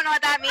me!" I don't know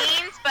what that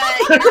means,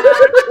 but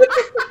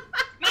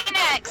me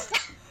next.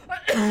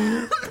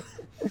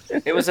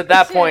 It was at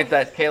that point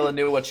that Kayla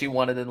knew what she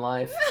wanted in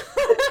life.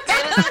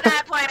 It was at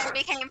that point I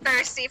became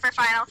thirsty for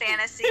Final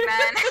Fantasy,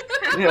 man.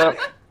 Yeah.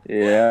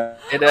 Yeah.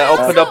 It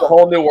opened up a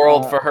whole new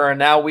world for her, and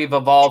now we've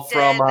evolved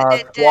from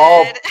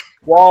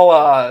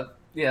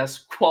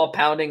Squall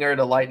pounding her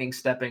to lightning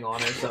stepping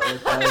on her, so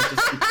it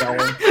just keeps going.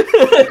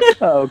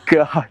 Oh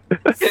god.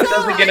 It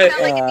doesn't get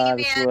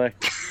it.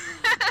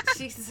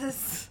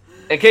 Jesus.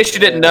 In case you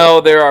didn't know,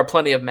 there are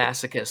plenty of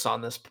masochists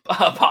on this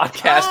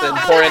podcast, and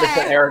poor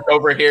innocent Eric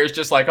over here is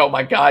just like, "Oh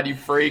my god, you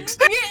freaks!"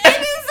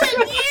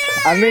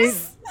 I mean,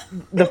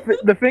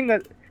 the thing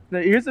that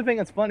here's the thing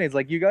that's funny is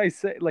like you guys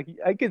say like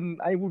I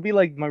would be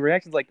like my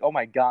reaction's like, "Oh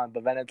my god,"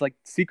 but then it's like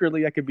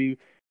secretly I could be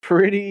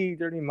pretty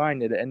dirty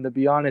minded, and to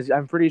be honest,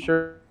 I'm pretty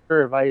sure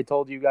if I had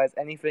told you guys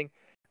anything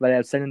that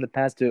I've said in the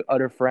past to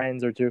other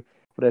friends or to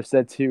what I've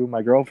said to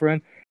my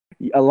girlfriend,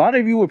 a lot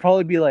of you would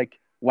probably be like,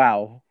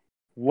 "Wow,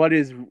 what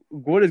is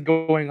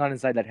going on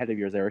inside that head of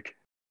yours, Eric?"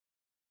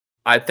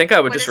 I think I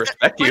would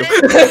disrespect you. What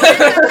is inside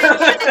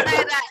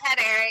that head,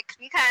 Eric?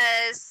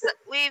 Because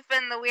we've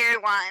been the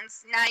weird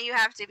ones. Now you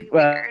have to be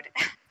weird.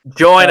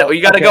 Join it.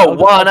 You got to go.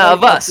 One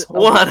of us.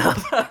 One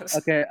of us.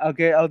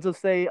 Okay. I'll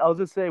just say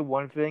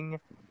one thing.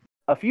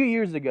 A few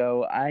years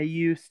ago, I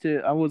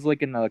was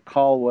like in a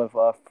call with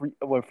a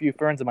few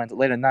friends of mine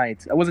late at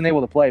night. I wasn't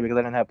able to play because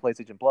I didn't have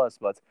PlayStation Plus,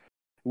 but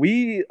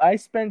I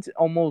spent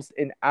almost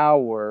an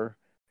hour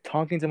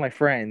talking to my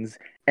friends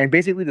and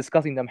basically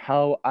discussing them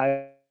how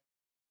I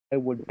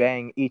would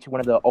bang each one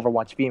of the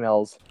Overwatch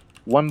females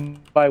one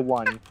by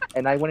one,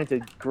 and I went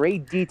into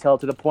great detail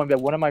to the point that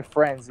one of my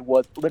friends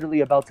was literally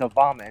about to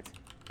vomit,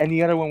 and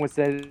the other one was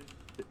said,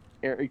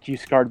 "Eric, you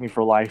scarred me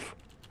for life."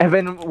 And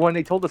then when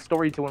they told the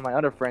story to one of my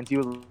other friends, he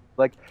was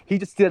like, he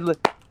just did,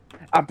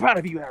 "I'm proud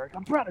of you, Eric.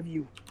 I'm proud of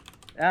you."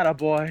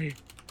 Attaboy.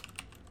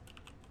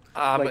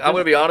 I'm going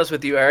to be honest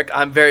with you, Eric.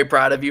 I'm very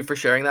proud of you for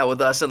sharing that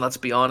with us, and let's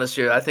be honest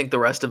here. I think the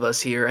rest of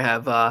us here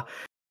have,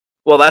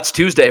 well, that's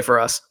Tuesday for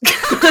us.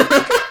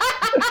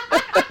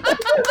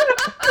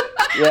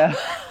 Yeah.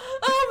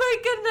 Oh my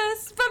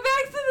goodness. But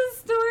back to the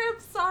story. I'm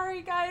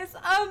sorry, guys.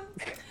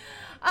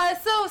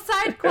 So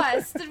side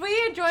quests. Did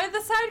we enjoy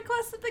the side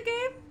quests of the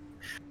game?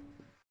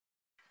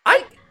 I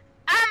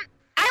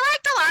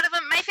liked a lot of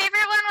them. My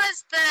favorite one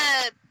was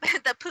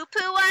the poo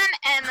poo one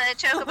and the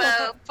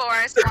Chocobo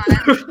Forest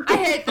one. I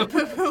hate the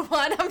poo poo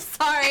one. I'm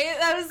sorry.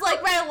 That was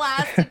like my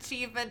last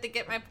achievement to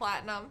get my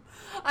platinum.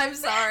 I'm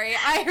sorry.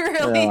 I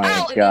really. Oh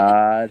my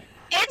god.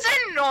 It's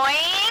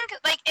annoying.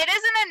 Like, it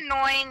is an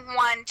annoying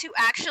one to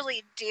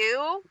actually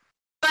do,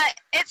 but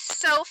it's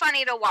so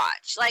funny to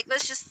watch. Like, I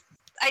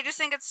just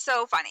think it's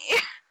so funny.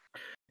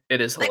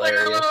 It is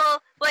hilarious.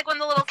 When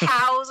the little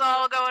cows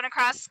all going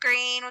across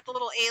screen with the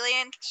little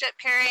alien ship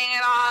carrying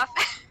it off.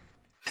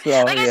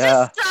 It's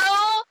just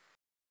so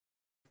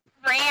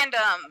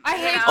random. I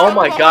hate. Oh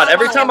my god!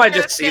 Every time I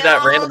just see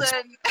that random.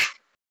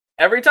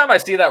 Every time I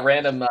see that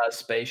random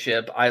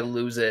spaceship, I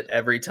lose it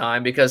every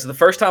time because the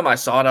first time I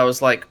saw it, I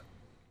was like,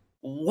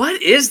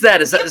 "What is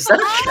that? Is that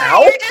a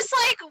cow?" You're just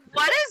like,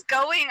 "What is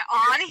going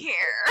on here?"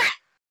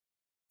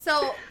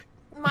 So,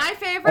 my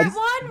favorite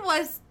one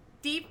was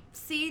Deep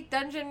Sea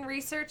Dungeon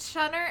Research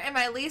Center, and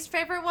my least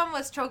favorite one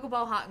was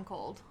Chocobo Hot and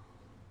Cold.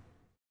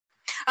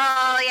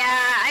 Oh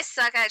yeah, I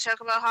suck at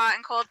Chocobo Hot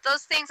and Cold.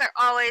 Those things are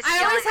always. I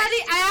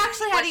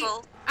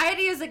had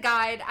to use a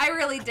guide. I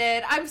really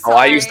did. I'm sorry. Oh,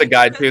 I used the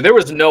guide too. There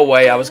was no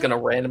way I was gonna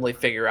randomly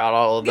figure out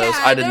all of those.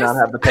 Yeah, I did not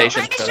have the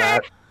patience for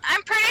that.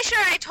 I'm pretty sure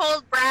I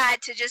told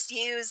Brad to just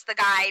use the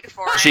guide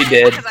for it. She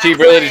did. She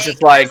really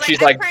just like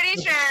she's like. I'm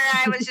pretty sure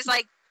I was just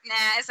like, nah,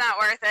 it's not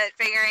worth it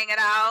figuring it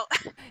out.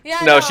 Yeah.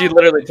 No, she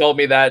literally told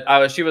me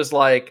that. She was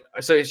like,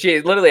 so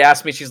she literally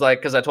asked me. She's like,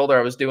 because I told her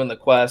I was doing the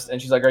quest,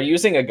 and she's like, "Are you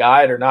using a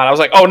guide or not?" I was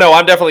like, "Oh no,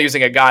 I'm definitely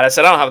using a guide." I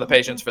said, "I don't have the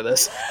patience for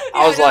this."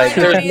 I was like,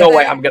 "There's no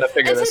way I'm gonna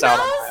figure this out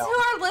on my own." Who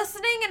are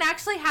listening and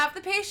actually have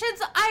the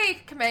patience,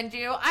 I commend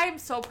you. I'm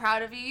so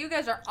proud of you. You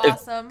guys are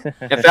awesome.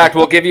 In fact,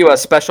 we'll give you a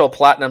special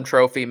platinum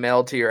trophy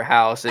mailed to your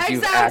house if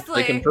you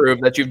actually can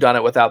prove that you've done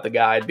it without the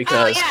guide,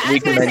 because we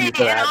commend you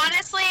for that. And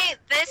honestly,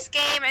 this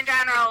game in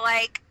general,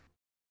 like,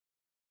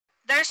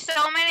 there's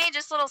so many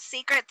just little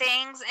secret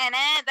things in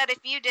it that if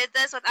you did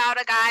this without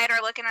a guide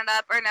or looking it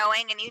up or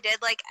knowing, and you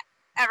did like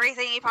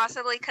everything you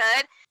possibly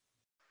could,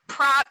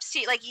 props to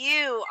you. Like,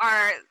 you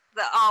are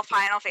the all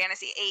Final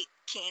Fantasy VIII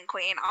king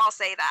queen. I'll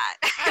say that.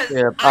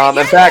 Yeah.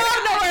 In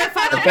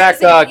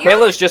fact,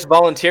 Kayla's just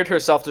volunteered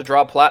herself to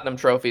draw platinum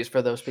trophies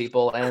for those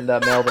people and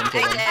mail them to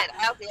them.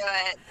 I'll do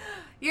it.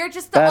 You're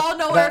just the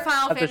all-knower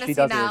Final Fantasy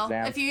now.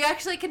 If you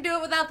actually can do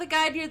it without the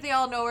guide, you're the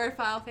all-knower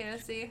Final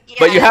Fantasy. Yes,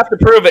 but you have to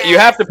prove it. You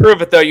have to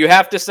prove it, though. You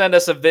have to send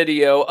us a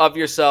video of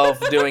yourself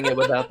doing it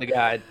without the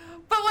guide.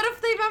 But what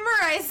if they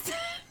memorized it?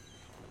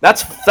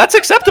 That's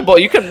acceptable.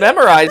 You can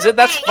memorize it.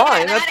 That's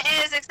fine.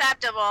 That is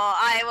acceptable.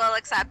 I will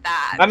accept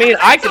that. I mean,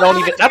 I can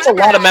only. That's a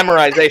lot of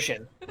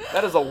memorization.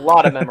 That is a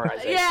lot of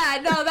memorization. Yeah,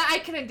 no, I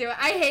couldn't do it.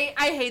 I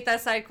hate that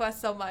side quest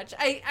so much.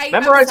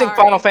 Memorizing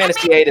Final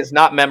Fantasy VIII is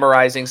not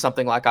memorizing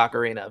something like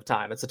Ocarina of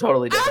Time. It's a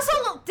totally different. I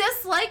also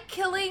dislike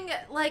killing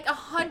like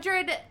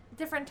 100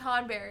 different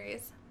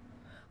Tonberries.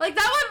 Like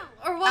that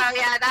one, or what? Oh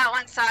yeah, that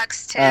one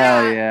sucks too. Oh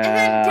yeah. And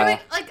then doing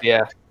like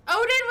yeah.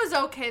 Odin was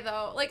okay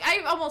though. Like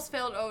I almost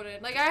failed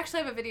Odin. Like I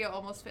actually have a video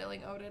almost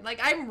failing Odin. Like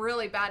I'm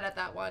really bad at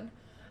that one.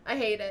 I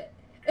hate it.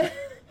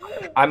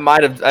 I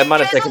might have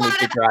taken me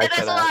 2 tries for that.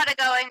 There's a lot of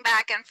going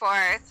back and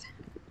forth.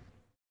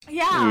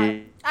 Yeah.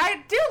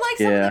 I do like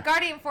some of the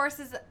Guardian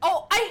Forces.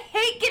 Oh, I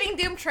hate getting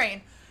Doom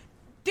Train.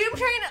 Doom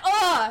Train,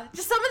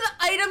 just some of the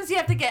items you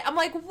have to get. I'm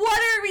like, what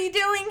are we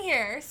doing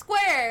here?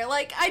 Square,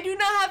 like, I do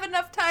not have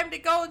enough time to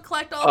go and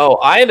collect all. Oh,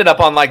 I ended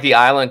up on like the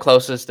island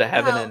closest to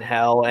heaven and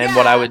hell, and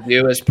what I would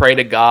do is pray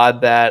to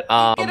God that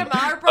Get a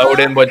Marbro.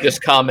 Odin would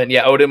just come and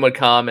Odin would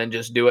come and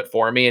just do it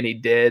for me, and he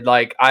did.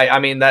 Like I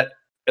mean that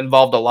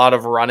involved a lot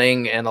of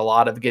running and a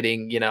lot of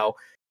getting dadded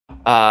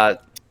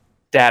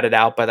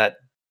out by that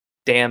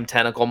damn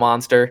tentacle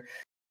monster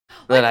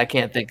that I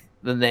can't think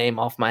the name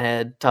off my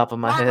head, top of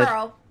my head.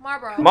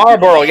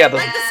 Marlboro, yeah,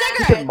 like the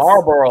cigarettes.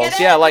 Marlboros,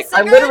 yeah. Like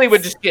I literally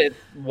would just get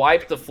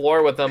wiped the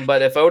floor with them.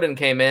 But if Odin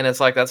came in,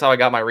 it's like that's how I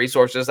got my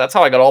resources. That's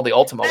how I got all the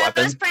Ultima That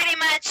weapons. was pretty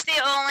much the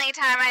only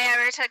time I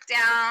ever took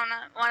down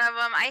one of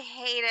them. I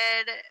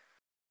hated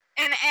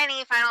in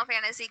any Final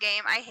Fantasy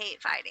game. I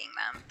hate fighting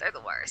them. They're the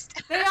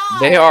worst.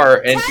 They are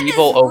an 10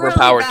 evil, is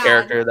overpowered really bad.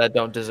 character that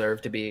don't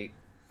deserve to be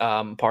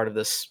part of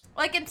this.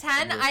 Like in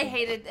 10, I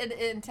hated it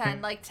in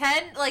 10. Like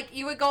 10, like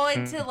you would go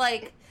into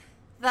like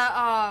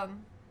the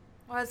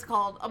what is it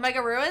called?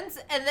 Omega Ruins,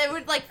 and they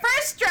would like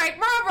first strike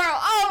Marlboro.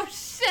 Oh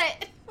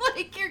shit!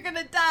 Like you're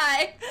gonna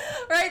die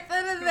right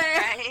then and there.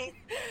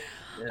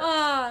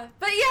 Right.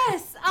 But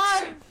yes,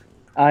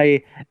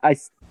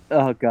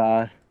 oh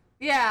god.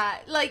 yeah,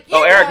 like.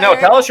 Oh, Eric, no,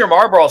 tell us your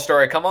Marlboro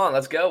story. Come on,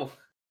 let's go.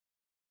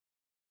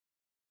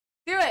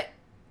 Do it.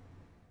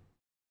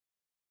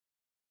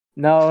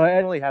 No, I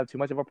don't really have too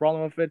much of a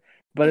problem with it,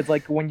 but it's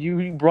like when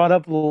you brought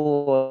up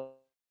Oh,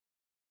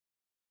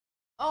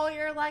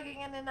 you're lagging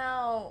in and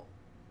out.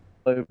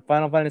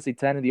 Final Fantasy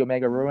X and the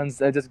Omega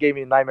Ruins, it just gave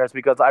me nightmares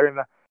because I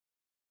remember.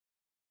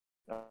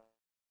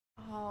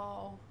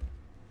 Oh.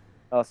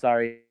 Oh,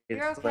 sorry.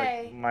 You're It's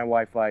okay. like my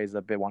Wi-Fi is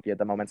a bit wonky at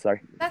the moment.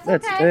 Sorry. That's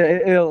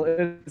okay.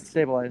 It'll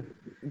stabilize.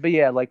 But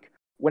yeah, like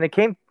when it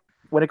comes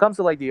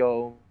to like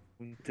to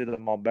the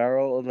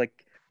Marlboro,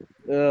 like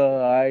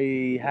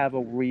I have a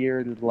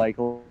weird like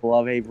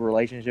love-hate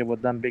relationship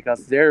with them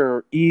because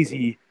they're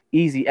easy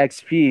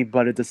XP,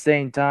 but at the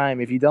same time,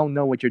 if you don't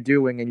know what you're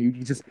doing and you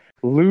just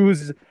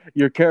lose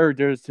your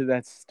characters to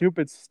that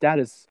stupid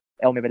status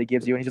element that it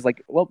gives you, and he's just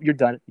like, well, you're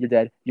done, you're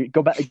dead. You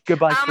go back,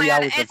 goodbye, Oh 3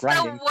 man, hours of it's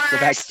grinding. the worst Go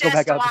back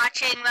just up.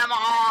 watching them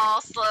all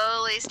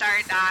slowly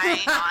start dying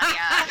on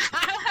ya.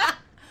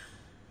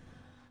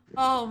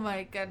 Oh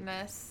my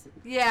goodness.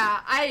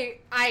 Yeah, I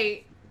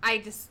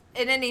just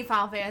in any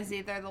Final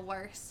Fantasy they're the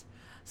worst.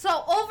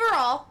 So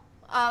overall,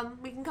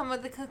 we can come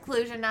with the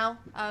conclusion now.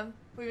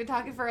 We've been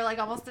talking for like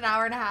almost an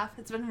hour and a half.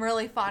 It's been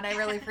really fun. I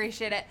really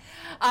appreciate it.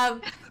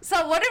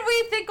 So what did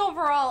we think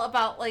overall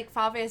about like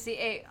Final Fantasy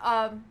VIII?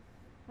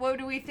 What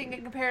do we think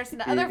in comparison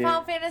to other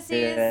Final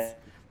Fantasies?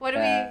 What do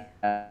we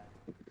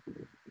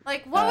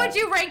like? What would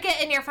you rank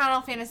it in your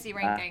Final Fantasy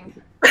ranking?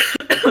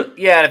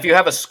 Yeah, and if you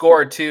have a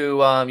score too,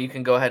 you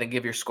can go ahead and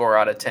give your score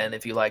out of 10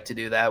 if you like to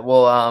do that.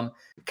 Well,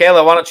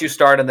 Kayla, why don't you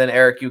start, and then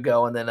Eric, you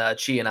go, and then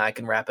Chi and I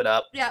can wrap it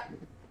up. Yep.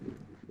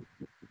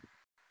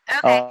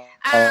 Okay.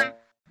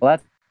 Well,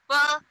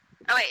 Well,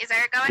 oh wait, is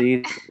Eric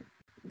going?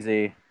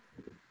 easy.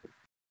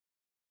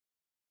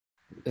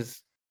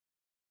 Is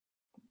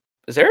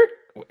Eric?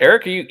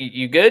 Eric, are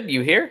you good?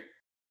 You here?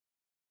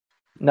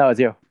 No, it's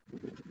you.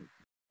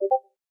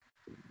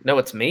 No,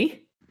 it's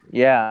me.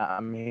 Yeah,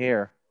 I'm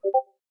here.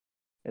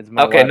 It's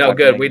my Okay, no, Wi-Fi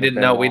good. thing We with didn't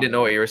it know. on. We didn't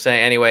know what you were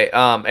saying. Anyway,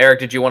 Eric,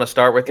 did you want to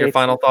start with your It's-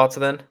 final thoughts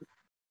then?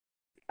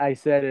 I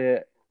said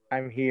it.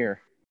 I'm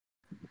here.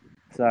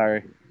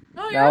 Sorry.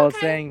 No, No, you're I was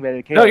okay. saying that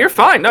it came. No, you're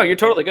fine. No, you're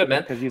totally good,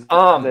 man. Because you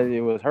Um, said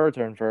it was her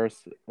turn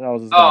first. I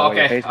was just Oh, going by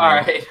your okay. face All now.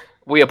 right.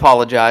 We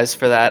apologize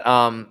for that.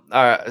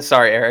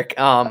 Sorry, Eric.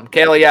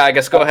 Kayla, yeah, I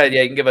guess go ahead.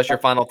 Yeah, you can give us your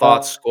final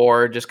thoughts,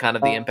 score, just kind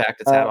of the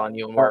impact it's had on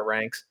you and where it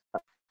ranks.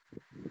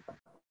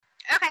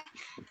 Okay.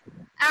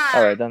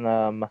 All right, then.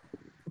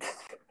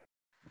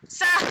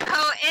 So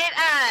it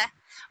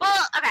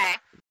well, okay.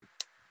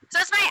 So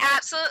it's my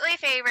absolutely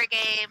favorite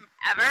game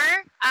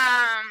ever.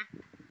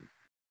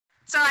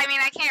 So I mean,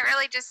 I can't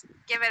really just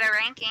give it a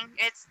ranking.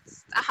 It's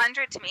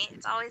 100 to me.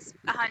 It's always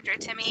 100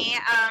 to me.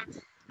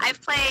 I've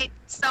played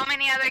so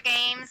many other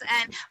games,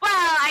 and well,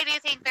 I do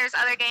think there's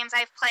other games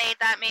I've played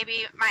that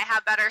maybe might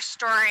have better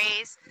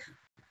stories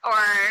or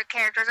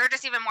characters, or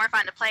just even more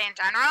fun to play in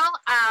general.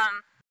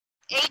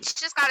 H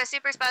just got a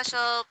super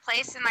special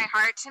place in my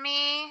heart to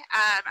me.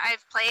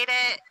 I've played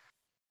it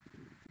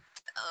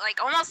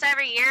like almost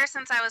every year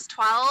since I was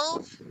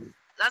 12.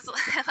 That's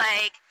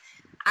like,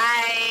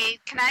 I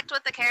connect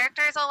with the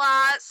characters a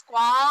lot.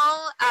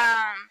 Squall,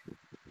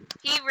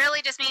 he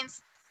really just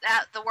means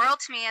the world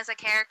to me as a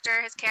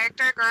character. His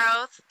character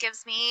growth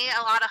gives me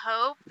a lot of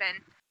hope, and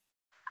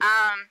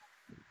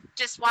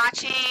just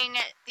watching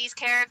these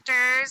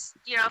characters,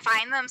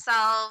 find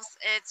themselves,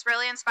 it's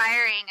really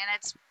inspiring, and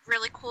it's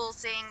really cool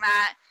seeing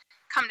that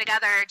come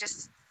together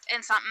just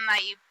in something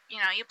that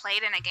you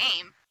played in a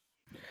game.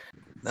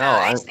 So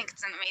I just think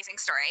it's an amazing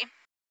story.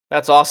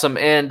 That's awesome.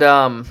 And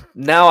now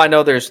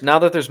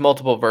that there's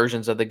multiple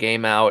versions of the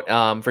game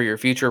out, for your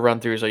future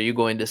run-throughs, are you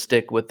going to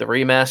stick with the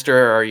remaster,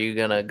 or are you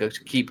gonna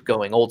keep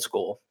going old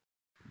school?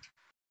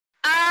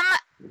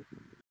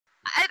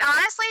 It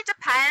honestly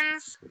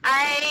depends.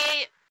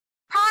 I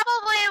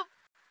probably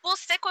will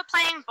stick with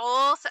playing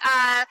both.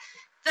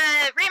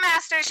 The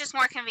remaster is just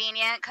more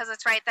convenient because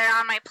it's right there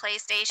on my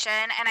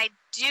PlayStation, and I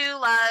do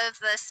love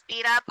the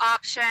speed up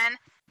option.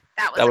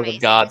 That was amazing.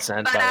 a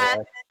godsend, But, by the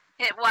way.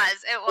 It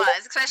was,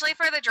 especially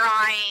for the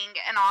drawing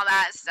and all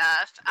that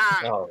stuff.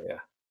 Oh yeah.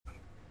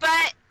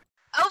 But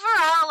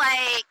overall,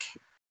 like,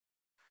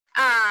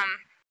 I'll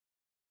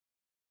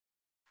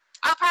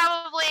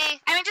probably,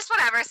 I mean, just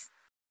whatever's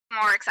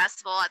more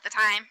accessible at the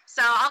time.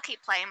 So I'll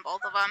keep playing both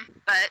of them.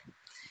 But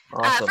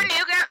Awesome.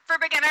 for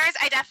beginners,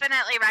 I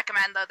definitely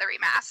recommend the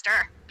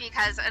remaster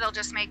because it'll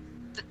just make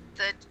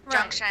the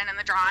junction and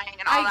the drawing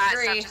and all that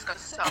stuff just goes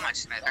so much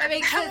smoother. It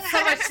makes it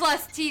so much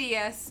less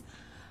tedious.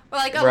 But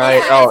like,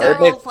 Right.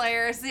 old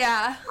players,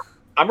 yeah.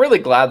 I'm really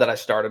glad that I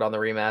started on the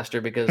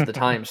remaster because the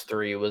times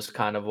 3 was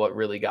kind of what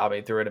really got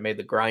me through it. It made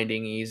the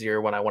grinding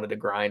easier when I wanted to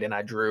grind, and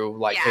I drew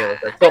like Taylor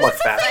said, so much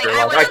faster.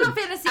 I Like, would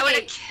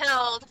have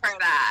killed for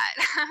that.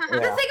 The thing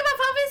about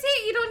Final Fantasy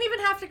VIII, you don't even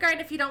have to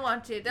grind if you don't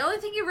want to. The only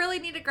thing you really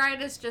need to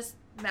grind is just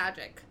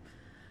magic.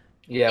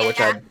 Yeah,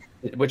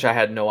 which I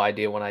had no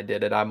idea when I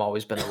did it. I've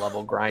always been a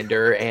level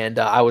grinder, and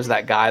I was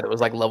that guy that was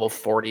like level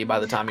 40 by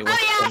the time he went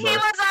to he was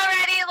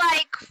already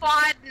like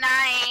quad 9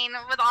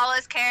 with all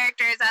his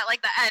characters at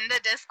like the end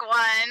of disc 1.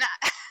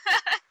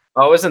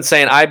 I was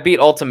insane. I beat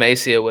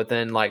Ultimacia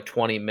within like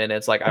 20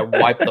 minutes. Like I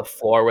wiped the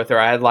floor with her.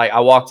 I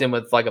walked in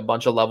with like a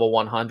bunch of level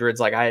 100s.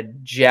 Like I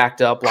had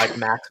jacked up like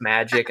max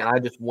magic, and I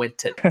just went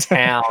to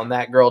town.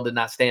 That girl did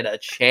not stand a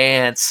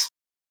chance.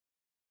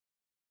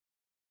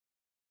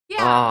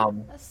 Yeah.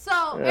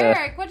 So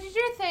Eric, what did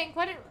you think?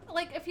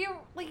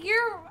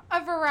 You're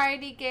a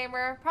variety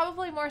gamer,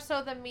 probably more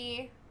so than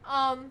me.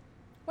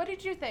 What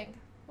did you think?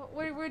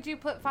 Where would you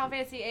put Final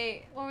Fantasy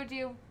VIII? What would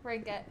you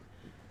rank it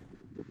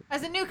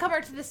as a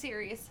newcomer to the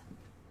series?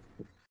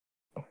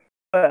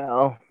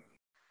 Well,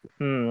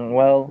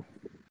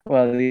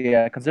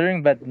 yeah.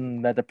 Considering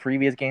that the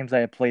previous games I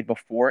had played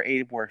before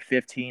 8 were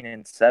 15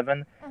 and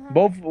 7,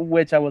 both of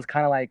which I was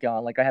kind of like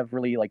I have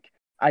really like.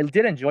 I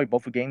did enjoy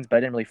both the games, but I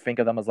didn't really think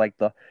of them as like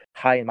the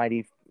high and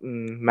mighty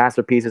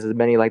masterpieces as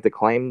many like to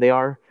claim they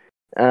are.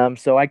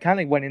 So I kind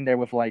of went in there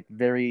with like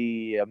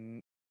very, I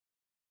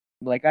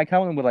kind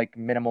of went with like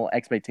minimal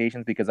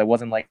expectations because I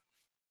wasn't like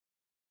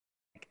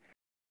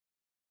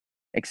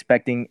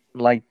expecting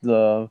like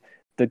the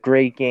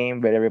great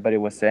game that everybody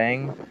was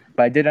saying.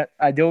 But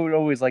I do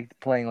always like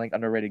playing like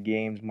underrated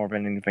games more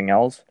than anything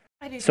else.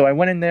 So I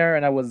went in there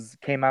and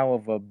came out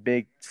with a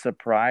big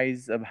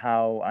surprise of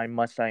how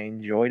much I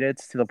enjoyed it,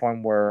 to the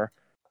point where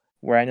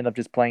I ended up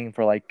just playing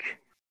for like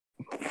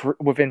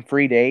within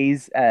 3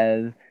 days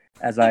as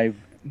I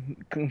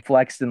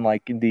flexed in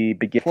like in the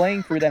beginning.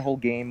 Playing through that whole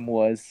game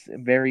was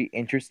very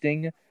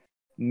interesting,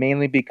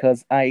 mainly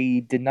because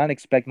I did not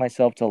expect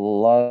myself to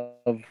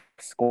love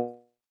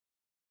Squall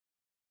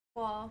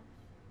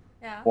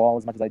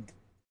as much as I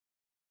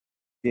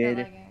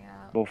did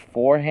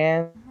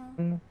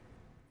beforehand.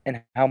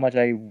 And how much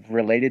I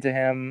related to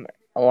him,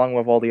 along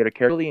with all the other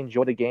characters. I really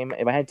enjoyed the game.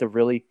 If I had to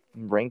really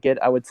rank it,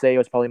 I would say it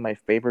was probably my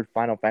favorite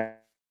Final Fantasy.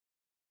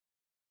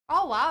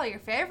 Oh wow, your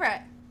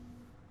favorite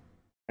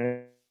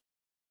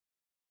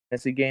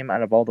Fantasy game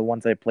out of all the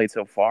ones I played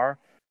so far.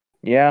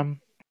 Yeah,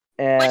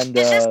 and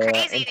which is just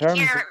crazy to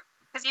hear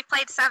because you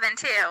played 7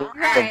 too.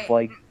 Right.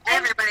 Like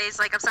everybody's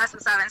like obsessed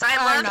with 7, so I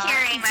love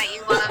hearing that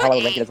you love. How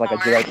I rank it as like a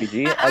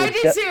JRPG. I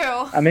do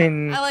too. I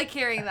mean, I like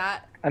hearing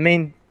that. I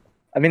mean,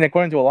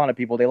 according to a lot of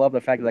people, they love the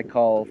fact that I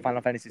call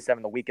Final Fantasy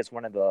VII the weakest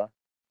one of the.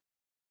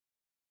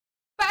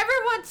 But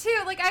everyone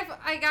too, like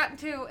I got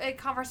into a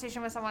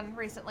conversation with someone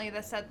recently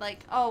that said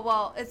like, oh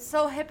well, it's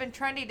so hip and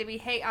trendy to be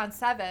hate on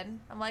 7.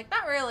 I'm like,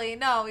 not really.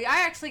 No,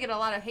 I actually get a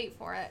lot of hate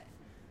for it.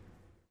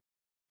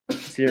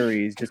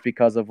 Series just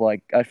because of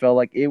like I felt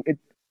like it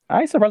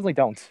I surprisingly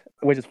don't,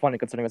 which is funny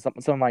considering some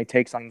of my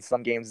takes on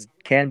some games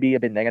can be a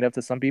bit negative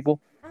to some people,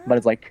 but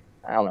it's like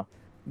I don't know.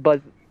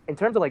 But in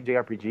terms of like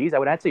JRPGs, I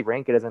would actually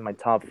rank it as in my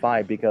top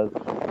 5 because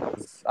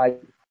I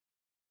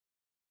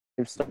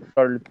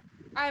started.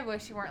 I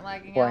wish you weren't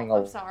lagging playing out.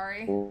 I'm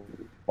sorry.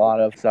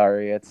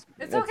 It's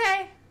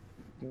okay.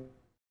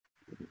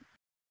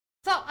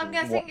 So I'm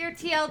guessing your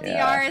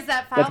TLDR is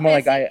that Final That's more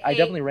like Fantasy I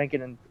definitely rank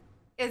it in.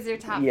 Is your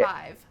top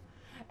 5,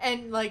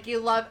 and like you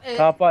love it.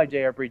 Top 5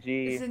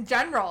 JRPGs in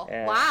general.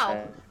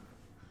 Wow.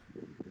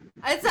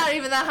 It's not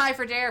even that high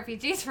for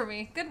JRPGs for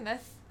me.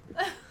 Goodness.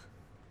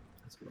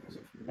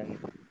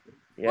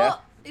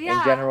 In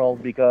general,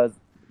 because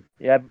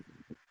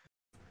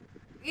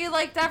you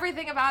liked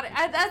everything about it.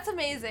 That's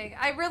amazing.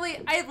 I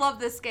love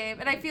this game,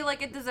 and I feel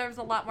like it deserves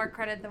a lot more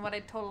credit than what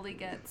it totally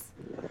gets.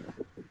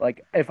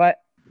 Like in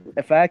fact,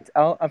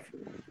 I'm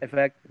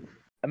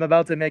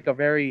about to make a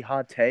very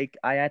hot take.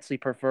 I actually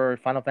prefer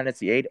Final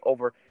Fantasy VIII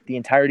over the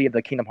entirety of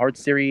the Kingdom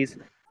Hearts series,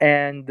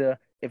 and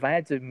if I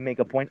had to make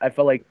a point, I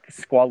felt like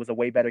Squall was a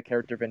way better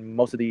character than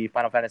most of the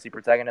Final Fantasy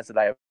protagonists that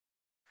I have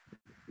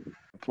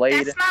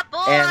played,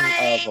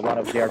 and of a lot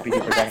of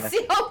JRPG protagonists.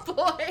 That's your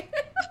boy.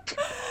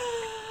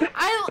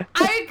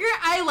 I agree.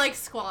 I like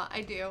Squall.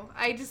 I do.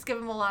 I just give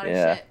him a lot of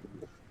shit.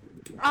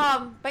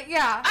 But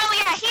yeah.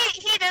 Oh yeah,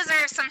 he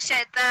deserves some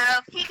shit though.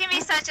 He can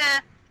be such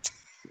a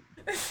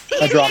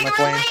A drama he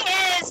queen.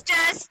 really is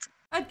just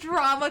A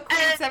drama queen,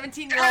 a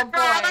 17-year-old boy.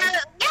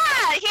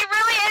 Yeah, he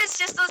really is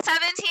just a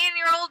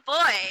 17-year-old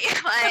boy.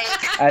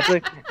 Like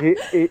Actually,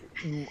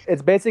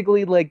 it's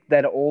basically like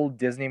that old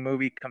Disney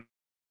movie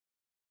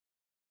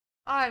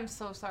I'm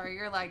so sorry,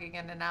 you're lagging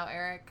in and out,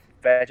 Eric.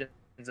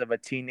 Confessions of a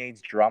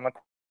Teenage Drama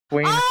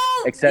Queen,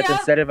 Oh, except yeah.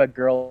 instead of a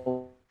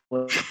girl,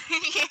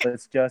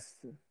 it's just.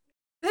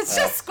 It's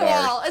just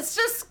squall. It's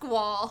just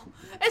squall.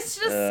 It's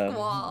just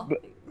squall.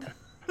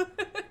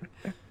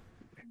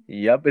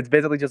 Yep, it's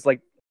basically just like,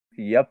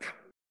 yep,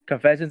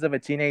 Confessions of a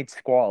Teenage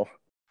Squall.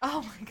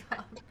 Oh my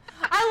god.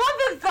 I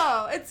love it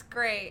though. It's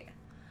great.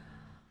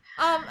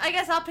 I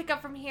guess I'll pick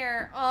up from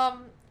here.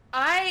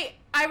 I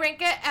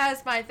rank it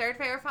as my third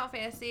favorite Final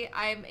Fantasy.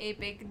 I'm a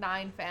big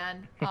 9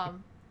 fan.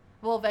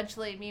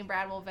 Me and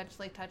Brad will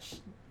eventually touch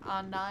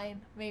on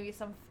 9, maybe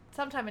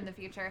sometime in the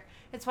future.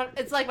 It's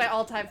like my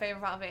all-time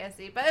favorite Final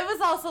Fantasy, but it was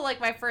also like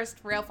my first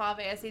real Final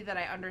Fantasy that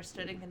I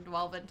understood and can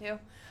delve into.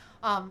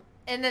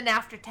 And then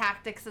after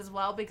Tactics as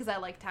well, because I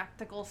like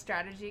tactical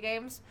strategy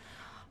games.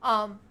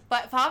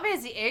 But Final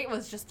Fantasy VIII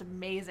was just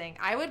amazing.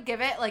 I would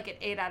give it like an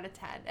 8 out of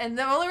 10. And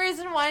the only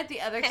reason why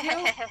the other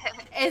two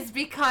is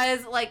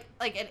because like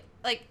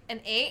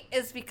an 8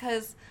 is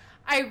because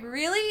I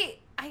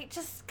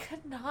just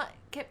could not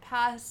get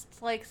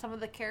past like some of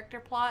the character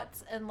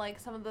plots and like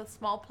some of the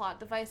small plot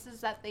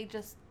devices that they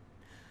just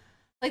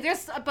like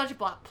there's a bunch of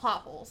plot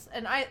holes,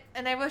 and I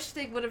wish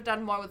they would have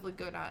done more with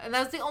Laguna, and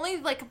that was the only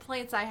like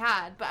complaints I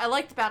had. But I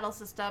liked the battle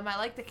system, I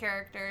liked the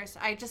characters,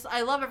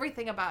 I love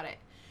everything about it.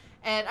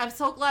 And I'm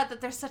so glad that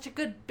there's such a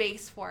good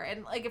base for it.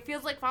 And like it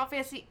feels like Final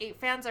Fantasy VIII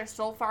fans are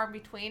so far in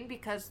between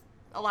because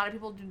a lot of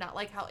people do not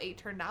like how 8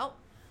 turned out.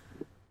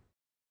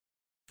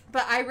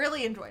 But I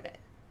really enjoyed it.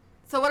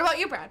 So what about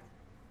you, Brad?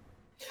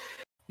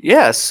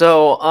 Yeah,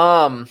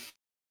 so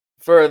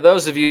for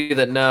those of you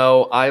that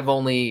know, I've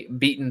only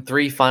beaten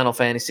 3 Final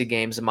Fantasy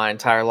games in my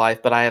entire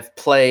life, but I have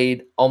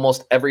played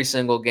almost every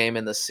single game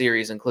in the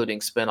series, including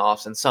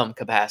spin-offs in some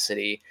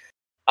capacity.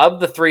 Of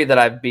the 3 that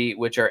I've beat,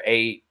 which are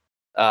 8,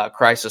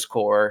 Crisis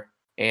Core,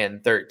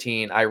 and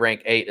 13, I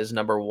rank 8 as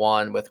number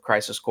 1, with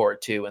Crisis Core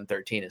 2 and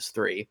 13 as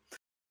 3.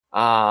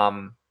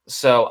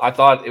 So I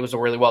thought it was a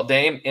really well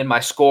done. In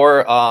my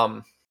score,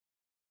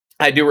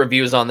 I do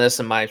reviews on this,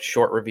 and my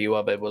short review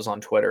of it was on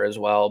Twitter as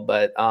well.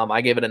 But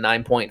I gave it a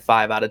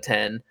 9.5 out of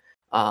 10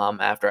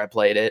 after I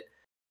played it.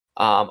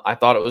 I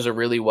thought it was a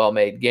really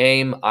well-made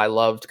game. I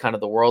loved kind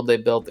of the world they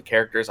built, the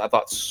characters. I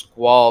thought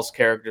Squall's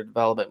character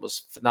development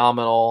was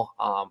phenomenal.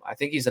 I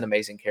think he's an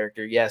amazing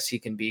character. Yes, he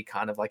can be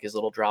kind of like his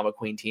little drama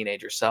queen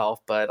teenager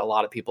self, but a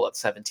lot of people at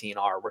 17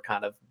 were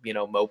kind of,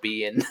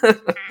 mopey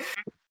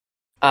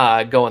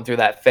and going through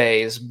that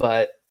phase.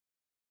 But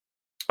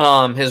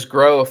his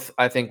growth,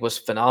 I think, was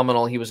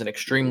phenomenal. He was an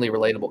extremely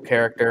relatable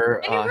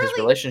character. His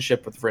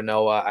relationship with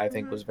Rinoa, I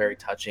think, was very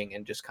touching,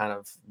 and just kind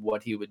of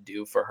what he would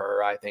do for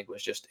her, I think,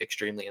 was just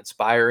extremely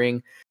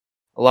inspiring.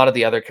 A lot of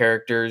the other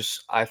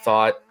characters, I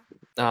thought,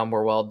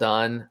 were well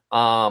done.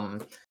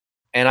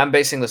 And I'm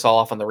basing this all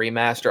off on the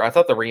remaster. I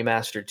thought the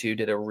remaster, too,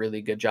 did a really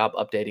good job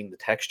updating the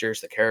textures.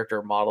 The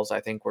character models,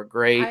 I think, were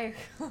great.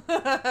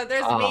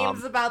 There's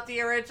memes about the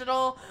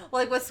original,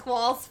 like with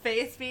Squall's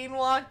face being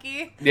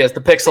wonky. Yes,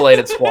 the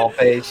pixelated Squall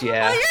face,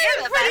 yeah.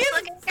 You're the best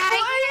looking guy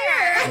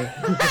here.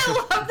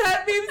 I love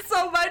that meme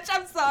so much.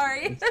 I'm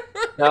sorry.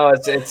 No,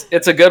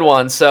 it's a good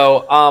one.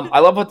 So I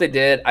love what they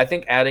did. I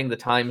think adding the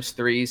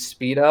 ×3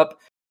 speed up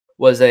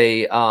was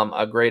a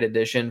great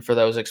addition for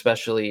those,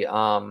 especially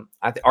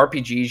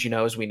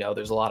RPGs. As we know,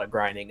 there's a lot of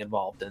grinding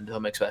involved in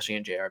them, especially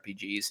in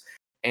JRPGs,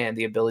 and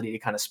the ability to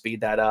kind of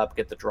speed that up,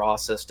 get the draw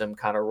system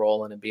kind of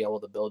rolling, and be able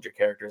to build your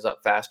characters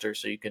up faster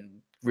so you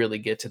can really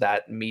get to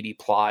that meaty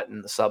plot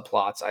and the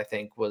subplots, I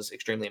think, was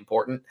extremely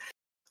important.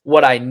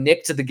 What I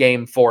nicked the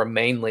game for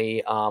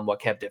mainly,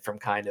 what kept it from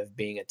kind of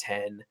being a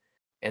 10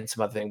 and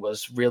some other thing,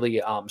 was really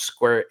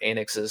Square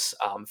Enix's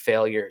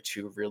failure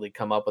to really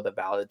come up with a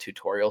valid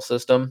tutorial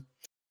system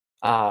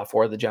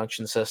for the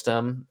junction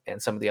system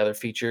and some of the other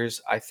features.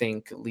 I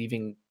think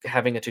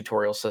having a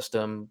tutorial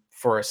system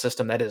for a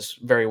system that is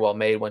very well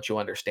made once you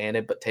understand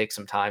it, but takes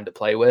some time to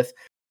play with,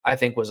 I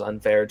think was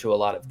unfair to a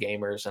lot of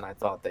gamers, and I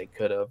thought they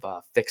could have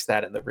fixed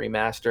that in the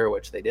remaster,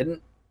 which they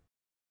didn't.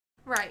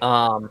 Right.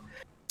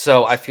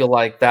 So I feel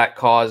like that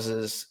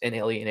causes an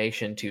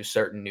alienation to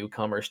certain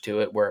newcomers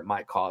to it, where it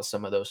might cause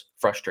some of those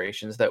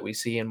frustrations that we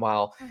see. And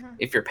while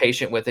if you're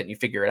patient with it and you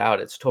figure it out,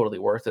 it's totally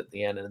worth it at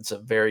the end. And it's a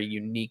very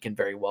unique and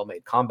very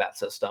well-made combat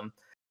system.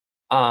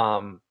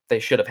 They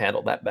should have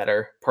handled that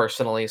better,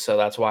 personally. So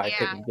that's why I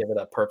couldn't give it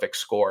a perfect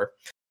score.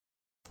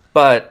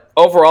 But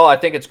overall, I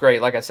think it's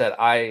great. Like I said,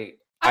 I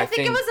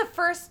think it was a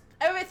first.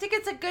 I think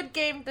it's a good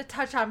game to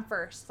touch on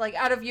first, like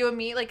out of you and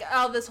me, like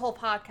out of this whole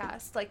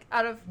podcast, like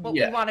out of what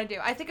we want to do.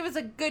 I think it was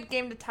a good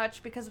game to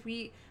touch because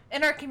in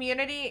our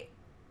community,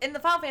 in the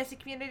Final Fantasy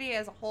community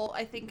as a whole,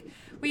 I think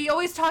we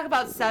always talk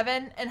about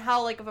 7 and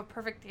how like of a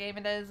perfect game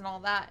it is and all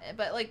that,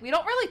 but like we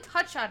don't really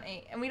touch on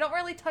 8, and we don't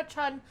really touch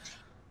on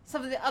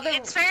some of the other.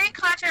 It's very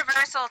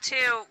controversial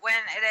too when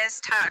it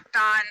is tucked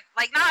on,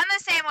 like not in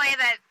the same way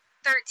that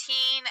 13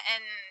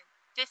 and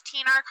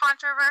 15 are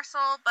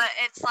controversial, but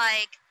it's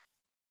like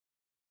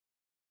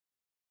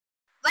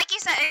you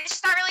said, it's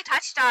just not really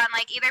touched on.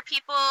 Like either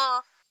people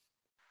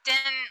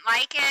didn't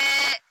like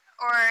it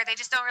or they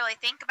just don't really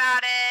think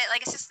about it.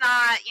 Like it's just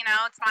not,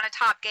 it's not a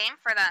top game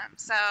for them.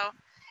 So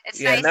it's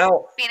nice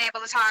being able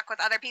to talk with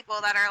other people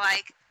that are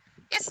like,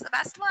 it's the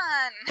best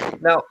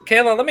one. Now,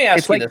 Kayla, let me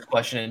ask you this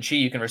question, and Chi,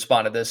 you can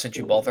respond to this since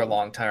you both are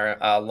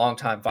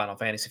long-time Final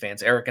Fantasy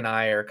fans. Eric and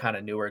I are kind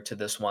of newer to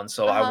this one,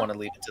 so I want to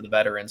leave it to the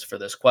veterans for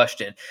this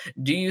question.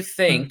 Do you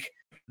think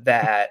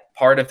that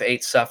part of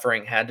 8's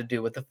suffering had to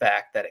do with the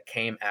fact that it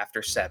came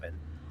after 7?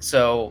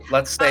 So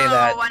let's say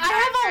that 100%,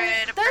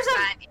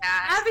 I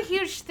have a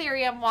huge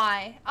theory on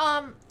why.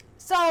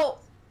 So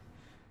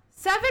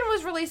 7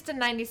 was released in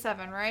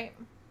 97, right?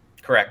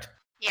 Correct.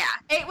 Yeah.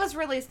 8 was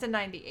released in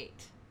 98.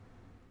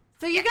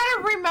 So you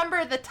gotta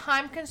remember the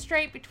time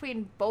constraint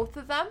between both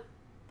of them.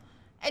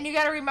 And you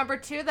gotta remember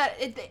too that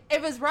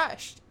it was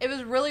rushed. It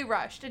was really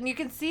rushed. And you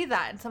can see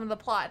that in some of the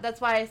plot.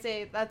 That's why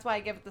I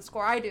give it the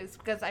score I do, is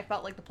because I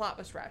felt like the plot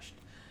was rushed.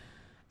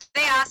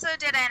 They also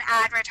didn't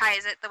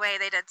advertise it the way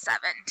they did 7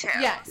 too.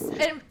 Yes.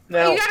 And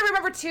you gotta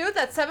remember too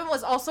that 7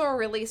 was also a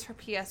release for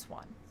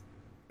PS1.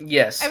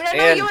 Yes. I mean, I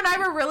know you and I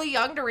were really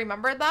young to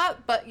remember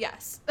that, but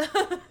yes.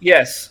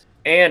 Yes.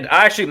 And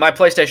my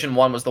PlayStation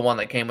 1 was the one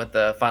that came with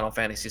the Final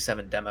Fantasy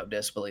 7 demo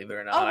disc, believe it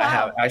or not. Oh,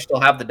 wow. I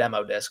still have the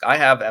demo disc. I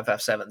have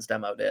FF7's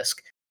demo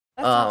disc.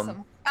 That's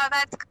awesome. Oh,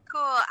 that's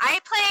cool. I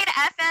played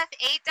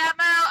FF8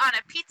 demo on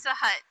a Pizza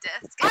Hut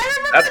disc. I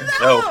remember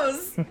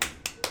those!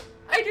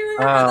 I do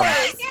remember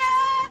those. Yeah!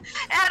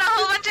 It had a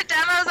whole bunch of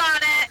demos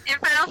on it, and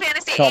Final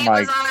Fantasy 8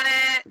 was on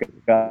it.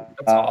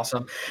 That's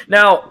awesome.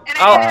 Now, and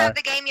I didn't have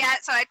the game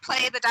yet, so I'd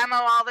play the demo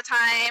all the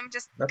time,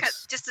 just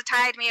to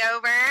tide me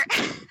over.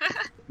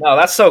 No,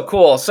 that's so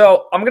cool.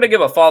 So I'm going to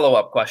give a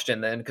follow-up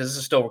question then, because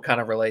this still kind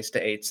of relates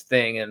to 8's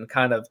thing, and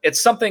kind of,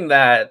 it's something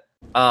that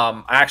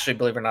I actually,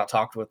 believe it or not,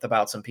 talked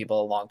about some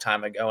people a long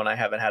time ago, and I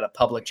haven't had a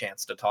public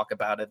chance to talk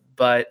about it.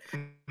 But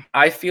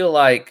I feel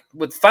like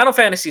with Final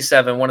Fantasy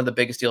VII, one of the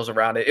biggest deals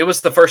around it, it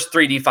was the first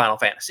 3D Final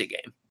Fantasy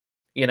game,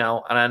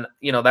 and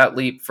that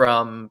leap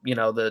from,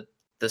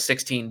 the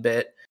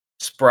 16-bit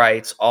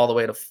sprites all the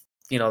way to,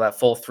 that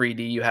full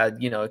 3D. You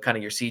had, kind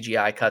of your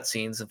CGI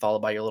cutscenes and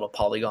followed by your little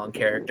polygon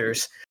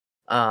characters.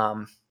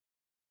 Do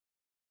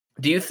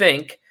you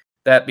think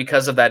that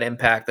because of that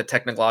impact, the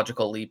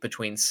technological leap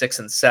between 6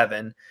 and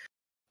 7,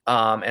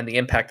 and the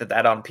impact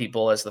that on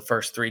people as the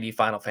first 3D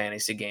Final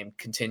Fantasy game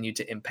continued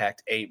to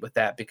impact 8 with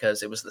that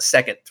because it was the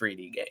second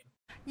 3D game?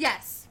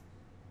 Yes.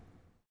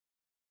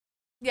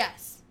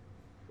 Yes.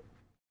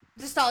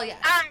 Just all yes.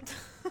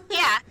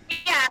 Yeah.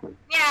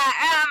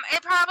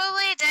 It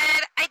probably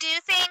did. I do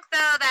think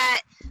though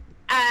that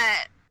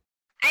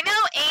I know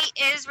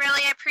 8 is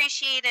really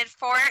appreciated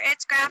for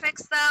its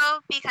graphics though,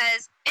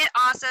 because it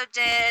also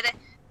did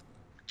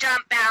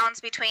jump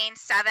bounds between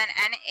 7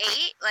 and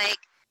 8. Like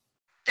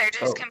they're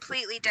just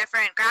completely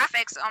different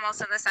graphics,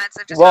 almost in the sense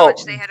of just how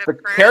much they had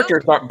improved. The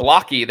characters aren't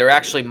blocky; they're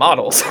actually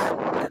models.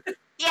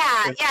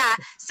 Yeah.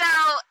 So,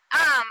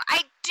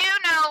 I do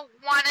know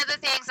one of the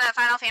things that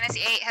Final Fantasy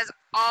VIII has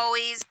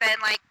always been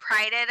like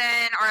prided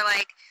in, or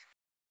like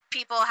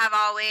people have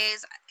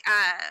always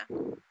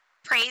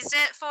praised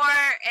it for,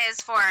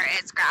 is for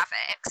its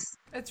graphics.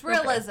 It's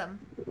realism.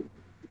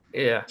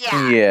 Yeah.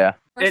 Yeah.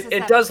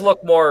 It does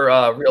look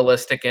more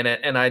realistic in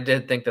it, and I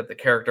did think that the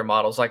character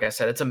models, like I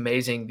said, it's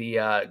amazing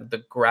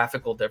the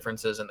graphical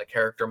differences in the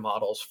character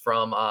models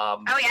from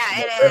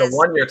it is a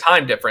 1 year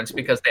time difference,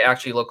 because they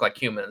actually look like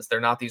humans.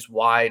 They're not these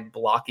wide,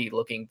 blocky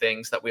looking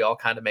things that we all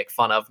kind of make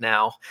fun of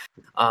now.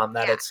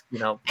 It's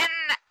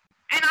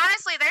And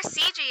honestly, their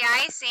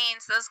CGI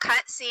scenes, those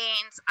cut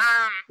scenes,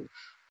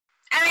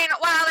 I mean,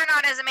 while they're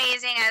not as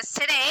amazing as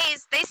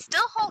today's, they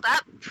still hold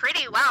up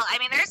pretty well. I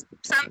mean, there's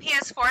some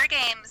PS4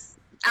 games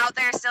out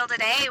there still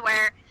today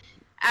where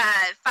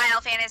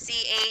Final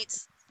Fantasy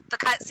VIII's, the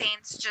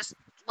cutscenes just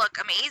look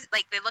amazing.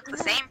 Like, they look the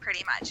same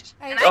pretty much.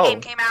 And that game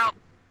came out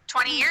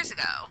 20 years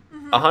ago.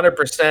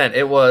 100%.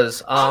 It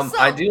was. Also,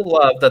 I do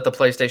love that the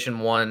PlayStation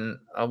 1,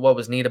 what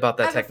was neat about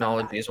that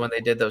technology is when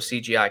they did those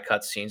CGI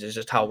cutscenes, is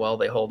just how well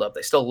they hold up.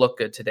 They still look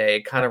good today.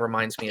 It kind of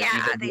reminds me of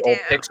even the old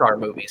Pixar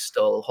movies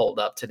still hold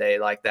up today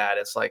like that.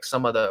 It's like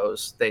some of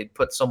those, they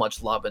put so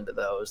much love into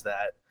those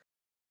that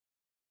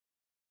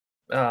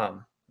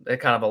it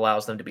kind of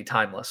allows them to be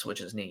timeless, which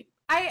is neat.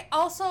 I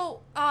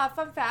also,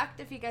 fun fact,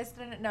 if you guys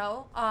didn't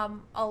know,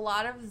 a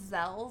lot of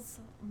Zell's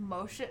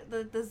motion,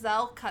 the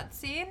Zell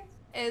cutscene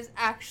is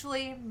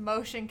actually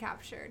motion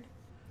captured.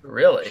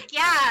 Really?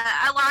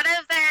 Yeah, a lot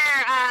of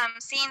their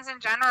scenes in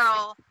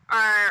general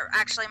are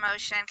actually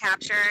motion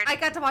captured. I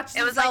got to watch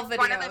it was Zell like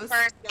videos. One of the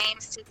first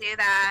games to do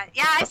that.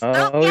 Yeah,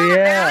 yeah.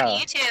 they're on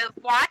YouTube.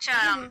 Watch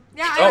them.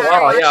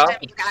 Yeah, watched them,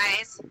 you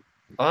guys.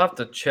 have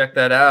to check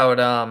that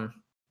out.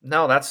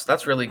 No,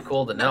 that's really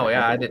cool to know.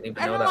 Yeah, I didn't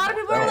even know And that. a lot of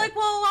people are myself. like,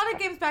 well, a lot of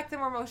games back then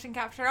were motion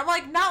capture. I'm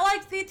like, not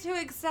like to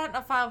extent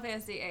of Final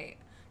Fantasy VIII.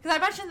 Because I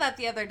mentioned that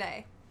the other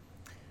day.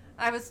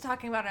 I was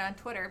talking about it on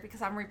Twitter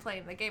because I'm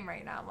replaying the game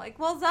right now. I'm like,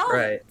 well,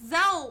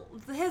 Zell,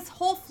 his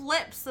whole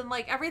flips and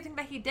like everything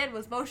that he did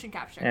was motion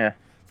capture. Yeah.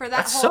 For that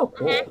That's whole. so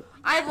cool.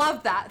 I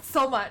love that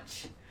so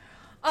much.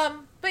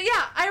 But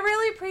yeah, I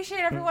really appreciate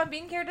everyone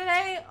being here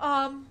today.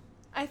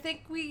 I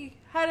think we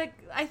had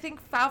I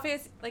think Final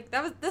Fantasy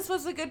this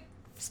was a good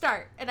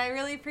start, and I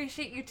really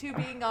appreciate you two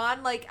being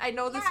on. Like, I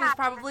know this was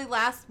probably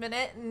last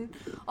minute and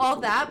all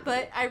that,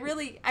 but I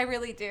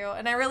really do,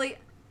 and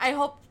I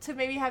hope to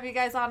maybe have you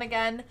guys on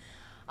again.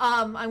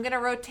 I'm gonna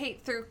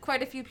rotate through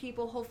quite a few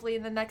people, hopefully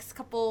in the next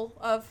couple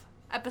of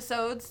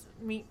episodes.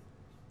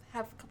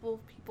 Have a couple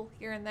of people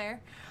here and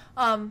there,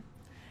 and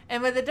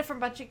with a different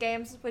bunch of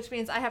games, which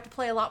means I have to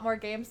play a lot more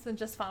games than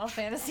just Final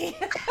Fantasy.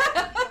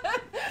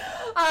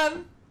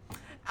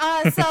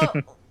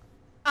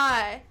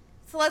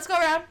 So let's go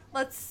around.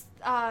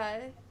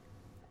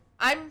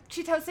 I'm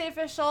Chitose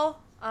Official.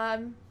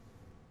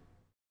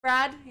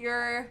 Brad,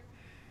 you're.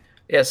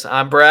 Yes,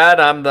 I'm Brad.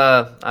 I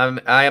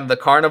am the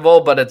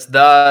Carnival, but it's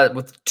the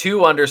with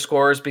 2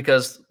 underscores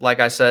because, like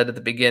I said at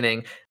the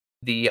beginning,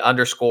 the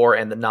underscore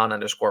and the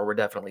non-underscore were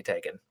definitely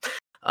taken.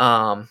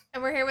 And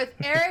we're here with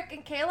Eric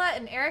and Kayla,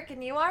 and Eric,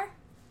 and you are?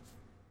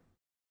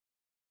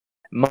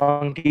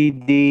 Monkey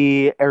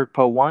D Eric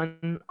Po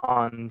 1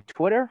 on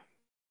Twitter.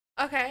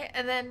 Okay,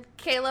 and then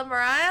Kayla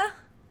Mariah,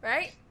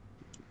 right?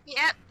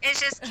 Yep, it's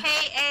just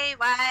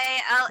KaylaMariah.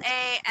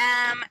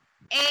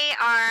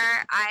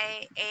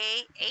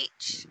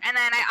 And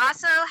then I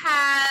also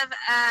have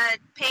a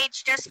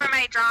page just for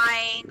my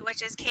drawing,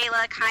 which is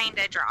Kayla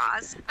Kinda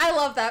Draws. I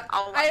love that.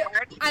 All one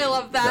word. I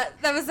love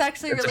that. That was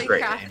actually It's a really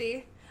great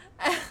crafty.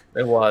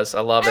 It was.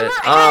 I love it.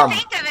 I couldn't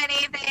think of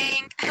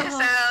anything, so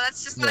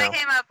that's just what I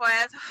came up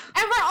with.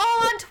 And we're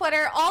all on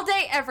Twitter all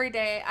day, every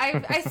day.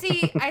 I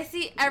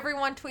see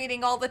everyone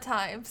tweeting all the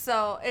time.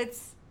 So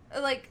it's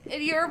like,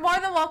 you're more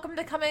than welcome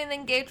to come in and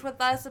engage with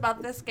us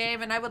about this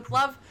game. And I'm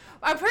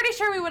pretty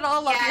sure we would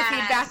all love your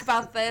feedback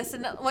about this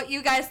and what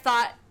you guys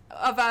thought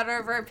about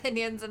our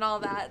opinions and all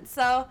that.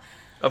 So.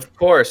 Of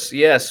course,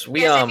 yes. If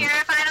you're a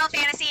Final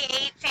Fantasy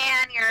VIII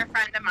fan, you're a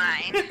friend of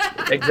mine.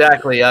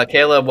 Exactly.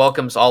 Kayla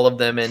welcomes all of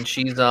them, and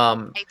she's I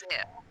do.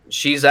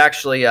 She's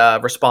actually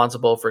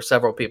responsible for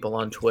several people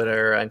on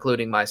Twitter,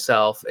 including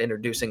myself,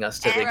 introducing us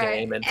to the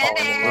game and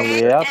falling in love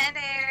with it.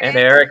 And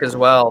Eric as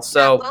well.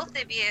 So both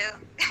of you.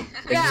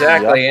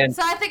 Exactly. And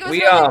so I think it was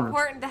really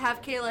important to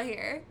have Kayla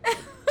here.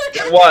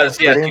 It was,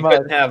 yes. Pretty You much.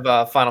 couldn't have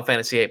a Final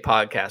Fantasy VIII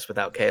podcast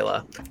without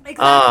Kayla. Exactly.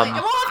 And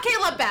we'll have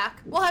Kayla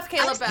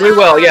back. We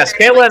will, yes.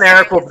 Kayla and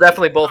Eric will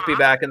definitely both be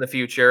back in the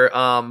future.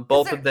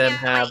 Both of them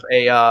have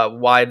a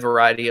wide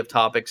variety of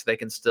topics they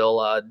can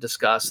still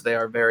discuss. They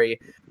are very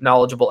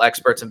knowledgeable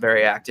experts and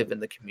very active in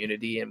the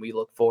community, and we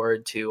look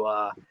forward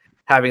to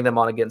having them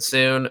on again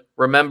soon.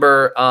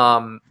 Remember,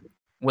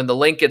 when the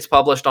link gets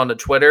published onto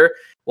Twitter,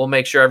 we'll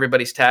make sure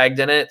everybody's tagged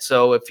in it.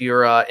 So if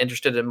you're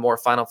interested in more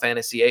Final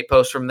Fantasy VIII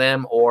posts from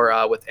them,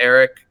 or with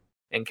Eric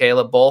and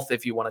Kayla both,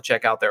 if you want to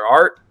check out their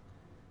art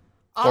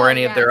or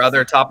any of their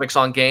other topics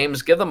on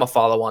games, give them a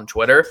follow on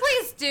Twitter.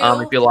 Please do.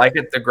 If you like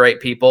it, they're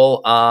great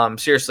people.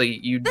 Seriously,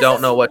 you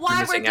don't know what you're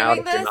missing out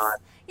if you're not.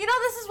 You know,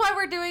 this is why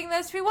we're doing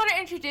this. We want to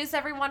introduce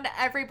everyone to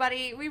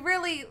everybody. We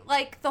really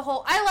like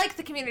I like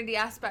the community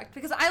aspect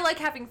because I like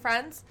having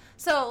friends.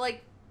 So,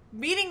 like,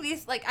 meeting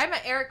these, like, I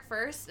met Eric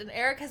first, and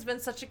Eric has been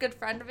such a good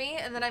friend to me,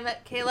 and then I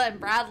met Kayla and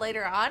Brad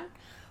later on.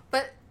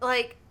 But,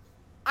 like,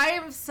 I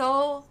am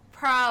so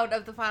proud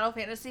of the Final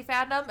Fantasy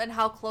fandom and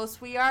how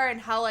close we are, and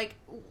how, like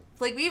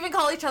we even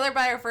call each other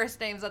by our first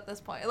names at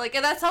this point. Like,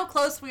 and that's how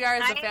close we are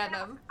as a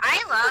fandom.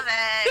 I love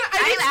it.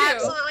 I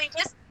absolutely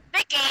just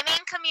the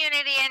gaming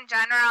community in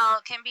general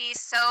can be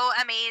so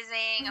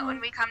amazing when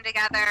we come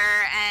together,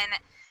 and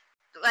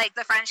like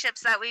the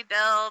friendships that we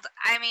build.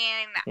 I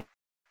mean,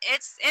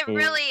 it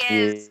really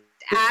is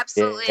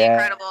absolutely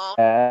incredible.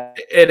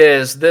 It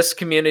is. This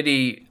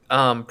community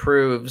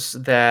proves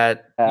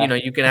that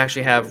you can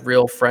actually have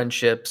real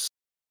friendships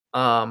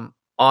on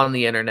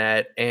the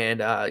internet, and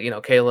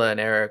Kayla and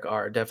Eric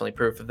are definitely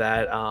proof of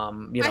that. I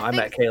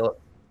met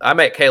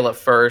Kayla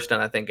first,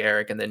 and I think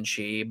Eric, and then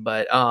she.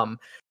 But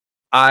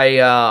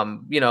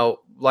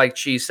like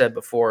she said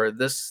before,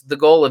 the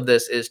goal of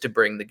this is to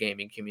bring the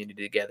gaming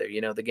community together.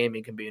 The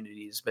gaming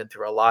community has been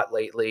through a lot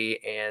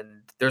lately,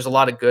 and there's a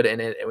lot of good in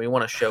it, and we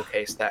want to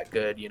showcase that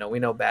good. We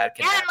know bad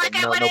can happen. And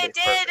look at what it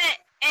did.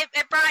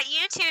 It brought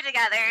you two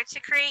together to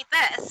create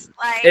this.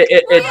 Like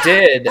it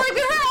did. Like,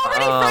 we were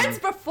already friends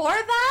before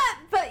that,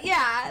 but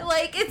yeah,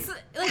 like it's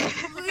like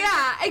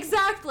yeah,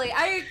 exactly.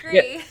 I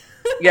agree.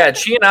 Yeah,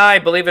 she and I,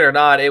 believe it or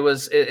not,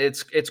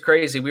 it's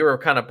crazy. We were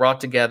kind of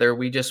brought together.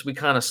 We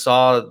kind of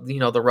saw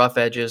the rough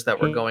edges that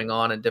were going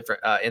on in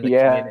different in the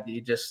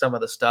community. Just some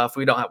of the stuff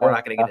we're not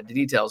going to get into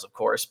details, of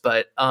course,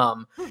 but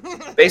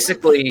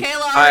basically,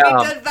 Kayla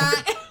already did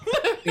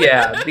that.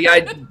 yeah,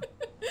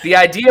 The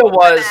idea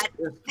was,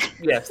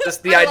 bad.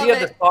 the I idea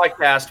love of this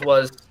podcast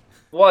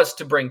was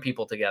to bring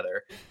people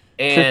together,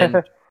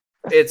 and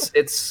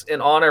it's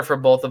an honor for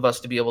both of us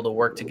to be able to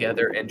work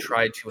together and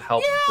try to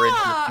help bridge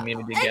the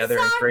community together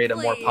and create a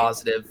more exactly.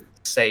 positive,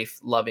 safe,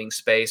 loving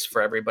space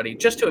for everybody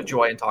just to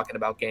enjoy and talking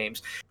about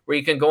games. Where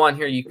you can go on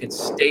here, you can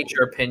state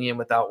your opinion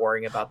without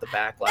worrying about the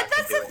backlash. And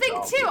that's the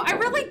thing too. I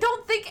really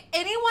don't think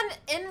anyone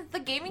in the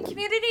gaming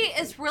community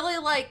is really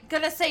like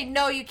gonna say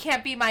no, you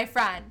can't be my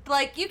friend.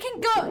 Like you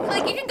can go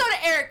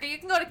to Eric or you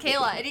can go to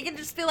Kayla and you can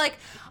just be like,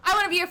 I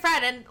want to be your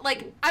friend, and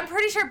like I'm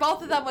pretty sure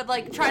both of them would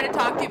like try to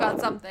talk to you about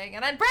something,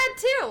 and Brad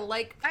too.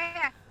 Like,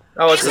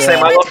 oh, it's the You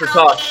same. I would love to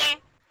tell talk.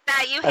 me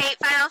that you hate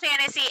Final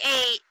Fantasy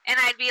VIII, and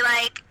I'd be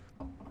like,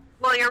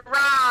 well, you're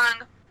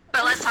wrong,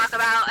 but let's talk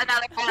about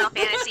another Final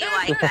Fantasy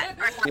like that.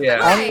 Or something. Yeah,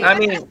 Right. I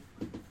mean,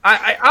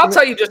 I'll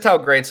tell you just how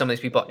great some of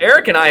these people.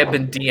 Eric and I have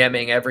been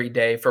DMing every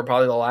day for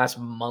probably the last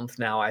month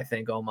now. I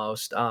think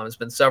almost. It's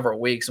been several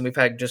weeks, and we've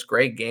had just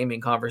great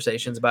gaming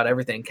conversations about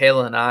everything.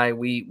 Kayla and I,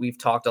 we've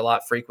talked a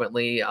lot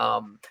frequently.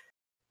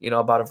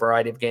 About a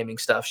variety of gaming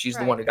stuff. She's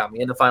the one who got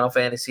me into Final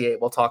Fantasy VIII.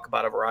 We'll talk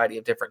about a variety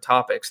of different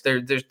topics.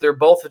 They're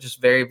both just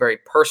very, very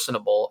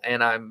personable,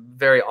 and I'm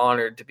very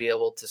honored to be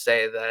able to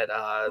say that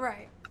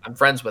I'm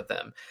friends with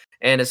them.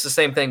 And it's the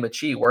same thing with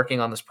Chi.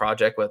 Working on this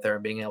project with her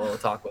and being able to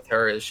talk with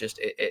her is just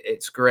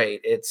it's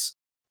great. It's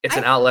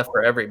an outlet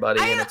for everybody,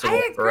 and it's a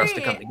way for us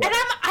to come together. And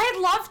I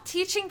love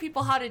teaching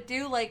people how to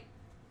do like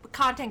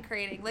content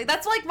creating. Like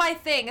that's like my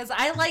thing. Is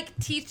I like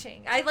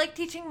teaching. I like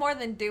teaching more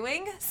than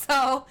doing.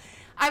 So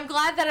I'm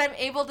glad that I'm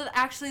able to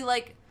actually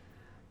like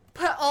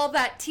put all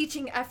that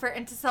teaching effort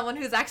into someone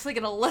who's actually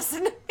going to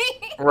listen to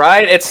me.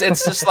 Right? It's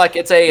just like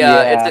it's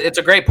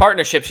a great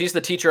partnership. She's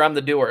the teacher, I'm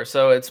the doer,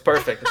 so it's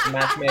perfect. It's a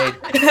match made.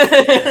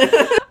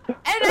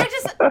 And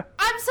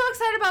I'm so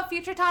excited about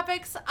future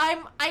topics.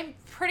 I'm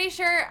pretty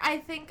sure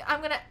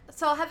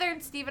so Heather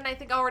and Steven I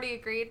think already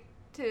agreed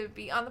to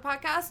be on the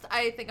podcast.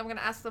 I think I'm going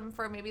to ask them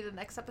for maybe the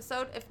next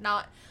episode, if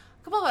not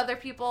a couple of other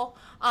people.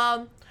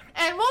 And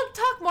we'll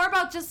talk more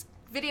about just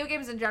video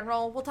games in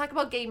general. We'll talk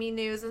about gaming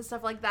news and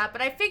stuff like that,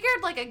 but I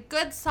figured like a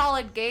good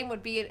solid game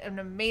would be an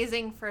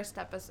amazing first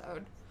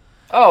episode.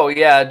 Oh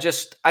yeah,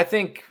 I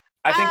think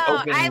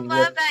I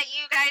love that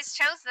you guys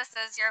chose this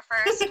as your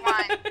first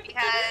one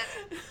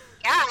because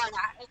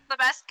it's the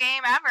best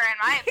game ever in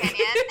my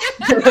opinion.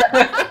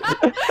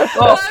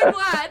 Well, I'm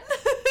glad.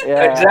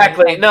 Yeah,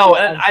 exactly. No,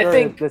 and I'm I sure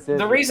think this is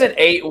the reason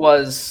 8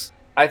 was,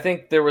 I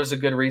think there was a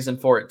good reason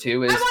for it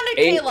too. Is I wanted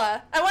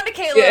Kayla.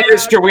 Yeah,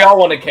 it's true. We all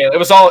wanted Kayla.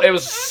 It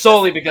was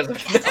solely because of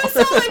Kayla. It was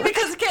solely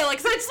because of Kayla,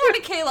 because I just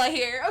wanted Kayla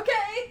here.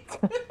 Okay.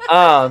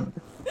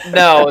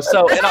 No.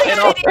 So in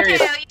all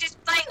seriousness, you just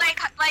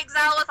like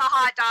Zell with a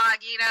hot dog,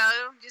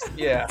 just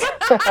yeah.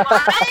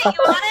 You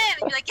want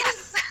it, and you're like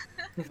yes.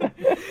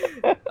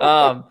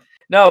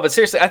 No, but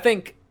seriously, I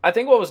think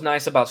what was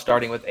nice about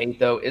starting with 8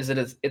 though is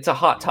it's a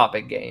hot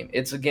topic game.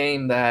 It's a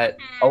game that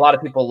a lot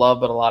of people love,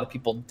 but a lot of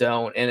people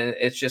don't, and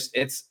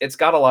it's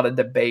got a lot of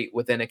debate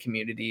within a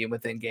community and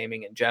within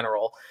gaming in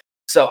general.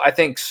 So I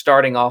think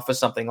starting off with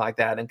something like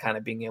that and kind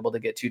of being able to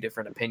get two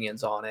different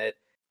opinions on it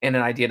and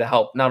an idea to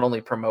help not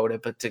only promote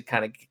it, but to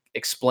kind of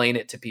explain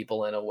it to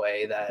people in a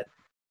way that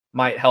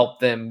might help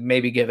them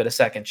maybe give it a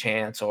second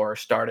chance or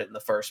start it in the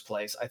first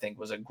place, I think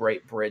was a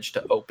great bridge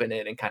to open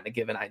it and kind of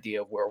give an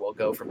idea of where we'll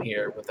go from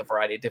here with a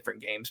variety of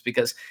different games,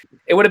 because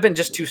it would have been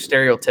just too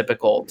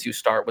stereotypical to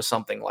start with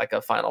something like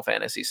a Final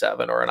Fantasy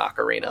VII or an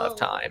Ocarina of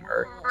Time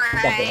or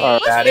something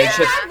like that. Yeah, It's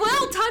just, I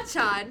will touch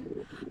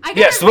on.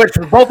 yes,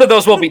 both of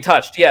those will be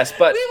touched, yes,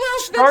 but We will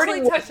starting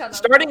eventually touch on them.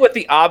 starting with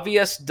the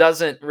obvious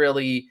doesn't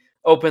really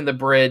open the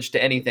bridge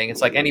to anything.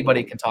 It's like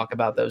anybody can talk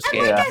about those And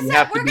games. like I You said,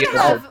 have to we're be gonna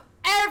able to. have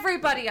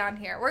everybody on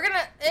here. We're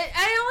gonna.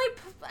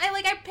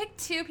 I picked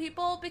 2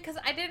 people because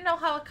I didn't know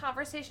how a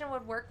conversation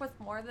would work with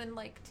more than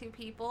like 2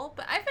 people.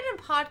 But I've been in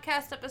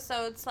podcast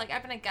episodes, like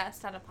I've been a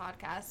guest on a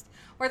podcast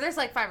where there's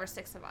like 5 or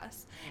 6 of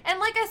us. And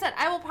like I said,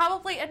 I will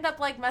probably end up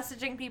like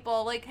messaging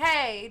people like,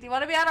 "Hey, do you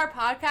want to be on our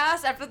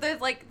podcast?" After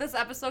this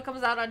episode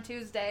comes out on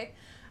Tuesday.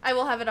 I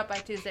will have it up by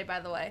Tuesday, by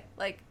the way.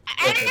 Like,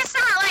 and it's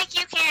not like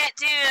you can't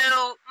do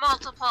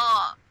multiple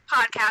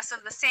podcasts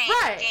of the same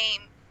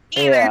game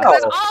either. Yeah.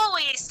 There's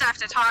always stuff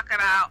to talk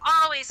about.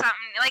 Always something.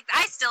 Like,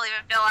 I still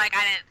even feel like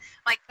I didn't.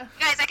 Like,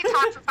 guys, I can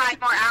talk for 5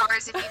 more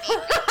hours if you need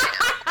me.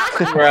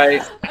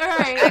 Right. all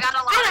right. I got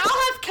a lot And of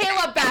I'll have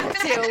Kayla back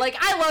too. Like,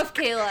 I love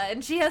Kayla,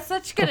 and she has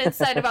such good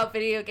insight about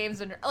video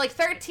games. And like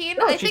 13,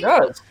 No, she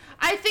does.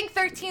 I think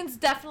 13's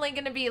definitely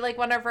going to be like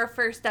one of our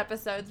first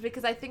episodes,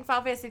 because I think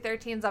Final Fantasy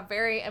 13 is a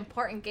very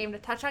important game to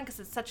touch on because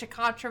it's such a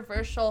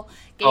controversial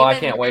game. Oh, I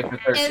can't wait for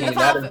 13. the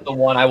That is the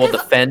one I will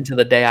defend to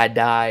the day I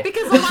die.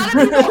 Because a lot of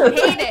people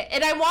hate it,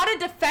 and I want to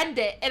defend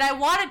it, and I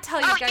want to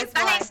tell you guys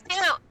why.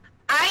 Too.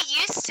 I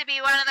used to be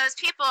one of those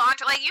people on,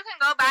 like, you can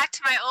go back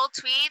to my old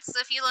tweets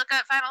if you look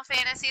up Final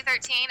Fantasy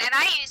 13, and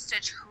I used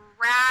to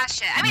trash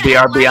it. I mean,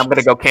 BRB, I'm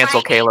gonna go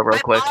cancel Kayla real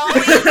quick.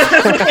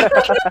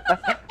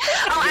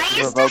 I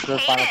used Revoke to her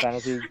hate Final it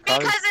Fantasy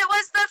cards. because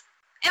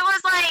it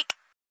was like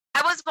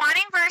I was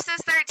wanting versus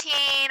Crisis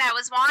 13. I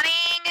was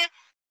wanting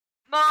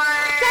more.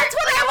 That's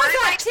what I was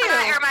at too.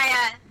 Or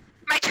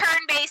my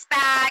turn-based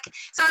back.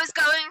 So I was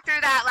going through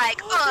that like,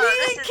 Me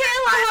this and is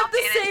Kayla Final have the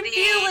same Fantasy.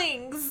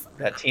 feelings.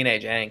 That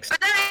teenage angst. But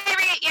then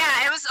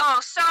it was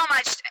so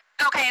much.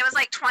 Okay, it was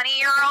like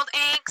 20-year-old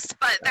angst,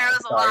 but there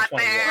was a lot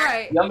 20 there.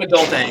 Right. Young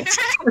adult angst.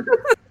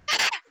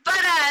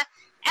 But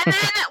and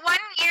then one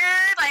year,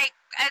 like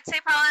I'd say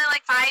probably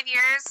like 5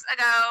 years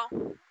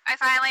ago, I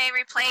finally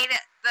replayed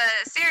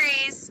the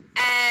series,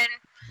 and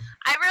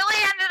I really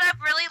ended up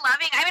really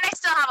loving. I mean, I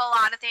still have a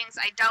lot of things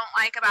I don't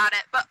like about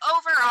it, but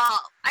overall,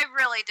 I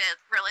really did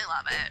really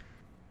love it.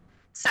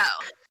 So.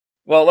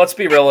 Well, let's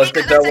be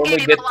realistic though. That's a When we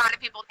game get, a lot of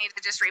people need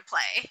to just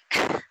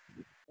replay.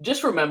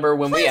 just remember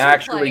when we Please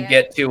actually replay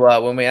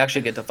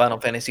get to Final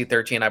Fantasy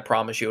 13, I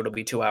promise you it'll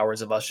be 2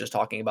 hours of us just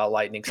talking about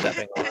lightning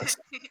stepping on us.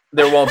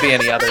 There won't be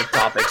any other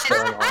topics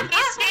going on.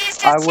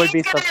 I would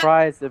be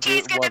surprised if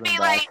She's it gonna wasn't be that.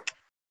 like,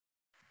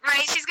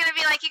 right? She's gonna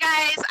be like, you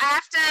guys, I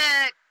have to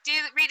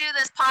redo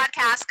this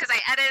podcast because I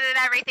edited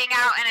everything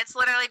out, and it's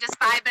literally just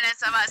 5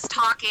 minutes of us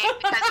talking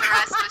because the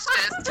rest was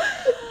just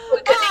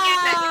we couldn't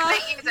use it. We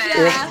couldn't use it.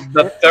 Yeah.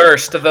 The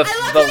thirst, I love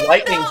how the you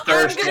lightning know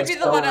thirst I'm gonna was be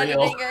the so one real.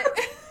 editing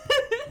it.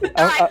 No,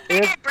 I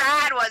figured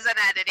Brad wasn't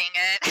editing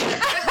it.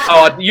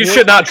 Oh, you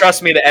should not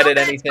trust me to edit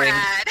Thanks, anything.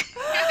 Brad.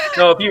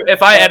 No,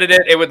 if I edit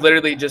it, it would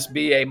literally just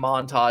be a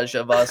montage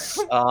of us.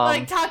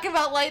 Like talk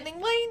about lightning.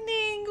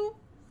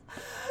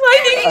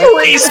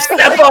 Please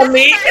step on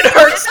me. It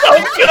hurts so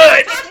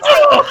good.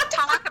 Oh.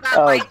 Talk about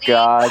Oh lightning.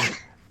 God.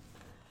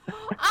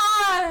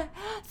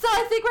 So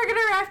I think we're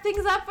gonna wrap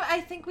things up.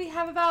 I think we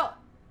have about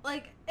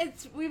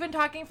we've been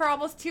talking for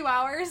almost 2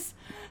 hours.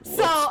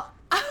 So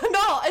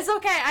no, it's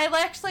okay. I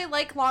actually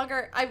like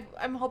longer.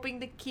 I'm hoping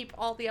to keep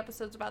all the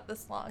episodes about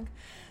this long.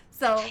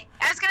 So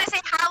I was gonna say,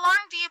 how long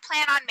do you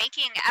plan on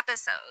making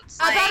episodes?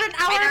 About an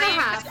hour and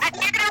a half. I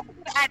think you're gonna have to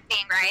do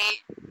editing, right?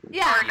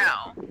 yeah, Or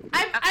no?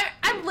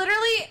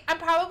 I'm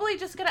probably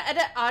just gonna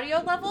edit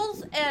audio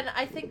levels, and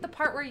I think the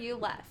part where you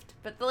left,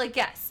 but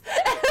yes.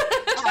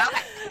 Oh,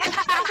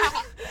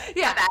 okay.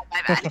 Yeah.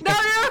 My bad. No,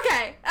 you're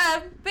okay.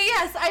 But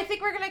yes, I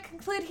think we're gonna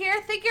conclude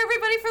here. Thank you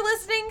everybody for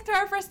listening to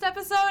our first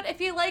episode.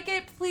 If you like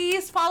it,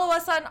 please follow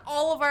us on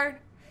all of our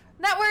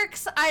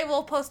networks. I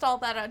will post all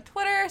that on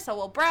Twitter, so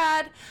will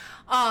Brad.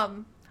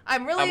 I'm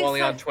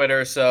only on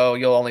Twitter, so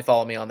you'll only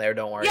follow me on there.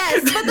 Don't worry.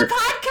 Yes, but the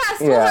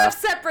podcast will Yeah. have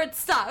separate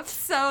stuff,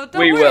 so don't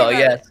We worry will, about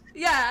yes. it.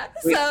 Yeah,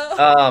 We-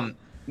 so...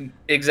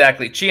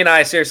 Exactly. Chi and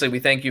I, seriously, we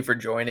thank you for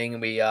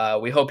joining. We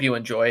hope you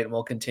enjoy it, and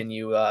we'll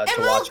continue to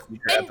watch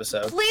future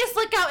episodes. Please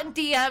look out in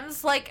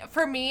DMs,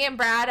 for me and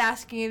Brad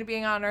asking you to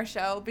be on our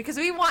show, because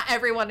we want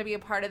everyone to be a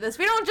part of this.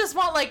 We don't just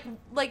want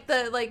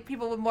the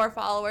people with more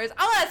followers.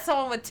 I'll let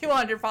someone with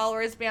 200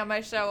 followers be on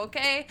my show,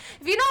 okay?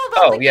 If you know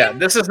about the game,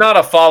 this is not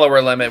a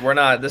follower limit.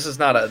 This is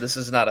not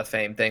a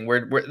fame thing.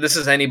 This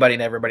is anybody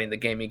and everybody in the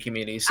gaming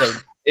community. So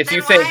if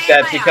you Then think why that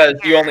am I because on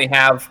you here? only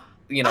have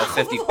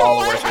 50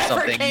 followers or Whatever,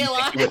 something, you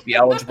Kayla. think you would be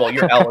eligible.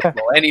 You're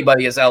eligible.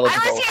 Anybody is I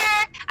eligible.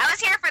 was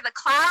here for the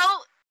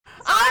clout.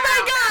 oh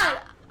my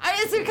god!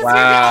 Is it because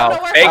Wow, you're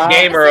the all-knower? fake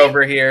gamer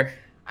over here.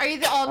 Are you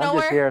the I'm just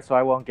all-knower? here so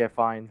I won't get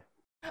fined.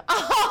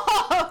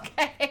 Oh,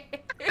 okay.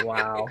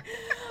 Wow.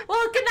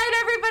 Well, good night,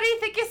 everybody.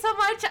 Thank you so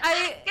much.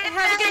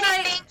 Have a good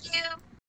night. Thank you.